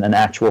team than an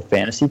actual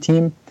fantasy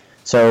team.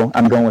 So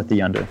I'm going with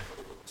the under.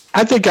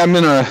 I think I'm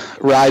going to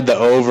ride the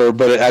over,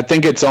 but I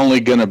think it's only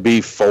going to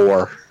be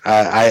 4.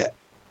 I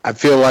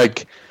feel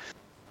like,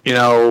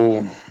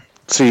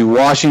 see,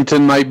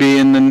 Washington might be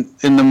in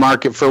the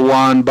market for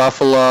one.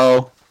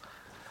 Buffalo,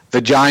 the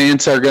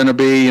Giants are going to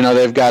be.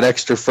 They've got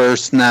extra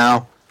firsts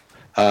now.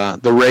 The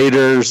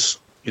Raiders.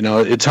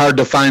 It's hard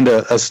to find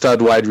a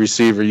stud wide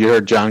receiver. You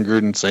heard John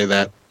Gruden say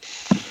that.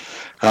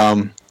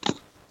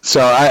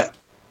 So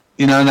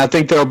and I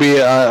think there'll be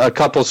a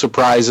couple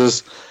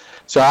surprises.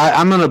 So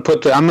I'm going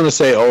to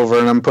say over,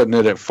 and I'm putting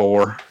it at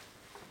 4.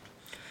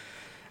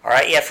 All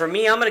right, yeah, for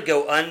me, I'm going to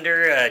go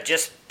under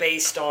just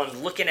based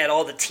on looking at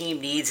all the team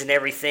needs and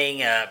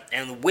everything,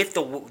 and with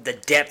the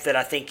depth that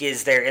I think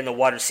is there in the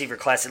wide receiver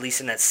class, at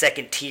least in that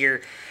second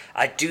tier.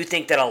 I do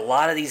think that a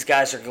lot of these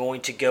guys are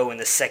going to go in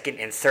the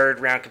 2nd and 3rd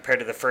round compared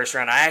to the 1st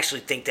round. I actually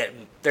think that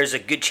there's a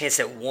good chance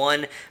that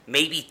 1,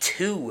 maybe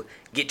 2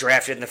 get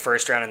drafted in the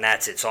 1st round, and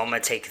that's it. So I'm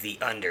going to take the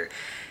under.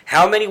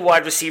 How many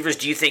wide receivers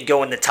do you think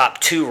go in the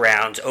top 2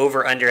 rounds,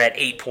 over under at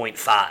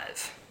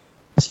 8.5?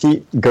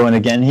 Going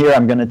again here,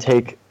 I'm going to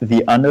take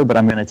the under, but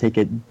I'm going to take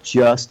it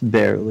just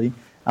barely.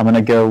 I'm going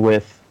to go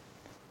with,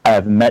 I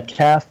have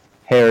Metcalf,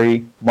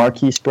 Harry,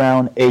 Marquise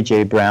Brown,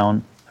 A.J.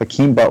 Brown,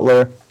 Hakeem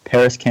Butler,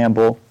 Paris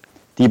Campbell,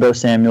 Deebo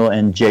Samuel,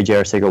 and J.J.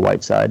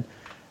 Arcega-Whiteside.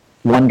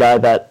 One guy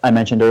that I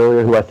mentioned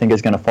earlier who I think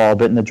is going to fall a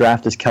bit in the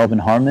draft is Kelvin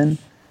Harmon.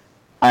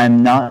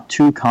 I'm not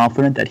too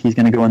confident that he's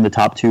going to go in the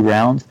top 2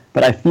 rounds,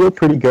 but I feel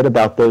pretty good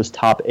about those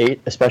top 8,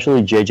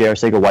 especially J.J.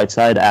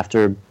 Arcega-Whiteside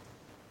after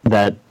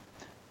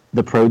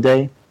the pro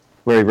day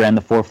where he ran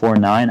the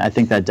 4.49. I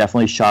think that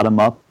definitely shot him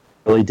up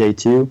early day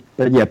 2.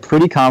 But yeah,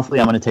 pretty confidently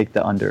I'm going to take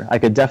the under. I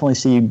could definitely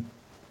see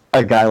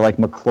a guy like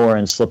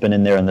McLaurin slipping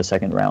in there in the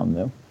 2nd round,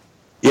 though.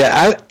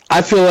 Yeah,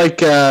 I feel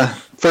like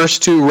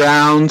first 2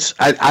 rounds,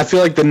 I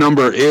feel like the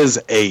number is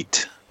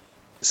 8.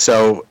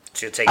 So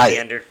you'll take the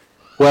under?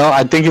 Well,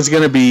 I think it's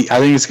going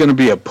to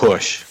be a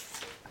push.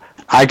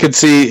 I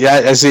see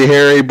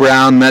Harry,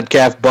 Brown,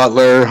 Metcalf,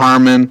 Butler,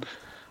 Harmon,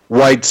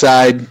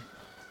 Whiteside,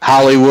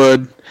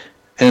 Hollywood,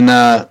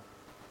 and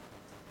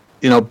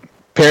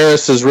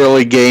Paris has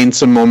really gained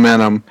some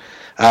momentum.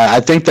 I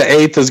think the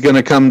 8th is going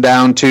to come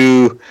down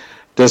to,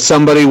 does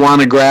somebody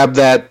want to grab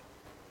that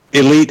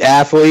elite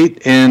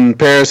athlete in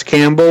Paris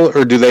Campbell,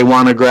 or do they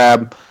want to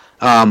grab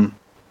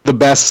the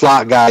best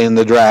slot guy in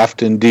the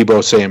draft in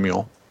Deebo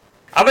Samuel?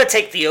 I'm going to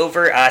take the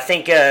over. I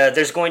think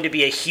there's going to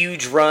be a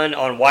huge run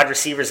on wide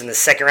receivers in the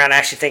second round. I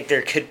actually think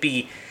there could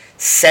be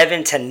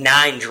 7 to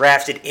 9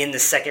 drafted in the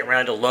second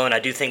round alone. I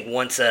do think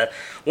once a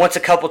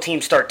couple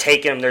teams start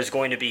taking them, there's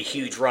going to be a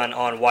huge run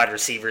on wide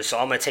receivers. So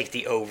I'm going to take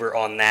the over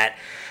on that.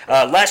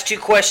 Last 2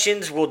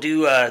 questions. We'll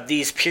do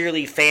these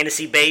purely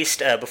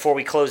fantasy-based before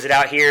we close it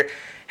out here.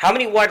 How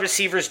many wide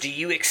receivers do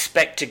you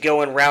expect to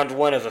go in round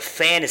 1 of a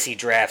fantasy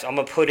draft? I'm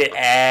going to put it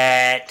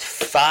at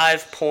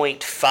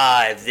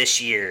 5.5 this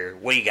year.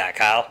 What do you got,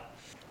 Kyle?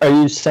 Are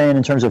you saying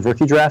in terms of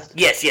rookie draft?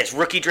 Yes.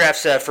 Rookie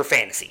drafts for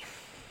fantasy.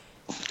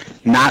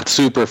 Not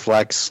super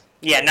flex.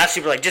 Yeah, not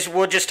super flex.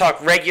 We'll just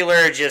talk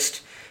regular,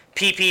 just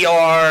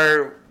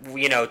PPR,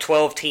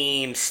 12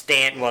 teams,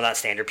 not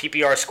standard,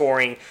 PPR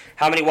scoring.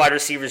 How many wide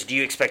receivers do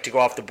you expect to go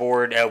off the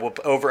board? We'll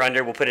put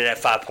it at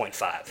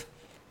 5.5.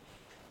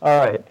 All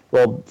right.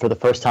 Well, for the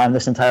first time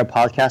this entire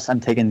podcast,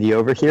 I'm taking the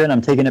over here, and I'm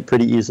taking it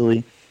pretty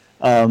easily.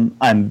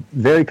 I'm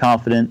very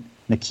confident.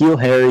 N'Keal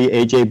Harry,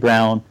 A.J.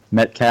 Brown,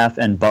 Metcalf,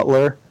 and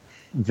Butler.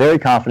 Very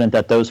confident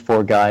that those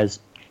 4 guys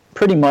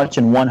pretty much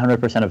in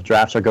 100% of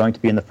drafts are going to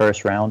be in the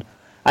first round.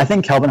 I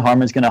think Kelvin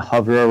Harmon's going to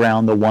hover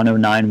around the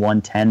 109,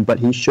 110, but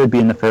he should be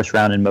in the first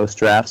round in most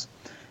drafts.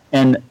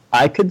 And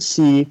I could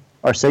see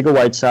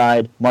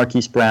Arcega-Whiteside,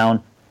 Marquise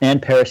Brown, and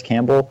Paris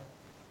Campbell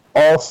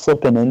all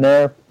slipping in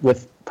there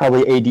with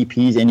probably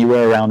ADPs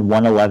anywhere around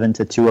 111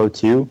 to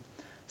 202.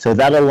 So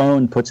that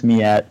alone puts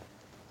me at,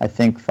 I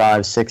think,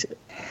 5, 6,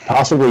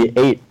 possibly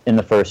 8 in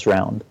the first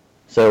round.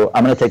 So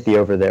I'm going to take the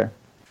over there.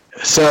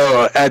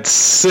 So at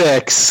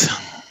 6,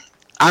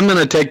 I'm going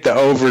to take the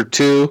over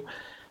too.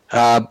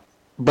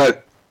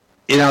 But,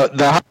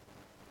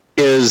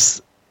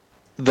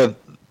 the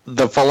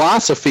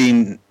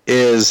philosophy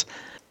is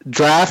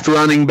draft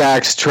running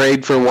backs,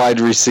 trade for wide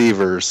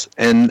receivers.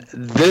 And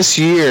this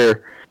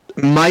year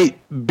might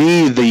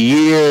be the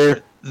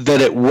year that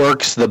it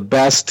works the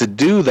best to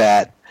do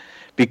that,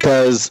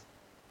 because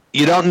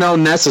you don't know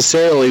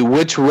necessarily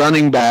which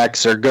running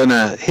backs are going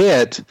to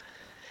hit,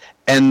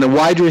 and the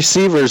wide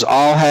receivers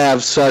all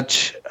have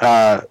such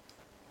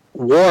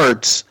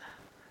warts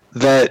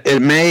that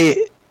it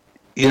may,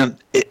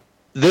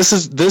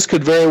 this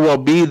could very well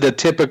be the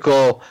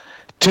typical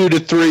 2 to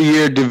 3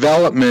 year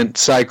development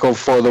cycle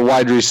for the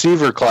wide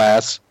receiver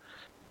class.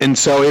 And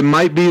so it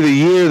might be the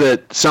year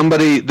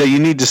that you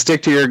need to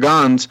stick to your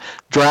guns,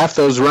 draft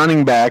those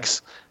running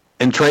backs,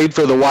 and trade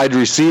for the wide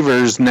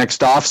receivers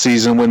next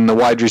offseason when the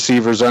wide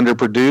receivers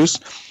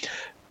underproduce.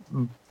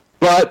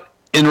 But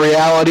in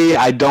reality,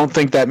 I don't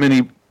think that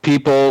many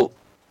people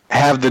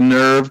have the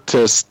nerve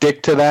to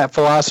stick to that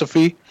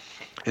philosophy.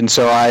 And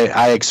so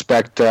I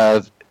expect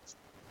at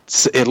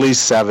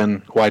least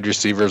 7 wide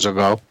receivers will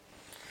go.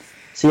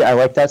 See, I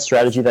like that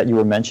strategy that you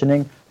were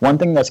mentioning. One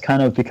thing that's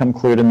kind of become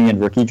clear to me in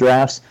rookie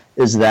drafts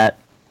is that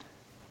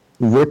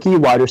rookie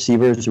wide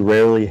receivers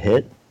rarely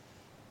hit.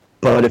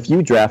 But if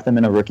you draft them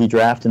in a rookie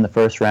draft in the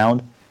first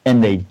round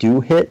and they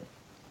do hit,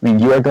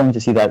 you are going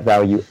to see that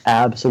value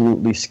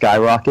absolutely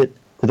skyrocket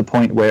to the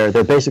point where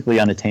they're basically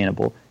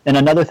unattainable. And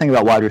another thing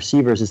about wide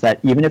receivers is that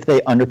even if they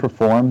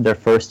underperform their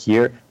first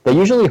year, they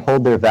usually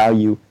hold their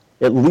value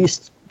at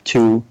least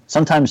 2,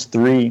 sometimes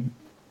 3,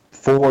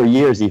 4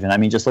 years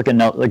even. Just look at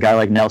a guy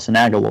like Nelson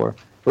Aguilar,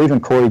 or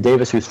even Corey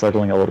Davis, who's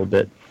struggling a little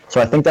bit.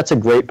 So I think that's a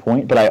great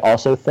point, but I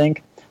also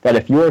think that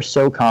if you are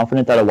so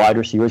confident that a wide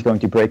receiver is going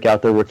to break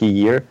out their rookie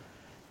year,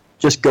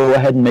 just go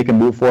ahead and make a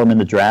move for him in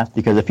the draft,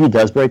 because if he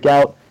does break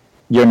out,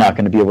 you're not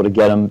going to be able to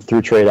get him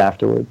through trade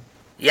afterward.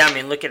 Yeah,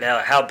 look at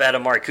how bad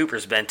Amari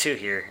Cooper's been too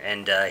here,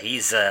 and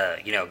he's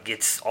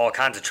gets all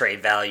kinds of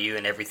trade value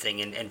and everything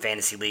in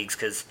fantasy leagues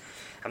because,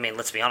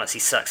 let's be honest, he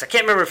sucks. I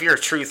can't remember if you're a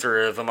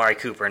truther of Amari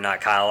Cooper or not,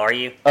 Kyle. Are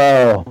you?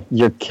 Oh,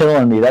 you're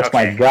killing me. That's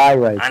my guy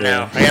right there. I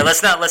know. Yeah,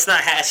 let's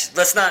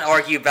not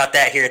argue about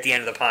that here at the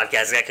end of the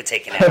podcast. That could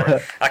take an hour.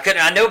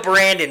 I know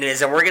Brandon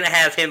is, and we're gonna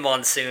have him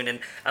on soon,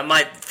 and I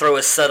might throw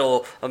a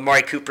subtle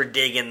Amari Cooper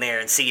dig in there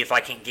and see if I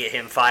can get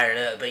him fired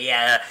up. But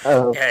yeah,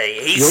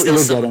 he's still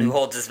someone who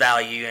holds his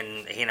value,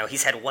 and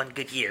he's had one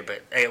good year.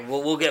 But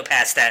we'll get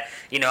past that.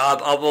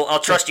 I'll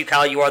trust you,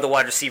 Kyle. You are the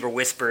wide receiver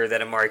whisperer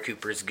that Amari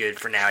Cooper is good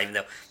for now, even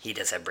though he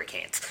does have brick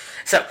hands.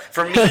 So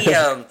for me,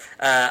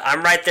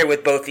 I'm right there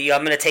with both of you.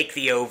 I'm going to take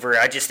the over.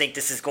 I just think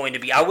this is going to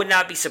be – I would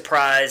not be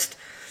surprised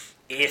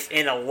if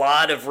in a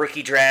lot of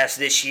rookie drafts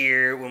this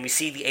year, when we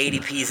see the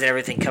ADPs and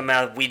everything come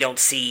out, we don't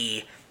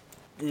see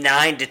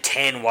 9 to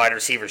 10 wide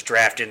receivers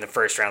drafted in the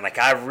first round. Like,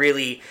 I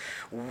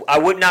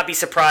would not be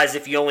surprised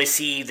if you only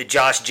see the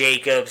Josh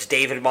Jacobs,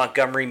 David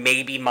Montgomery,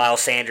 maybe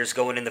Miles Sanders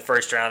going in the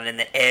first round, and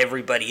then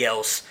everybody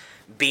else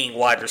being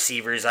wide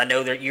receivers. I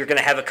know that you're going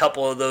to have a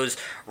couple of those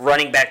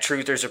running back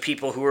truthers or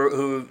people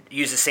who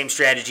use the same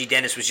strategy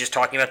Dennis was just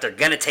talking about. They're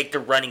going to take the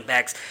running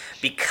backs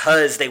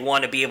because they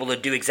want to be able to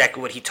do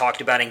exactly what he talked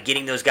about and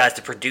getting those guys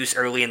to produce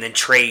early and then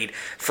trade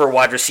for a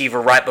wide receiver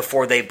right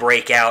before they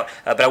break out.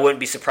 But I wouldn't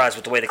be surprised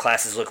with the way the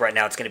classes look right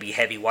now. It's going to be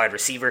heavy wide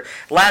receiver.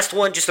 Last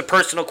one, just a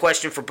personal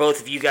question for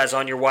both of you guys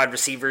on your wide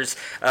receivers.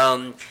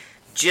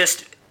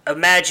 Just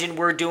imagine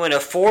we're doing a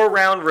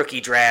 4-round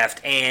rookie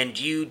draft and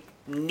you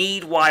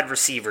need wide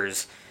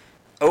receivers.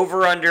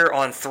 Over under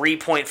on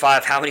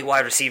 3.5. How many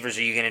wide receivers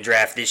are you going to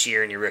draft this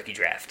year in your rookie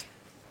draft?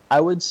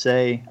 I would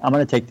say I'm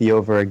going to take the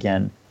over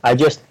again.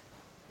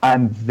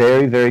 I'm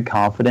very, very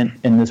confident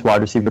in this wide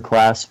receiver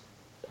class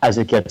as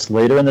it gets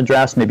later in the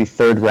drafts, maybe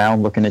 3rd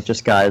round, looking at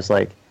just guys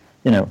like,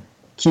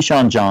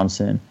 Keyshawn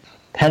Johnson,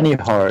 Penny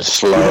Hart.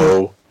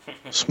 Slow,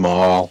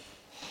 small.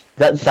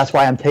 That's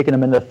why I'm taking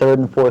them in the 3rd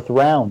and 4th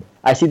round.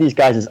 I see these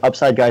guys as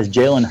upside guys.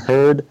 Jalen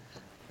Hurd,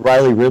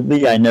 Riley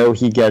Ridley, I know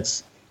he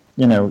gets,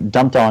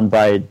 dumped on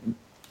by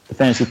the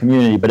fantasy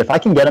community, but if I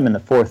can get him in the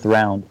 4th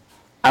round,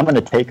 I'm going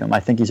to take him. I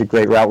think he's a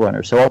great route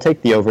runner, so I'll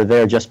take the over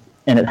there.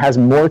 And it has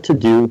more to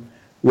do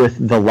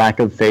with the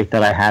lack of faith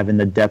that I have in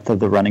the depth of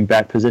the running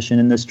back position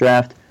in this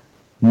draft,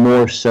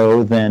 more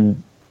so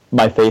than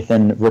my faith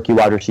in rookie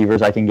wide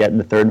receivers I can get in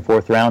the 3rd and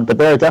 4th round. But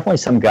there are definitely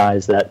some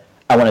guys that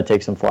I want to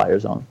take some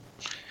flyers on.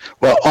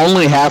 Well,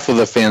 only half of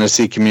the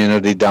fantasy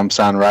community dumps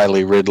on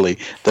Riley Ridley.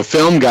 The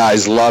film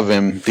guys love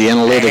him. The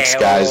analytics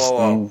guys,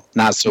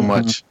 not so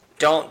much.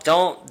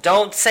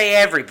 Don't say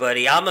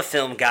everybody. I'm a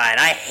film guy, and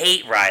I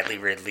hate Riley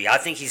Ridley. I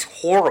think he's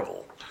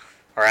horrible.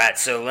 All right,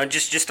 so I'm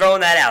just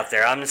throwing that out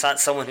there. I'm just not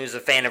someone who's a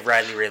fan of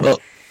Riley Ridley. Well,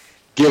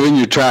 given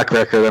your track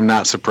record, I'm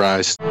not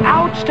surprised.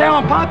 Ouch,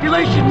 down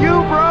population,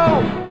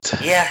 bro.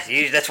 Yeah,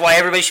 that's why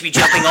everybody should be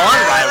jumping on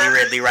Riley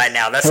Ridley right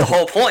now. That's the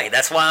whole point.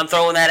 That's why I'm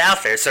throwing that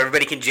out there, so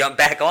everybody can jump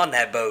back on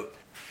that boat.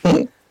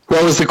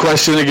 What was the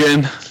question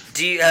again?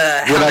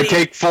 Would I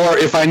take 4,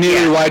 if I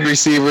needed wide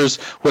receivers,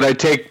 would I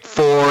take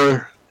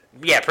 4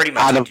 pretty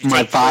much. out of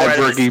my 5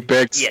 rookie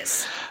picks?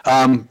 Yes.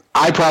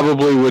 I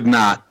probably would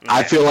not. Okay.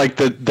 I feel like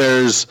that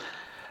there's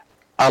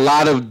a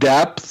lot of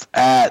depth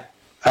at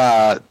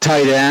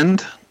tight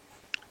end,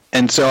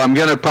 and so I'm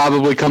going to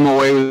probably come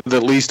away with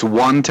at least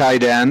 1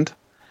 tight end.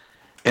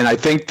 And I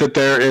think that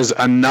there is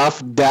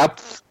enough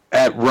depth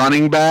at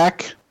running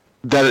back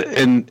that,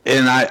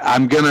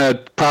 I'm going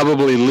to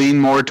probably lean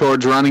more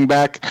towards running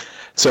back.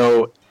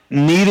 So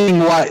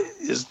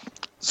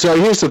so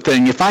here's the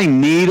thing: if I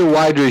need a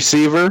wide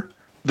receiver,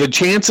 the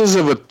chances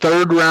of a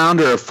 3rd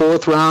round or a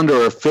 4th round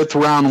or a 5th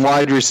round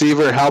wide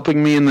receiver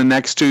helping me in the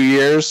next 2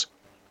 years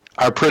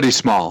are pretty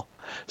small.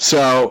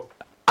 So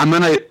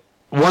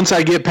once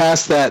I get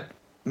past that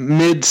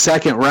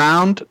mid-2nd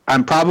round,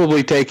 I'm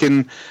probably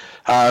taking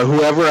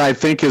whoever I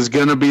think is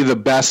going to be the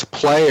best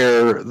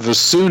player the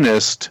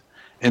soonest,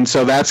 and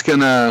so that's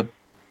going to,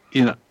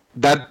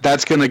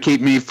 that's going to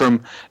keep me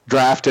from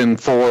drafting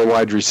 4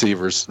 wide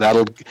receivers.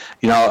 That'll,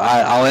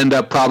 I'll end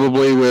up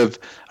probably with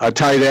a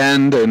tight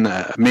end and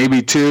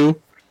maybe 2,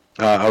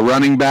 a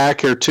running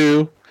back or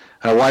 2,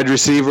 a wide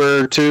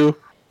receiver or 2.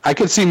 I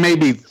could see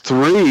maybe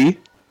 3.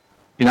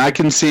 I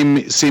can see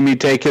me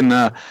taking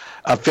a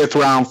 5th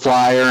round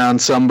flyer on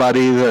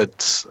somebody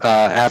that's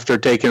after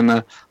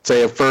taking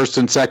say a 1st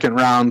and 2nd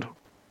round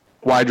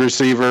wide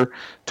receiver,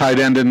 tight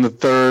end in the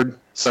 3rd.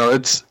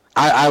 So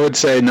I would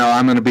say no,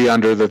 I'm going to be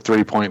under the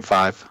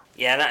 3.5.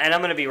 Yeah, and I'm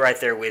going to be right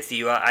there with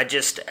you.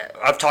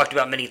 I've talked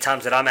about many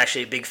times that I'm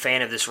actually a big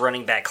fan of this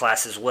running back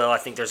class as well. I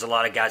think there's a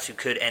lot of guys who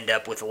could end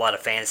up with a lot of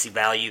fantasy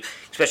value,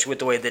 especially with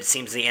the way that it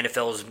seems the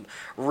NFL has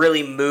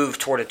really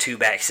moved toward a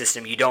 2-back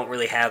system. You don't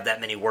really have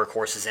that many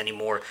workhorses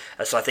anymore,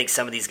 so I think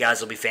some of these guys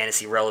will be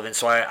fantasy relevant.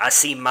 So I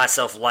see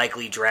myself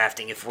likely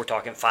drafting, if we're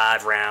talking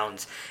 5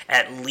 rounds,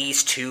 at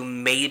least 2,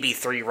 maybe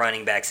 3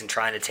 running backs and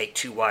trying to take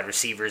 2 wide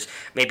receivers,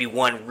 maybe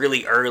 1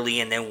 really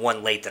early and then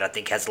 1 late that I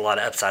think has a lot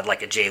of upside,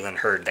 like a Jalen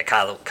Hurd that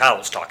Kyle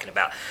was talking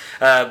about.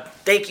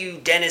 Thank you,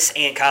 Dennis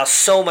and Kyle,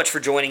 so much for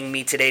joining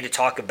me today to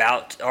talk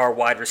about our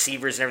wide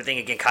receivers and everything.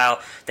 Again, Kyle,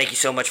 thank you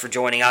so much for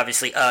joining,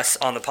 obviously, us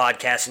on the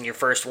podcast in your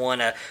first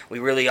one. We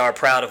really are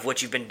proud of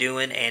what you've been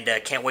doing and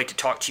can't wait to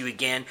talk to you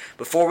again.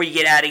 Before we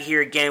get out of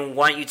here again,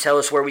 why don't you tell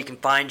us where we can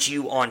find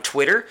you on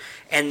Twitter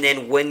and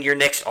then when your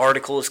next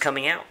article is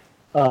coming out?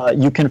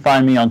 You can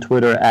find me on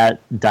Twitter at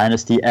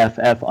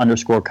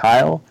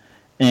dynastyff_Kyle,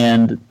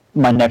 and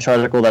my next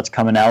article that's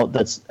coming out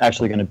that's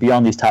actually going to be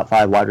on these top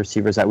 5 wide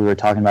receivers that we were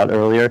talking about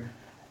earlier,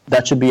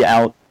 that should be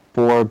out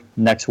for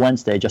next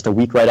Wednesday, just a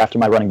week right after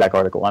my running back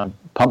article. I'm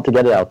pumped to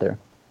get it out there.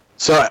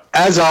 So,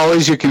 as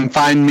always, you can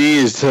find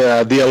me as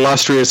the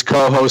illustrious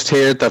co-host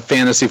here at the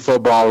Fantasy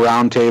Football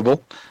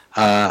Roundtable.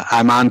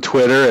 I'm on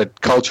Twitter at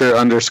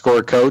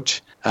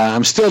culture_coach.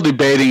 I'm still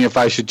debating if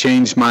I should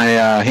change my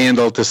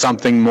handle to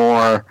something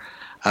more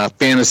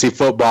fantasy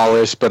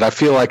football-ish, but I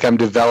feel like I'm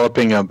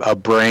developing a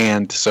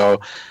brand,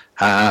 so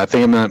I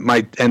think I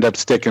might end up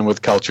sticking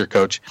with Culture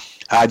Coach.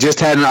 I just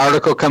had an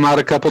article come out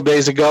a couple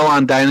days ago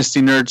on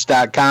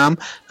DynastyNerds.com,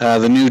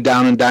 the new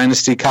Down in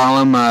Dynasty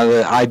column,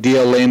 the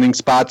ideal landing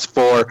spots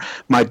for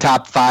my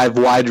top 5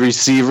 wide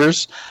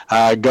receivers.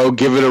 Go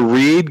give it a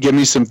read. Give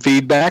me some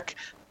feedback.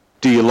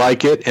 Do you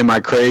like it? Am I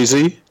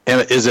crazy?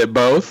 Is it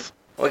both?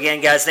 Well,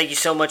 again, guys, thank you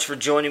so much for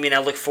joining me, and I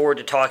look forward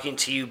to talking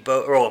to you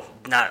both. Well,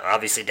 not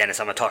obviously, Dennis,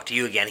 I'm going to talk to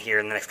you again here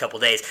in the next couple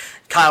of days.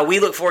 Kyle, we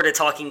look forward to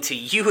talking to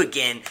you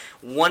again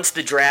once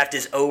the draft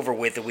is over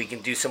with, and we can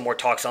do some more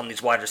talks on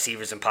these wide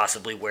receivers and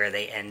possibly where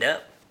they end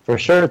up. For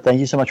sure. Thank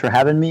you so much for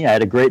having me. I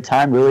had a great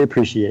time. Really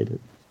appreciate it.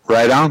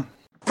 Right on.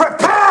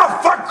 Prepare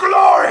for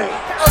glory!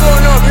 I want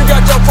to know if you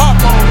got your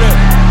popcorn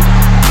ready.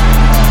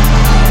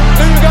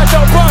 Do you got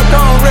your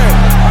popcorn ready?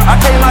 I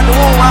came out the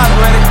womb, I was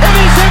ready. And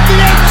he's hit the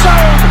end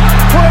zone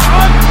for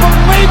an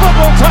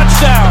unbelievable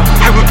touchdown.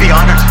 I would be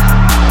honored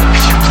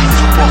if you played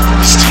football for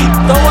this team.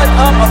 Throw it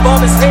up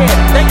above his head.